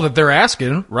 that's all that they're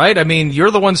asking, right? I mean, you're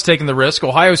the ones taking the risk.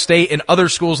 Ohio State and other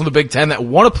schools in the Big Ten that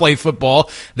want to play football,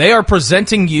 they are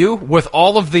presenting you with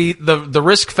all of the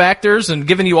risk factors and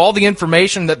giving you all the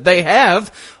information that they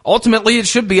have. Ultimately, it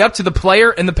should be up to the player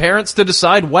and the parents to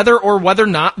decide whether or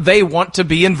not they want to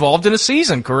be involved in a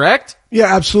season, correct?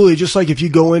 Yeah, absolutely. Just like if you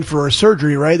go in for a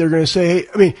surgery, right? They're going to say, hey,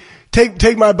 I mean,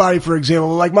 Take my body, for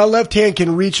example. Like, my left hand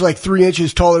can reach like 3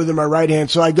 inches taller than my right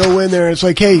hand. So I go in there and it's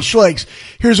like, hey, Schlegs,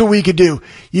 here's what we could do.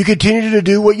 You continue to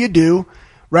do what you do,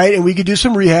 right? And we could do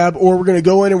some rehab, or we're going to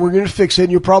go in and we're going to fix it,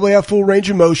 and you'll probably have full range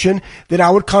of motion. Then I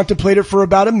would contemplate it for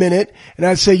about a minute, and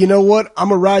I'd say, you know what? I'm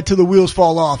going to ride till the wheels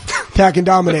fall off. Attack and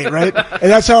dominate, right?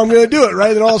 And that's how I'm going to do it,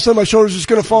 right? Then all of a sudden my shoulder's just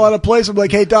going to fall out of place. I'm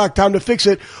like, hey, doc, time to fix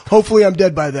it. Hopefully I'm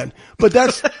dead by then. But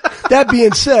that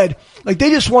being said, like, they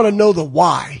just want to know the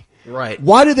why. Right.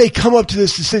 Why did they come up to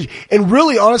this decision? And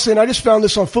really, honestly, and I just found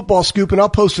this on Football Scoop, and I'll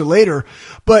post it later,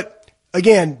 but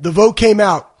again, the vote came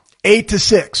out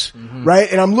 8-6, right?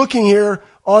 And I'm looking here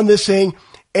on this thing,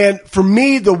 and for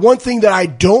me, the one thing that I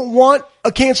don't want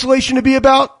a cancellation to be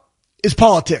about is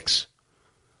politics.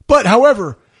 But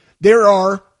however, there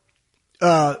are,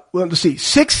 let's see,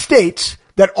 6 states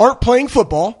that aren't playing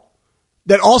football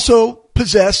that also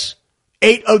possess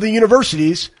 8 of the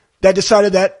universities that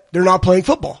decided that they're not playing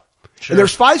football. Sure. And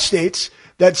there's 5 states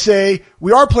that say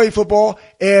we are playing football,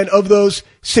 and of those,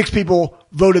 6 people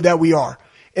voted that we are.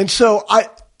 And so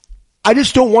I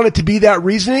just don't want it to be that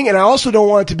reasoning, and I also don't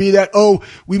want it to be that,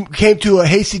 we came to a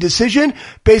hasty decision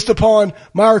based upon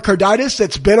myocarditis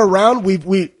that's been around.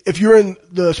 If you're in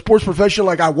the sports profession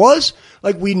like I was,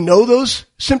 like, we know those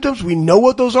symptoms, we know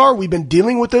what those are. We've been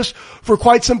dealing with this for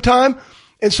quite some time.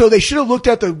 And so they should have looked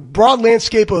at the broad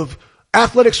landscape of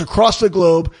athletics across the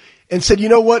globe and said, you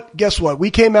know what? Guess what?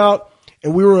 We came out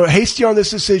and we were hasty on this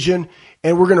decision,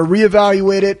 and we're going to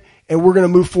reevaluate it, and we're going to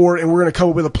move forward, and we're going to come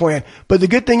up with a plan. But the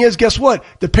good thing is, guess what?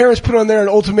 The parents put on there an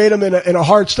ultimatum and a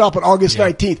hard stop on August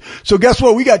 19th. So guess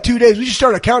what? We got 2 days. We should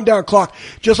start a countdown clock,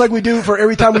 just like we do for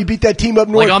every time we beat that team up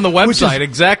north. Like on the website,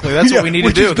 exactly. That's what we need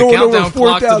to do. The countdown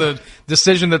clock to the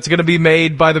decision that's going to be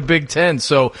made by the Big Ten.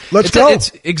 So let's go.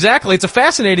 It's a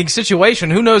fascinating situation.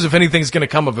 Who knows if anything's going to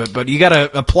come of it, but you got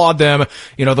to applaud them,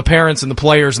 the parents and the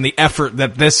players, and the effort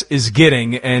that this is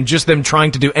getting, and just them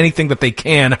trying to do anything that they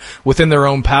can within their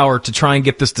own power to try and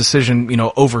get this decision,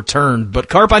 overturned. But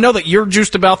Carp, I know that you're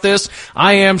juiced about this.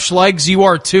 I am. Schlegs, you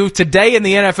are too. Today in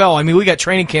the NFL, I mean, we got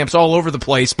training camps all over the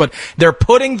place, but they're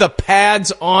putting the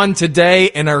pads on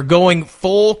today and are going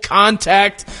full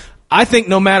contact. I think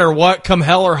no matter what, come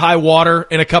hell or high water,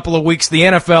 in a couple of weeks, the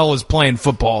NFL is playing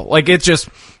football. Like,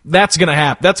 that's going to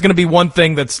happen. That's going to be one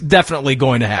thing that's definitely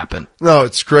going to happen. No,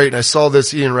 it's great. And I saw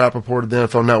this, Ian Rappaport of the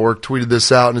NFL Network tweeted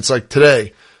this out, and it's like,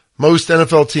 today, most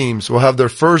NFL teams will have their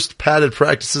first padded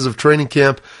practices of training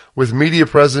camp with media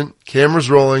present, cameras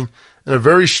rolling. In a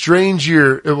very strange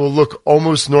year, it will look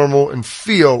almost normal and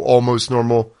feel almost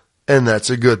normal, and that's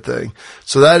a good thing.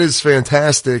 So that is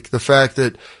fantastic, the fact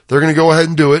that they're going to go ahead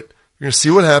and do it. You're going to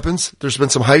see what happens. There's been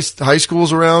some high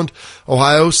schools around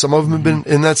Ohio. Some of them have been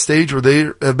in that stage where they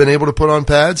have been able to put on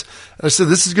pads. And I said,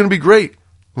 this is going to be great.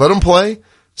 Let them play.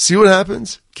 See what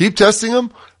happens. Keep testing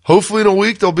them. Hopefully in a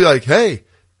week they'll be like, hey,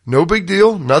 no big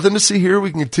deal. Nothing to see here. We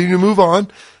can continue to move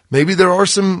on. Maybe there are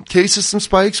some cases, some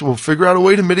spikes. We'll figure out a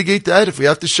way to mitigate that. If we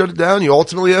have to shut it down, you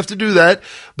ultimately have to do that.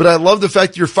 But I love the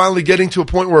fact that you're finally getting to a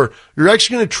point where you're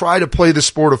actually going to try to play the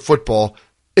sport of football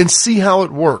and see how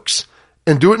it works.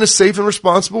 And do it in a safe and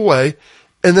responsible way.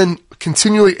 and then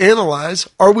continually analyze,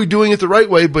 are we doing it the right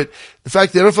way? But the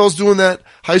fact the NFL's doing that,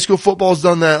 high school football's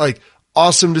done that, like,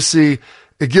 awesome to see.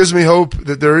 It gives me hope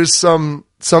that there is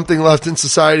something left in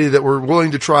society, that we're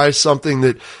willing to try something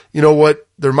that, you know what,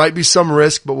 there might be some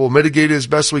risk, but we'll mitigate it as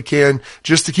best we can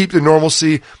just to keep the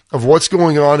normalcy of what's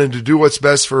going on and to do what's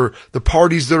best for the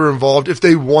parties that are involved if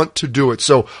they want to do it.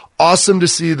 So awesome to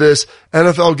see this.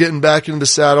 NFL getting back into the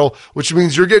saddle, which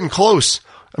means you're getting close.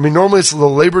 I mean, normally it's the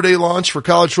Labor Day launch for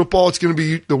college football. It's going to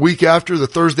be the week after, the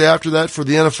Thursday after that for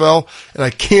the NFL. And I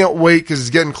can't wait because it's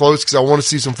getting close because I want to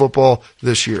see some football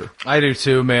this year. I do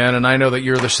too, man. And I know that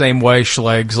you're the same way,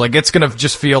 Schlegs. Like, it's going to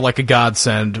just feel like a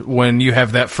godsend when you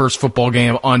have that first football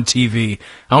game on TV.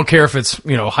 I don't care if it's,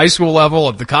 high school level,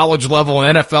 at the college level,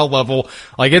 NFL level.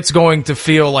 Like, it's going to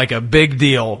feel like a big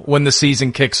deal when the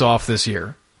season kicks off this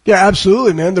year. Yeah,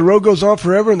 absolutely, man. The road goes on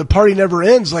forever and the party never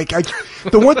ends. Like,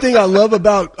 the one thing I love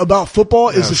about football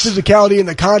is the physicality and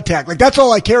the contact. Like, that's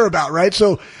all I care about, right?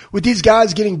 So with these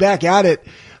guys getting back at it,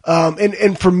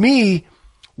 and for me,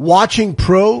 watching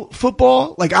pro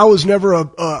football, like, I was never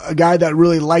a guy that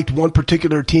really liked one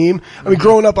particular team. I mean,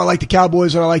 growing up, I liked the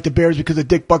Cowboys and I liked the Bears because of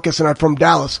Dick Butkus and I'm from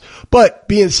Dallas. But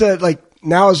being said, like,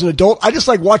 now as an adult, I just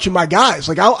like watching my guys.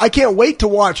 Like, I can't wait to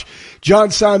watch John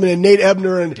Simon and Nate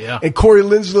Ebner and Corey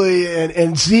Lindsley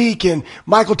and Zeke and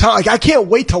Michael Thomas. Like, I can't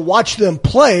wait to watch them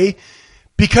play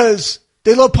because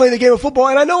they love playing the game of football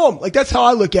and I know them. Like, that's how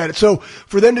I look at it. So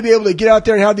for them to be able to get out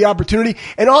there and have the opportunity,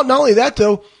 and not only that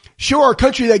though, show our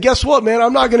country that, guess what, man,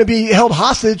 I'm not going to be held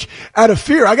hostage out of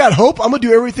fear. I got hope. I'm going to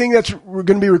do everything that's going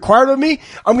to be required of me.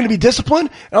 I'm going to be disciplined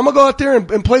and I'm going to go out there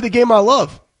and play the game I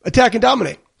love, attack and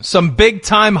dominate. Some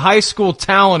big-time high school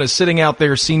talent is sitting out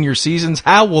their senior seasons.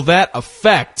 How will that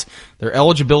affect their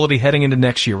eligibility heading into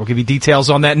next year? We'll give you details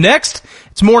on that next.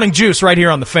 It's Morning Juice right here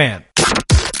on The Fan.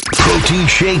 Protein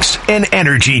shakes and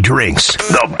energy drinks.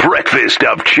 The breakfast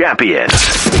of champions.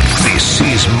 This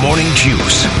is Morning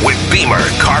Juice with Beamer,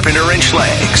 Carpenter, and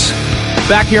Schlegel.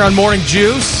 Back here on Morning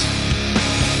Juice.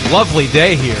 Lovely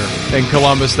day here in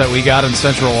Columbus that we got in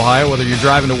Central Ohio, whether you're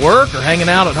driving to work or hanging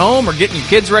out at home or getting your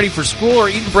kids ready for school or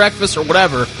eating breakfast or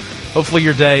whatever. Hopefully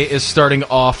your day is starting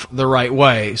off the right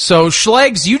way. So,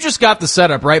 Schlegs, you just got the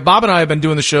setup, right? Bob and I have been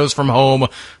doing the shows from home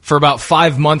for about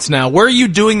 5 months now. Where are you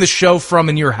doing the show from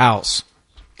in your house?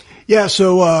 Yeah,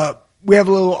 so we have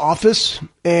a little office,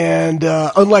 and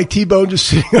unlike T-Bone just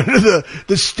sitting under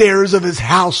the stairs of his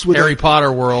house with Harry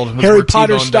Potter world. Harry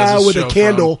Potter style with a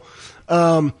candle.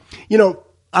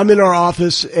 I'm in our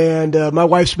office and my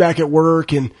wife's back at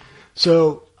work, and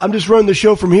so I'm just running the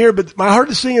show from here. But my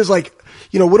hardest thing is, like,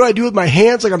 what do I do with my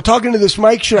hands? Like, I'm talking to this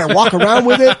mic. Should I walk around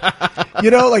with it?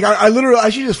 I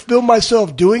should just film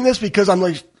myself doing this because I'm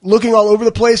like looking all over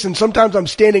the place, and sometimes I'm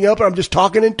standing up and I'm just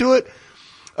talking into it,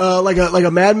 like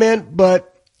a madman.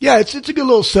 But yeah, it's a good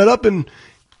little setup, and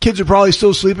kids are probably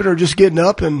still sleeping or just getting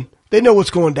up, and they know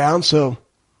what's going down. So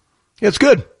yeah, it's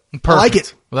good. Perfect. I like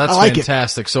it. Well, that's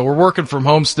fantastic. So we're working from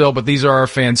home still, but these are our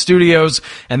fan studios,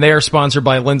 and they are sponsored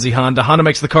by Lindsay Honda. Honda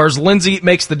makes the cars. Lindsay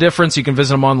makes the difference. You can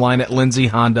visit them online at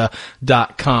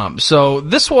lindsayhonda.com. So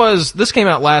this came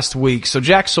out last week. So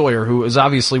Jack Sawyer, who is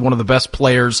obviously one of the best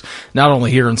players, not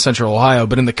only here in Central Ohio,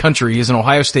 but in the country, he's an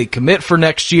Ohio State commit for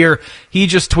next year. He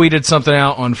just tweeted something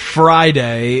out on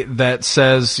Friday that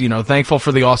says, thankful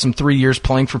for the awesome 3 years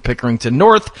playing for Pickerington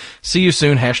North. See you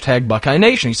soon. # Buckeye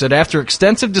Nation. He said, after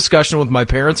extensive discussion with my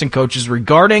parents and coaches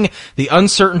regarding the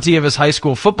uncertainty of his high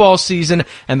school football season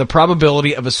and the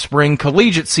probability of a spring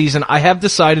collegiate season, I have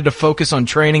decided to focus on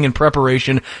training and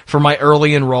preparation for my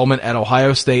early enrollment at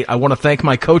Ohio State. I want to thank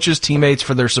my coaches, teammates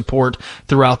for their support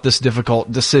throughout this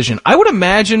difficult decision. I would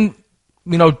imagine,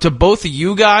 to both of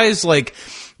you guys, like,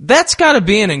 that's got to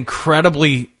be an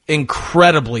incredibly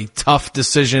tough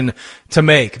decision to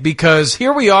make, because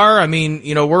here we are. I mean,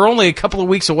 we're only a couple of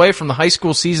weeks away from the high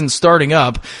school season starting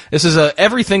up. This is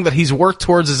everything that he's worked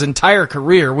towards his entire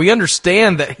career. We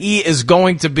understand that he is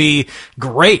going to be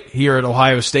great here at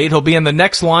Ohio State. He'll be in the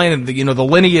next line of the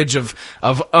lineage of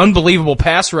unbelievable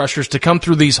pass rushers to come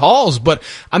through these halls. But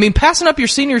I mean, passing up your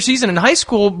senior season in high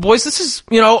school, boys, this is,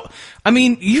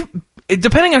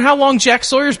 depending on how long Jack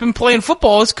Sawyer's been playing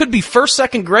football, this could be first,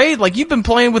 second grade. Like, you've been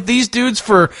playing with these dudes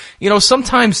for,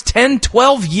 sometimes 10,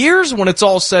 12 years when it's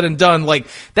all said and done. Like,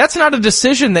 that's not a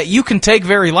decision that you can take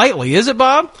very lightly, is it,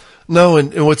 Bob? No,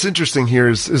 and what's interesting here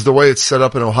is the way it's set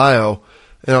up in Ohio.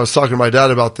 And I was talking to my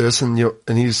dad about this, and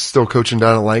he's still coaching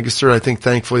down in Lancaster. I think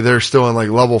thankfully they're still in like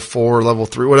level 4, level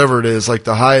 3, whatever it is, like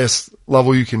the highest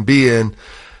level you can be in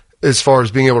as far as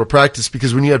being able to practice,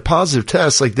 because when you had positive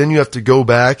tests, like, then you have to go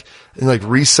back and like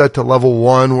reset to level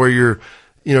 1 where you're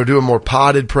doing more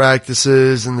potted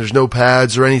practices and there's no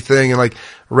pads or anything and like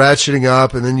ratcheting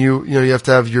up. And then you have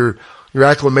to have your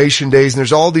acclimation days and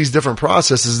there's all these different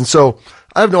processes. And so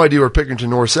I have no idea where Pickerington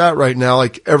North's at right now.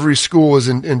 Like every school is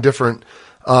in a different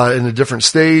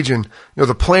stage. And,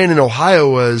 the plan in Ohio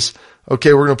was,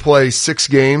 okay, we're going to play 6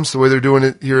 games the way they're doing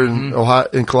it here in Ohio,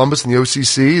 in Columbus and the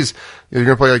OCC is you're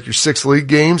going to play like your 6 league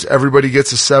games. Everybody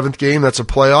gets a 7th game. That's a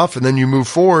playoff. And then you move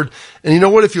forward. And you know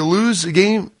what? If you lose a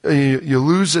game, you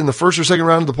lose in the first or second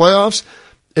round of the playoffs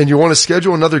and you want to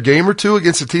schedule another game or two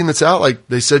against a team that's out, like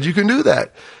they said, you can do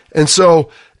that. And so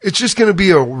it's just going to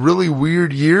be a really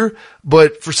weird year.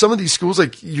 But for some of these schools,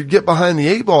 like you get behind the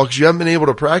 8 ball because you haven't been able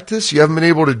to practice. You haven't been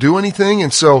able to do anything.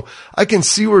 And so I can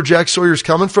see where Jack Sawyer's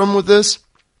coming from with this,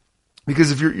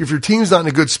 because if your team's not in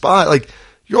a good spot, like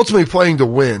you're ultimately playing to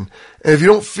win. And if you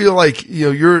don't feel like,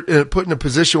 you're put in a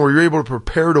position where you're able to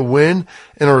prepare to win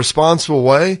in a responsible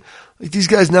way, like these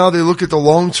guys now, they look at the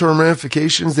long-term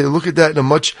ramifications. They look at that in a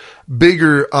much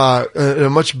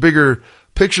bigger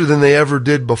picture than they ever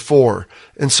did before.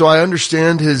 And so I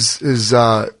understand his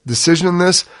decision in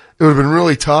this. It would have been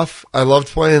really tough. I loved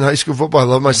playing high school football. I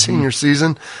loved my senior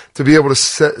season to be able to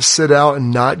sit out and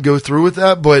not go through with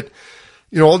that. But,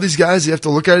 all these guys, you have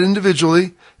to look at it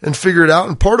individually and figure it out.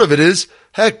 And part of it is,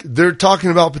 heck, they're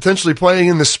talking about potentially playing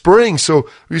in the spring. So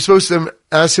are you supposed to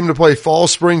ask him to play fall,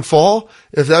 spring, fall?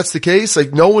 If that's the case,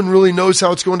 like no one really knows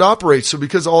how it's going to operate. So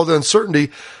because of all the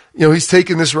uncertainty, he's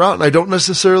taking this route, and I don't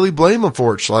necessarily blame him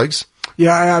for it, Schlegs.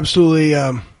 Yeah, I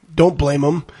absolutely don't blame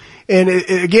him. And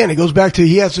it goes back to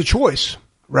he has a choice,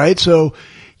 right? So,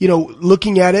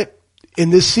 looking at it in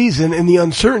this season and the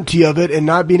uncertainty of it and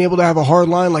not being able to have a hard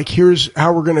line, like here's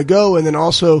how we're going to go, and then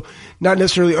also not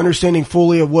necessarily understanding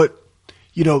fully of what,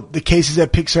 the cases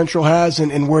that Pick Central has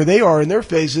and where they are in their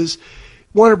phases,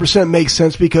 100% makes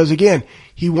sense because, again,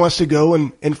 he wants to go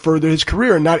and further his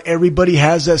career. And not everybody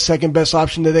has that second best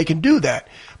option that they can do that.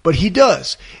 But he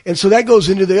does. And so that goes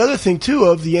into the other thing, too,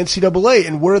 of the NCAA.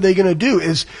 And what are they going to do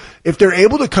is if they're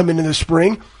able to come in the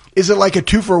spring, is it like a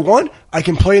 2-for-1? I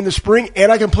can play in the spring and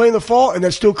I can play in the fall, and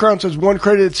that still counts as one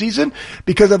credited season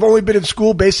because I've only been in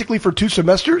school basically for 2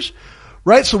 semesters?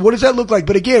 Right? So what does that look like?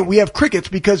 But again, we have crickets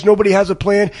because nobody has a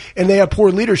plan and they have poor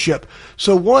leadership.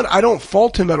 So 1, I don't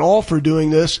fault him at all for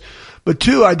doing this. But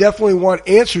 2, I definitely want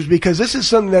answers because this is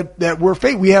something that we're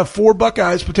facing. We have 4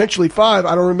 Buckeyes, potentially 5.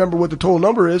 I don't remember what the total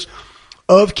number is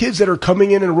of kids that are coming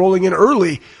in and rolling in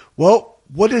early. Well,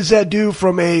 what does that do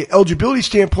from a eligibility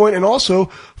standpoint and also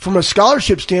from a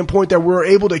scholarship standpoint that we're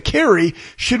able to carry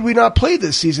should we not play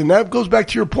this season? That goes back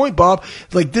to your point, Bob.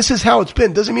 Like, this is how it's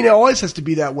been. Doesn't mean it always has to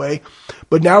be that way.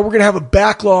 But now we're going to have a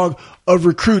backlog of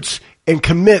recruits and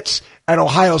commits at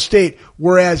Ohio State,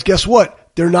 whereas guess what?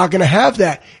 They're not going to have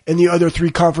that in the other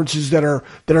 3 conferences that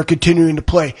are continuing to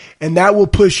play. And that will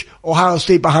push Ohio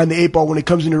State behind the 8 ball when it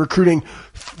comes into recruiting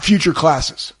future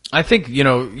classes. I think,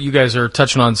 you guys are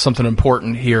touching on something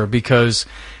important here because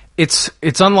it's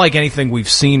unlike anything we've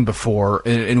seen before,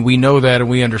 and we know that and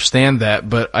we understand that.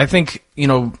 But I think,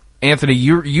 Anthony,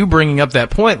 you bringing up that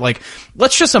point, like,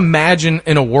 let's just imagine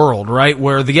in a world, right,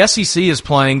 where the SEC is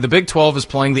playing, the Big 12 is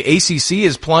playing, the ACC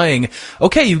is playing.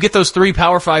 Okay, you get those 3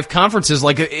 Power 5 conferences.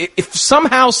 Like, if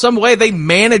somehow, some way they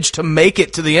manage to make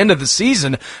it to the end of the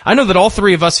season, I know that all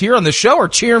 3 of us here on the show are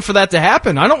cheering for that to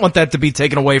happen. I don't want that to be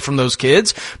taken away from those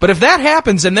kids. But if that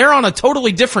happens and they're on a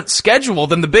totally different schedule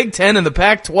than the Big 10 and the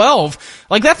Pac-12,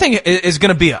 like, that thing is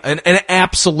going to be an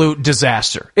absolute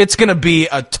disaster. It's going to be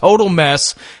a total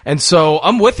mess. And so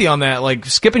I'm with you on that. Like,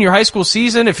 skipping your high school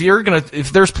season, if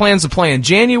there's plans to play in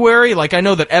January, like I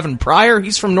know that Evan Pryor,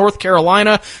 he's from North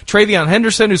Carolina, Travion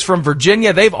Henderson, who's from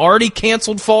Virginia, they've already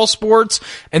canceled fall sports.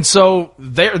 And so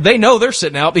they know they're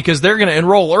sitting out because they're going to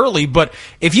enroll early. But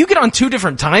if you get on 2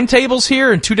 different timetables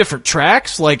here and 2 different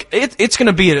tracks, like it's going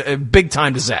to be a big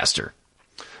time disaster.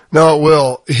 No, it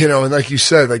will, and like you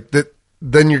said, like that,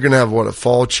 then you're going to have a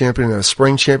fall champion and a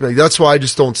spring champion. Like, that's why I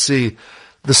just don't see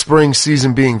the spring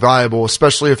season being viable,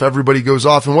 especially if everybody goes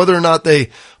off and whether or not they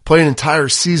play an entire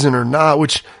season or not,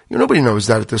 which nobody knows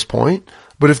that at this point.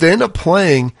 But if they end up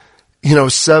playing,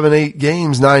 7, 8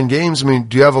 games, 9 games, I mean,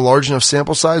 do you have a large enough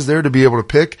sample size there to be able to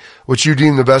pick what you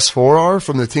deem the best 4 are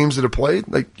from the teams that have played?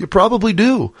 Like, you probably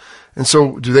do. And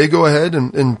so do they go ahead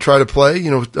and try to play,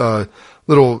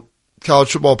 little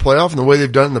college football playoff in the way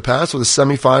they've done it in the past with a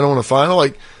semifinal and a final?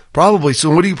 Like, probably. So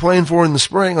what are you playing for in the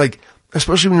spring? Like,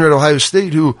 especially when you're at Ohio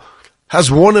State, who has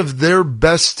one of their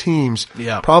best teams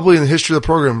probably in the history of the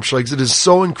program. Like, it is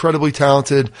so incredibly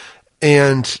talented,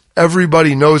 and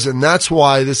everybody knows it, and that's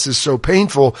why this is so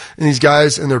painful, and these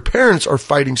guys and their parents are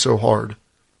fighting so hard.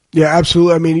 Yeah,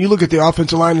 absolutely. I mean, you look at the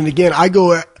offensive line, and again, I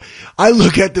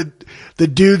look at the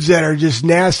dudes that are just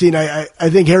nasty, and I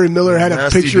think Harry Miller had a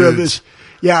picture of his,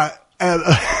 had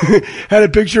a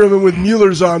picture of him with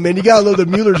Mueller's on, man. You gotta love the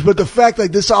Muellers, but the fact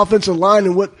like this offensive line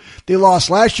and what they lost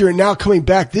last year and now coming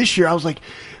back this year, I was like,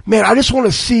 man, I just want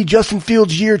to see Justin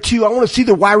Fields year 2. I want to see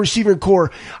the wide receiver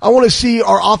core. I want to see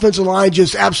our offensive line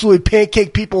just absolutely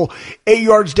pancake people 8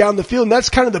 yards down the field. And that's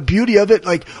kind of the beauty of it.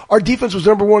 Like, our defense was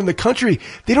number 1 in the country.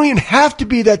 They don't even have to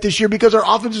be that this year because our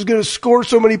offense is going to score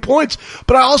so many points.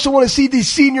 But I also want to see these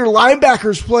senior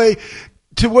linebackers play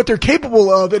to what they're capable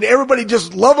of, and everybody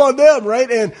just love on them, right?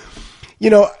 And,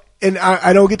 and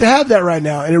I don't get to have that right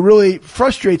now, and it really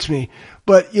frustrates me.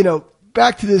 But,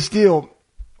 back to this deal,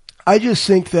 I just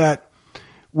think that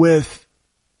with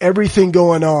everything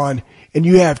going on, and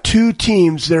you have 2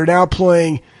 teams that are now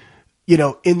playing,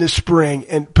 in the spring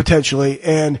and potentially,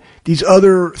 and these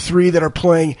other 3 that are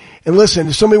playing. And listen,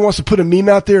 if somebody wants to put a meme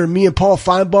out there and me and Paul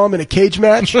Feinbaum in a cage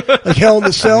match, like Hell in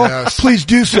the Cell, please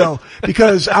do so,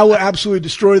 because I will absolutely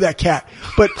destroy that cat.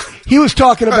 But he was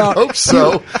talking about. I hope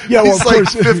so. Yeah, well, he's of like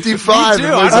course. 55. Me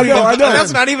too. I know.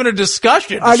 That's not even a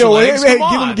discussion. I know.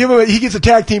 Schlegel, Give him. He gets a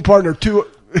tag team partner too.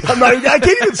 I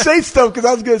can't even say stuff because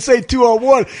I was going to say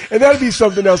 2-on-1, and that'd be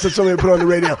something else that somebody would put on the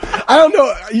radio. I don't know.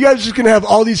 You guys are just going to have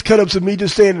all these cut-ups of me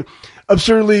just saying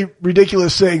absurdly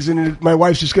ridiculous things, and my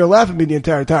wife's just going to laugh at me the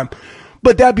entire time.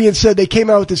 But that being said, they came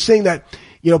out with this thing that,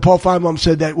 Paul Feinbaum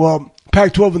said that, well,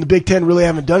 Pac-12 and the Big Ten really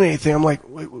haven't done anything. I'm like,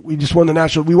 we won the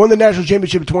national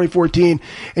championship in 2014,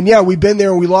 and yeah, we've been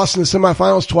there and we lost in the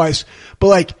semifinals twice, but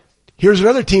like, here's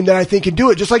another team that I think can do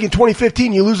it. Just like in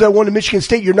 2015, you lose that one to Michigan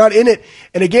State, you're not in it.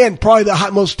 And again, probably the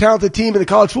most talented team in the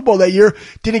college football that year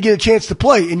didn't get a chance to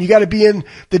play. And you got to be in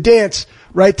the dance,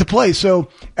 right, to play. So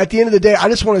at the end of the day, I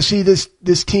just want to see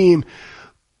this team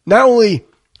not only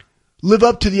live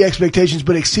up to the expectations,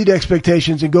 but exceed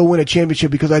expectations and go win a championship,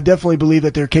 because I definitely believe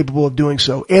that they're capable of doing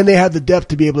so. And they have the depth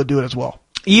to be able to do it as well.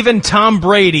 Even Tom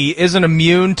Brady isn't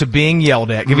immune to being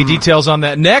yelled at. Give you details on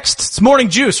that next. It's Morning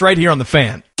Juice right here on The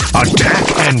Fan.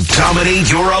 Attack and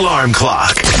dominate your alarm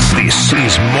clock. This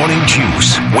is Morning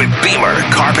Juice with Beamer,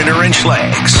 Carpenter, and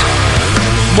Schlegel.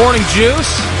 Morning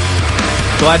Juice.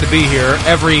 Glad to be here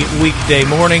every weekday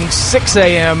morning, 6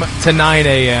 a.m. to 9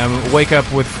 a.m. Wake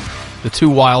up with the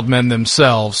 2 wild men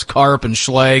themselves, Carp and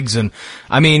Schlegel. And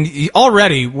I mean,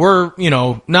 already we're,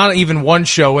 not even one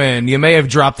show in. You may have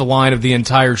dropped the line of the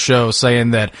entire show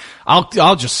saying that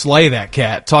I'll just slay that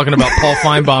cat, talking about Paul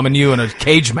Feinbaum and you in a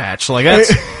cage match. Like,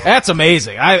 that's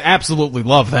amazing. I absolutely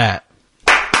love that.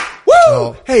 Woo!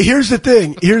 Oh. Hey, here's the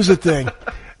thing.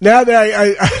 Now that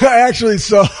I actually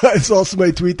saw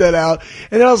somebody tweet that out,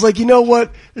 and then I was like, you know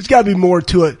what? There's got to be more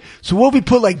to it. So what if we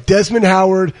put like Desmond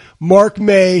Howard, Mark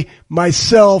May,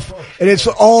 myself, and it's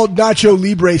all Nacho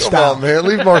Libre style? Come on, man,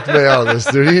 leave Mark May out of this,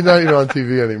 dude. He's not even on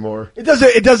TV anymore. It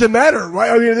doesn't matter,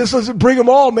 right? I mean, this doesn't bring them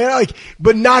all, man.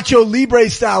 But Nacho Libre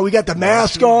style. We got the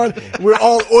mask on. We're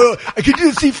all oil. I could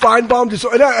just see Feinbaum just.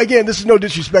 And again, this is no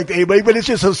disrespect to anybody, but it's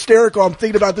just hysterical. I'm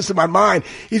thinking about this in my mind.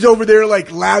 He's over there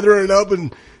like lathering it up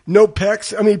and. No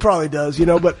pecs. I mean, he probably does,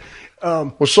 but.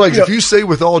 Well, Schlegel, if you say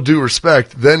with all due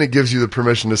respect, then it gives you the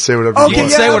permission to say whatever you want. You can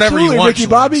say whatever you want, Ricky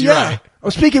Bobby. Yeah, right.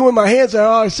 I'm speaking with my hands.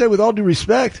 I say with all due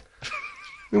respect. I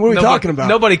mean, what are we talking about?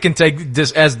 Nobody can take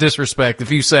this as disrespect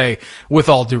if you say with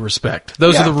all due respect.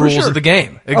 Those are the rules of the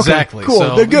game. Exactly. Okay, cool.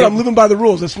 So, they're good. I'm living by the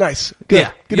rules. That's nice. Good.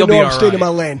 Yeah, good to know I'm staying in my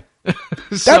lane.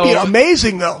 That'd be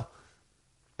amazing, though.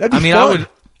 That'd be fun.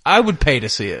 I would pay to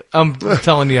see it. I'm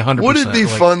telling you 100%. Would it be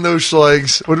fun, though,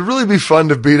 Schlegel? Would it really be fun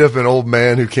to beat up an old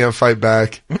man who can't fight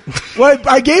back? Well,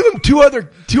 I gave him two other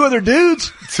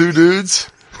dudes. 2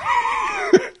 dudes?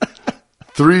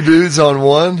 3 dudes on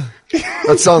one?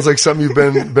 That sounds like something you've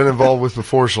been involved with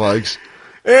before, Schlegel.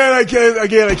 And I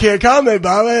can't comment,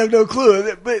 Bob. I have no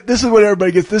clue. But this is what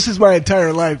everybody gets. This is my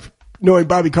entire life. Knowing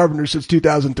Bobby Carpenter since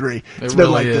 2003. It's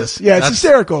been like this. Yeah, it's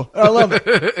hysterical. I love it.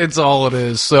 It's all it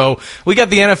is. So we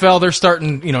got the NFL. They're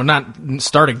starting, not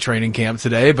starting training camp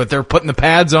today, but they're putting the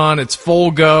pads on. It's full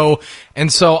go.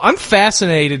 And so I'm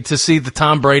fascinated to see the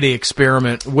Tom Brady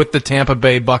experiment with the Tampa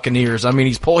Bay Buccaneers. I mean,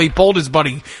 he pulled his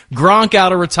buddy Gronk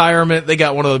out of retirement. They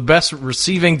got one of the best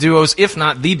receiving duos, if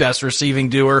not the best receiving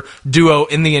duo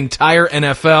in the entire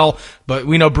NFL. But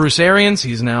we know Bruce Arians,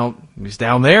 he's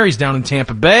down there, he's down in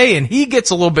Tampa Bay, and he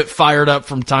gets a little bit fired up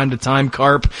from time to time,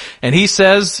 Carp. And he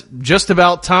says just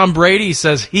about Tom Brady, he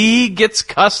says he gets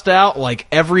cussed out like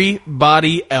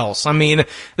everybody else. I mean,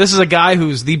 this is a guy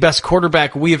who's the best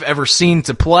quarterback we have ever seen seen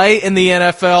to play in the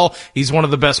NFL. He's one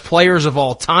of the best players of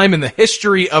all time in the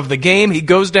history of the game. He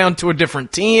goes down to a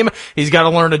different team. He's got to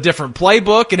learn a different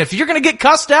playbook. And if you're going to get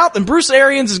cussed out, then Bruce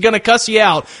Arians is going to cuss you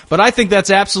out. But I think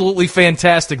that's absolutely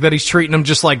fantastic that he's treating him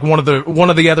just like one of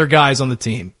the other guys on the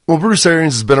team. Well, Bruce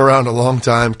Arians has been around a long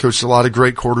time, coached a lot of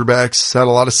great quarterbacks, had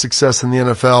a lot of success in the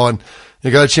NFL, and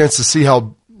you got a chance to see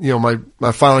how,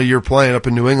 my final year playing up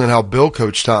in New England, how Bill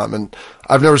coached Tom. And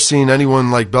I've never seen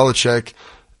anyone like Belichick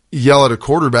yell at a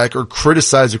quarterback or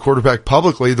criticize a quarterback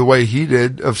publicly the way he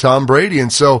did of Tom Brady.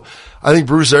 And so I think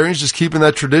Bruce Arians just keeping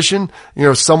that tradition.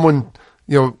 Someone,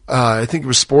 I think it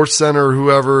was SportsCenter or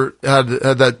whoever had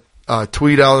that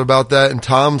tweet out about that, and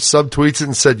Tom subtweets it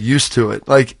and said used to it.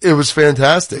 Like, it was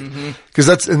fantastic. Because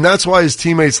that's why his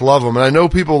teammates love him. And I know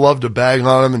people love to bag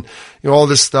on him and, all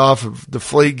this stuff,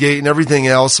 Deflategate and everything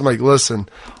else. I'm like, listen,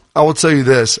 I will tell you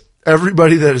this.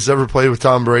 Everybody that has ever played with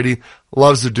Tom Brady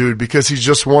loves the dude because he's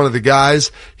just one of the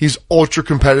guys. He's ultra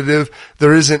competitive.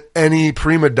 There isn't any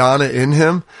prima donna in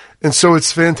him. And so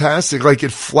it's fantastic. Like,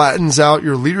 it flattens out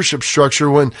your leadership structure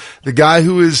when the guy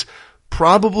who is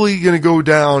probably going to go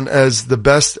down as the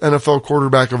best NFL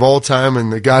quarterback of all time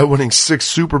and the guy winning 6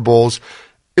 Super Bowls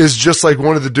is just like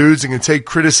one of the dudes and can take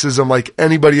criticism like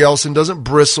anybody else and doesn't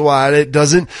bristle at it,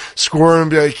 doesn't squirm and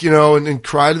be like, and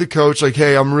cry to the coach like,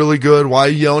 hey, I'm really good. Why are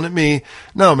you yelling at me?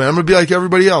 No, man, I'm going to be like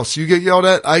everybody else. You get yelled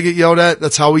at, I get yelled at.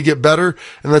 That's how we get better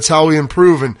and that's how we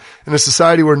improve. And in a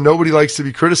society where nobody likes to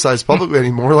be criticized publicly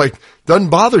anymore, like, doesn't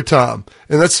bother Tom.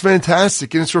 And that's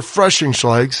fantastic and it's refreshing,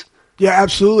 Schlegs. Yeah,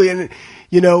 absolutely. And,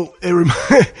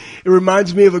 it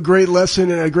reminds me of a great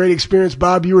lesson and a great experience.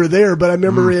 Bob, you were there, but I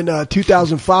remember in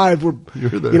 2005,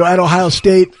 we're, at Ohio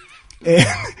State. And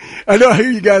I know, I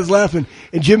hear you guys laughing.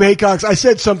 And Jim Haycock's, I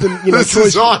said something, this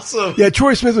is awesome. Yeah,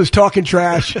 Troy Smith was talking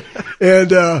trash.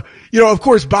 And, of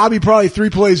course, Bobby probably 3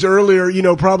 plays earlier,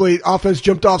 probably offense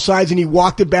jumped off sides and he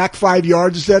walked it back 5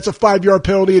 yards and said that's a 5-yard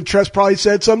penalty. And Tress probably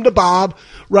said something to Bob,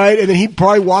 right? And then he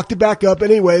probably walked it back up.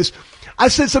 Anyways, I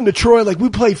said something to Troy, like, we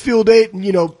played field 8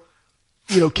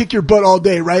 and, kick your butt all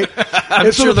day, right?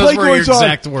 I'm sure those were your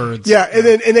exact words. Yeah,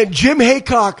 and then Jim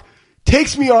Haycock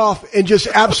takes me off and just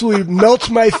absolutely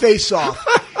melts my face off.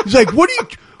 He's like, what,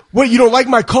 you don't like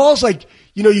my calls? Like,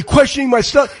 you questioning my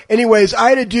stuff? Anyways, I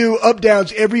had to do up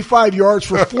downs every 5 yards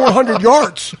for 400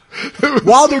 yards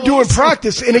while they're doing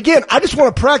practice. And again, I just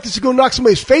want to practice to go knock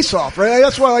somebody's face off, right?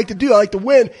 That's what I like to do. I like to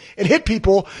win and hit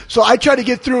people. So I try to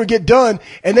get through and get done.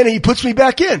 And then he puts me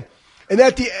back in. And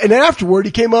and afterward,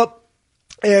 he came up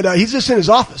and he's just in his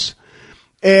office.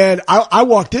 And I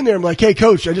walked in there. I'm like, hey,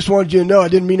 coach, I just wanted you to know I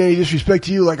didn't mean any disrespect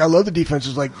to you. Like, I love the defense.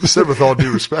 It's like, you said with all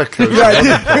due respect, coach. Yeah,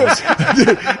 I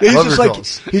did. He's just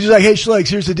like, hey, Schlegs,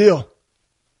 here's the deal.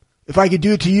 If I could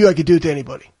do it to you, I could do it to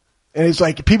anybody. And it's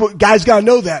like, guys gotta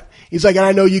know that. He's like, and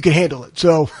I know you can handle it.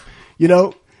 So,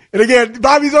 and again,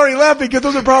 Bobby's already laughing because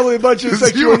those are probably a bunch of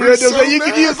sexual innuendos that you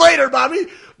can use later, Bobby.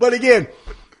 But again,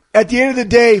 at the end of the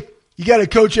day, you got to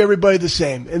coach everybody the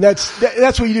same. And that's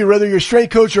what you do, whether you're a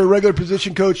strength coach or a regular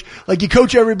position coach. Like, you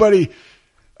coach everybody.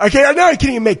 I can't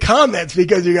even make comments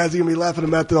because you guys are going to be laughing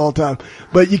about that all the time.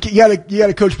 But you got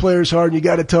to coach players hard and you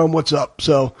got to tell them what's up.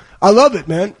 So I love it,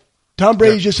 man. Tom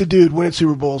Brady's just a dude winning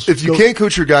Super Bowls. If you can't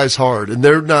coach your guys hard and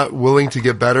they're not willing to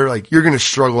get better, like, you're going to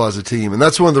struggle as a team. And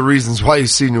that's one of the reasons why you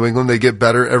see New England, they get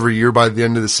better every year by the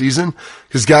end of the season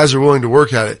because guys are willing to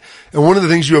work at it. And one of the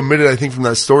things you omitted, I think, from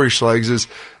that story, Schlegs, is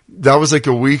that was like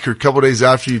a week or a couple of days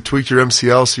after you tweaked your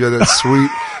MCL, so you had that sweet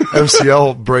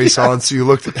MCL brace on, so you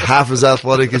looked half as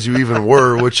athletic as you even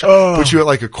were, which put you at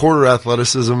like a quarter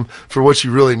athleticism for what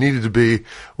you really needed to be,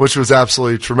 which was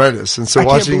absolutely tremendous. And so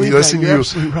listening to you,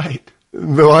 absolutely right.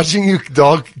 Watching you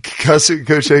dog cuss at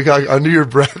Coach Haycock under your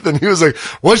breath, and he was like,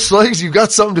 "What, Schlegs? You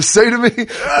got something to say to me?" And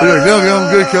you're like, "No,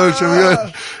 I'm good, Coach. I'm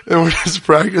good." And we're just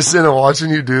practicing and watching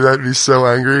you do that and be so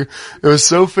angry. It was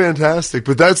so fantastic.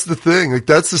 But that's the thing. Like,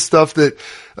 that's the stuff that,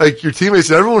 like, your teammates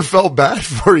and everyone felt bad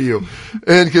for you.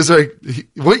 And because, like,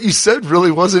 what you said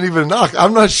really wasn't even a knock.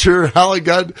 I'm not sure how it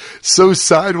got so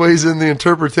sideways in the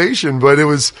interpretation, but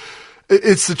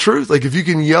it's the truth. Like, if you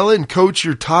can yell and coach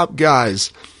your top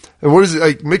guys. And what is it,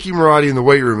 like Mickey Marotti in the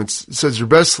weight room? It says your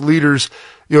best leaders,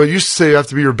 it used to say you have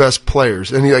to be your best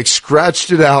players. And he like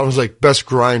scratched it out and was like best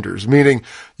grinders, meaning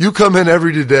you come in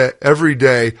every day,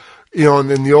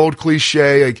 and then the old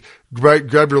cliche, like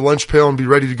grab your lunch pail and be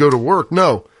ready to go to work.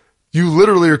 No, you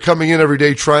literally are coming in every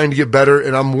day trying to get better,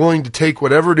 and I'm willing to take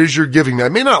whatever it is you're giving me. I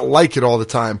may not like it all the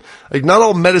time. Like, not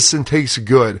all medicine tastes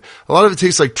good. A lot of it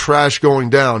tastes like trash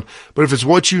going down. But if it's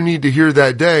what you need to hear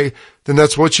that day, then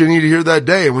that's what you need to hear that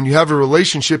day. And when you have a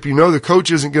relationship, you know the coach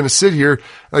isn't going to sit here.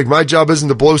 Like, my job isn't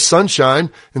to blow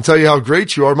sunshine and tell you how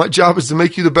great you are. My job is to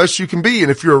make you the best you can be. And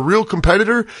if you're a real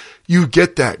competitor, you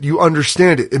get that. You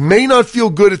understand it. It may not feel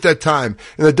good at that time.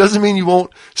 And that doesn't mean you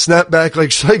won't snap back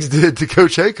like Schlegel did to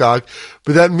Coach Haycock,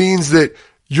 but that means that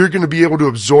you're going to be able to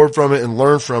absorb from it and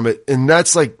learn from it. And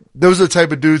that's like, those are the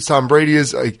type of dudes Tom Brady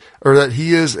is, like, or that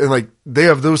he is. And like, they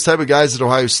have those type of guys at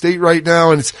Ohio State right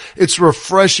now. And it's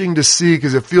refreshing to see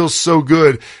because it feels so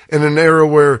good in an era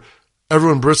where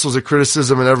everyone bristles at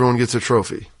criticism and everyone gets a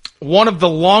trophy. One of the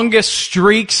longest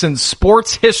streaks in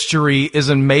sports history is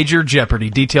in Major Jeopardy.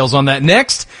 Details on that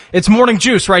next. It's Morning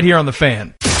Juice right here on The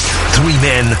Fan. 3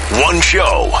 men, 1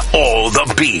 show, all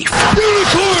the beef.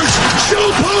 Unicorns, show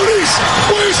ponies,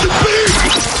 where's the beef?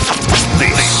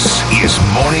 This is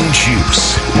Morning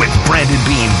Juice with Brandon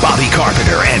Beam, Bobby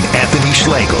Carpenter, and Anthony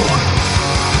Schlegel.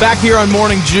 Back here on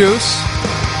Morning Juice,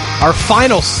 our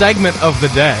final segment of the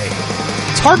day.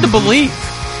 It's hard to believe.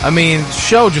 I mean, the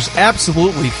show just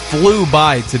absolutely flew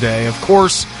by today. Of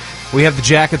course, we have the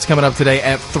Jackets coming up today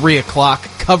at 3 o'clock.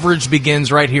 Coverage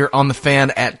begins right here on The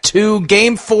Fan at 2.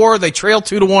 Game 4, they trail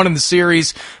 2-1 in the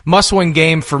series. Must-win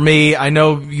game for me. I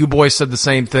know you boys said the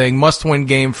same thing. Must-win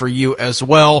game for you as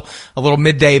well. A little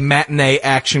midday matinee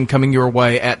action coming your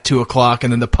way at 2 o'clock,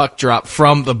 and then the puck drop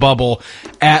from the bubble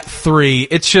at 3.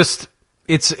 It's just...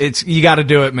 It's you got to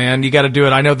do it, man. You got to do it.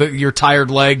 I know that you're tired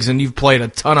legs and you've played a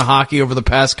ton of hockey over the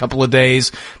past couple of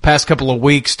days, past couple of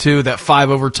weeks too. That 5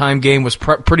 overtime game was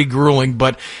pretty grueling,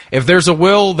 but if there's a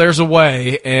will, there's a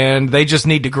way, and they just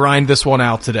need to grind this one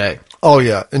out today. Oh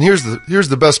yeah, and here's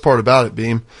the best part about it,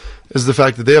 Beam, is the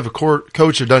fact that they have a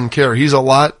coach that doesn't care. He's a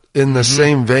lot in the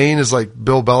same vein as like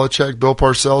Bill Belichick, Bill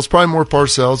Parcells, probably more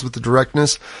Parcells with the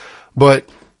directness, but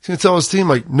he's going to tell his team,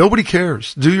 like, nobody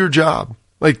cares. Do your job.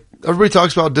 Like, everybody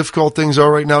talks about how difficult things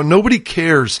are right now. Nobody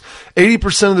cares.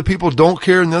 80% of the people don't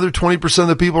care, and the other 20% of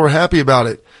the people are happy about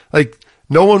it. Like,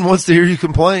 no one wants to hear you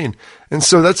complain. And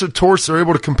so that's a torch. They're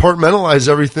able to compartmentalize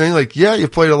everything. Like, yeah,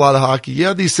 you've played a lot of hockey.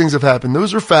 Yeah, these things have happened.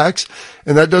 Those are facts,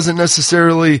 and that doesn't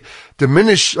necessarily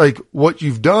diminish, like, what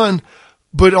you've done.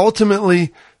 But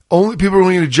ultimately, only people are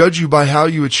going to judge you by how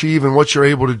you achieve and what you're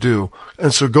able to do.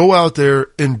 And so go out there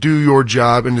and do your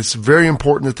job. And it's very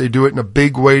important that they do it in a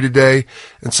big way today.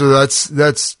 And so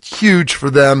that's huge for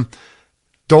them.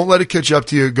 Don't let it catch up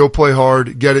to you. Go play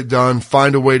hard, get it done,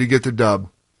 find a way to get the dub.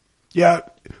 Yeah.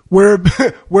 Wear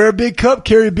a big cup,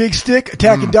 carry a big stick,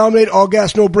 attack and dominate, all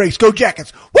gas, no brakes. Go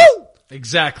Jackets. Woo!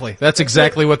 Exactly. That's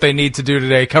exactly what they need to do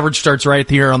today. Coverage starts right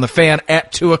here on The Fan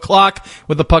at 2 o'clock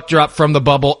with the puck drop from the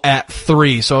bubble at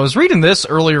 3. So I was reading this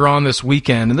earlier on this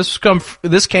weekend, and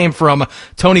this came from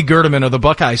Tony Gerdeman of the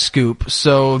Buckeye Scoop.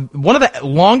 So one of the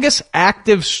longest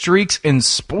active streaks in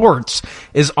sports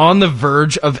is on the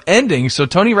verge of ending. So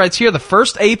Tony writes here, the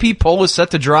first AP poll is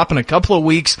set to drop in a couple of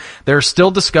weeks. There are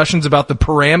still discussions about the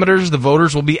parameters the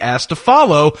voters will be asked to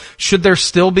follow. Should there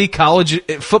still be college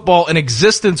football in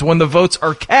existence when the votes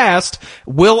are cast?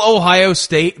 Will Ohio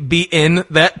State be in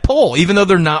that poll, even though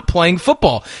they're not playing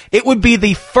football? It would be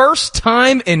the first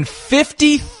time in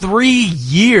 53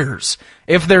 years,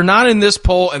 if they're not in this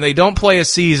poll and they don't play a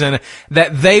season,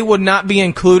 that they would not be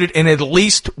included in at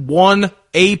least one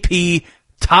AP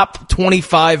top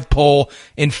 25 poll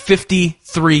in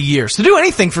 53 years. To do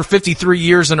anything for 53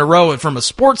 years in a row from a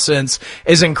sports sense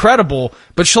is incredible.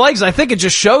 But Schlegs, I think it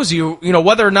just shows you,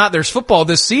 whether or not there's football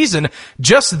this season,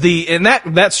 and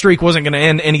that streak wasn't going to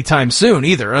end anytime soon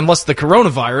either, unless the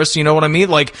coronavirus, you know what I mean?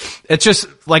 Like, it's just,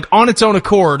 like, on its own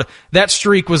accord, that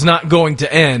streak was not going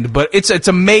to end. But it's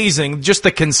amazing, just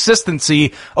the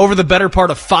consistency over the better part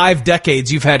of 5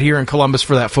 decades you've had here in Columbus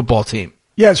for that football team.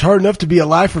 Yeah, it's hard enough to be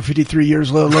alive for 53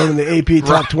 years, let alone in the AP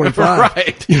top 25.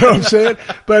 Right. You know what I'm saying?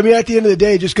 But I mean, at the end of the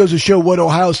day, it just goes to show what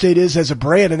Ohio State is as a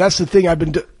brand. And that's the thing I've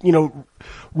been,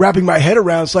 wrapping my head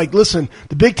around. It's like, listen,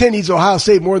 the Big Ten needs Ohio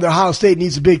State more than Ohio State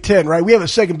needs the Big Ten, right? We have a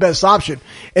second best option,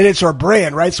 and it's our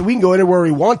brand, right? So we can go anywhere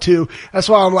we want to. That's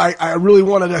why I'm like, I really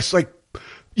want to just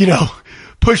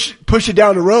push it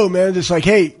down the road, man. Just like,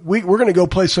 hey, we're going to go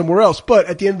play somewhere else. But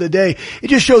at the end of the day, it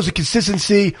just shows the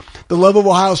consistency, the level of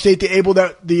Ohio State,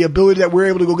 the ability that we're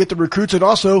able to go get the recruits and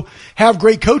also have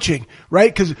great coaching,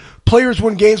 right? Because players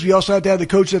win games. We also have to have the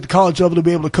coaches at the college level to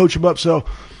be able to coach them up. So,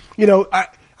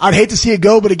 I'd hate to see it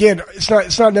go, but again, it's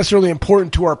not necessarily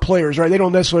important to our players, right? They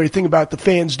don't necessarily think about it. The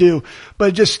fans do, but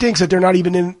it just stinks that they're not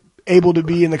even able to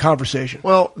be in the conversation.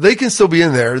 Well, they can still be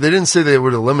in there. They didn't say they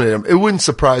would eliminate them. It wouldn't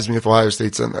surprise me if Ohio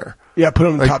State's in there. Yeah, put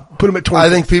them top. Put them at 20.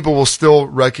 I think people will still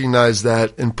recognize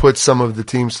that and put some of the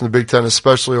teams from the Big Ten,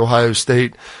 especially Ohio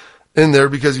State, in there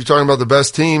because you're talking about the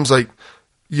best teams. Like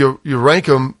you rank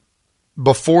them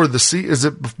before the season? Is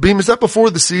that before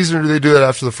the season, or do they do that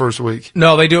after the first week?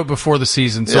 No, they do it before the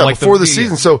season. So yeah, like before the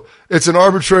season. So it's an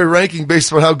arbitrary ranking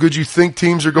based on how good you think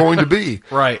teams are going to be.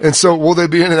 Right. And so will they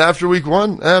be in it after week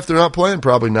one? If they're not playing,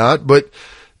 probably not. But,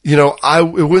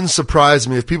 it wouldn't surprise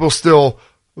me if people still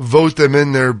vote them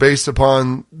in there based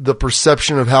upon the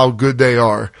perception of how good they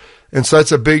are. And so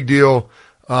that's a big deal.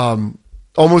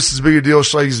 Almost as big a deal,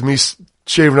 Schlegel, as me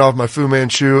shaving off my Fu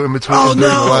Manchu in between during the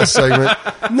last segment.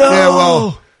 No. Yeah,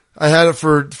 well, I had it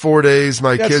for 4 days.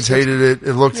 My kids hated it.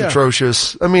 It looked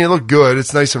atrocious. I mean, it looked good.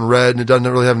 It's nice and red, and it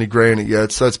doesn't really have any gray in it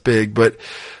yet, so that's big. But,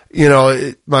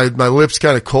 my lips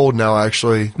kind of cold now,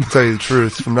 actually, to tell you the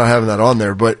truth, from not having that on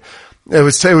there. But it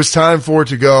was time for it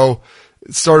to go.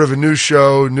 Start of a new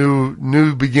show,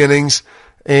 new beginnings.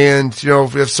 And,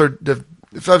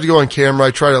 if I have to go on camera,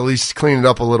 I try to at least clean it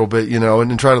up a little bit,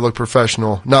 and try to look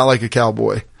professional, not like a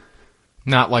cowboy.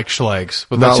 Not like Schlegs.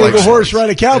 But not like a horse ride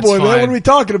a cowboy, man. What are we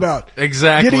talking about?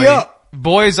 Exactly. Giddy up.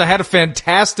 Boys, I had a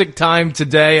fantastic time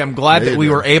today. I'm glad that we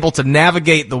were able to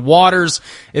navigate the waters.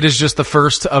 It is just the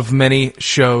first of many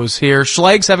shows here.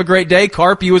 Schlegs, have a great day.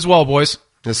 Carp, you as well, boys.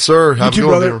 Yes, sir. Have a good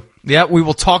one, brother. Yeah, we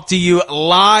will talk to you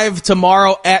live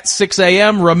tomorrow at 6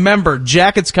 a.m. Remember,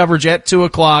 Jackets coverage at 2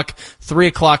 o'clock, 3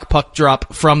 o'clock puck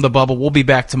drop from the bubble. We'll be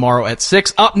back tomorrow at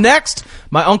 6. Up next,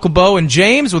 my Uncle Bo and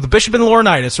James with Bishop and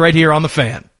Laurinaitis right here on The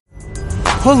Fan.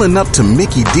 Pulling up to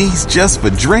Mickey D's just for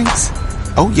drinks?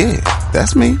 Oh yeah,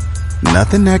 that's me.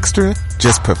 Nothing extra,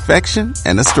 just perfection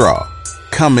and a straw.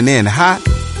 Coming in hot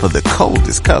for the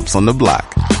coldest cups on the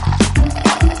block.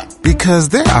 Because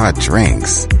there are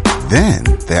drinks. Then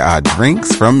there are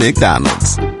drinks from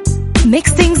McDonald's.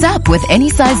 Mix things up with any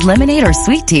size lemonade or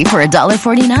sweet tea for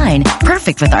 $1.49.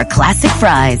 Perfect with our classic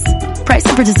fries. Price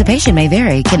and participation may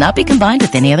vary. Cannot be combined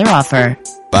with any other offer.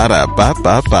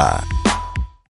 Ba-da-ba-ba-ba.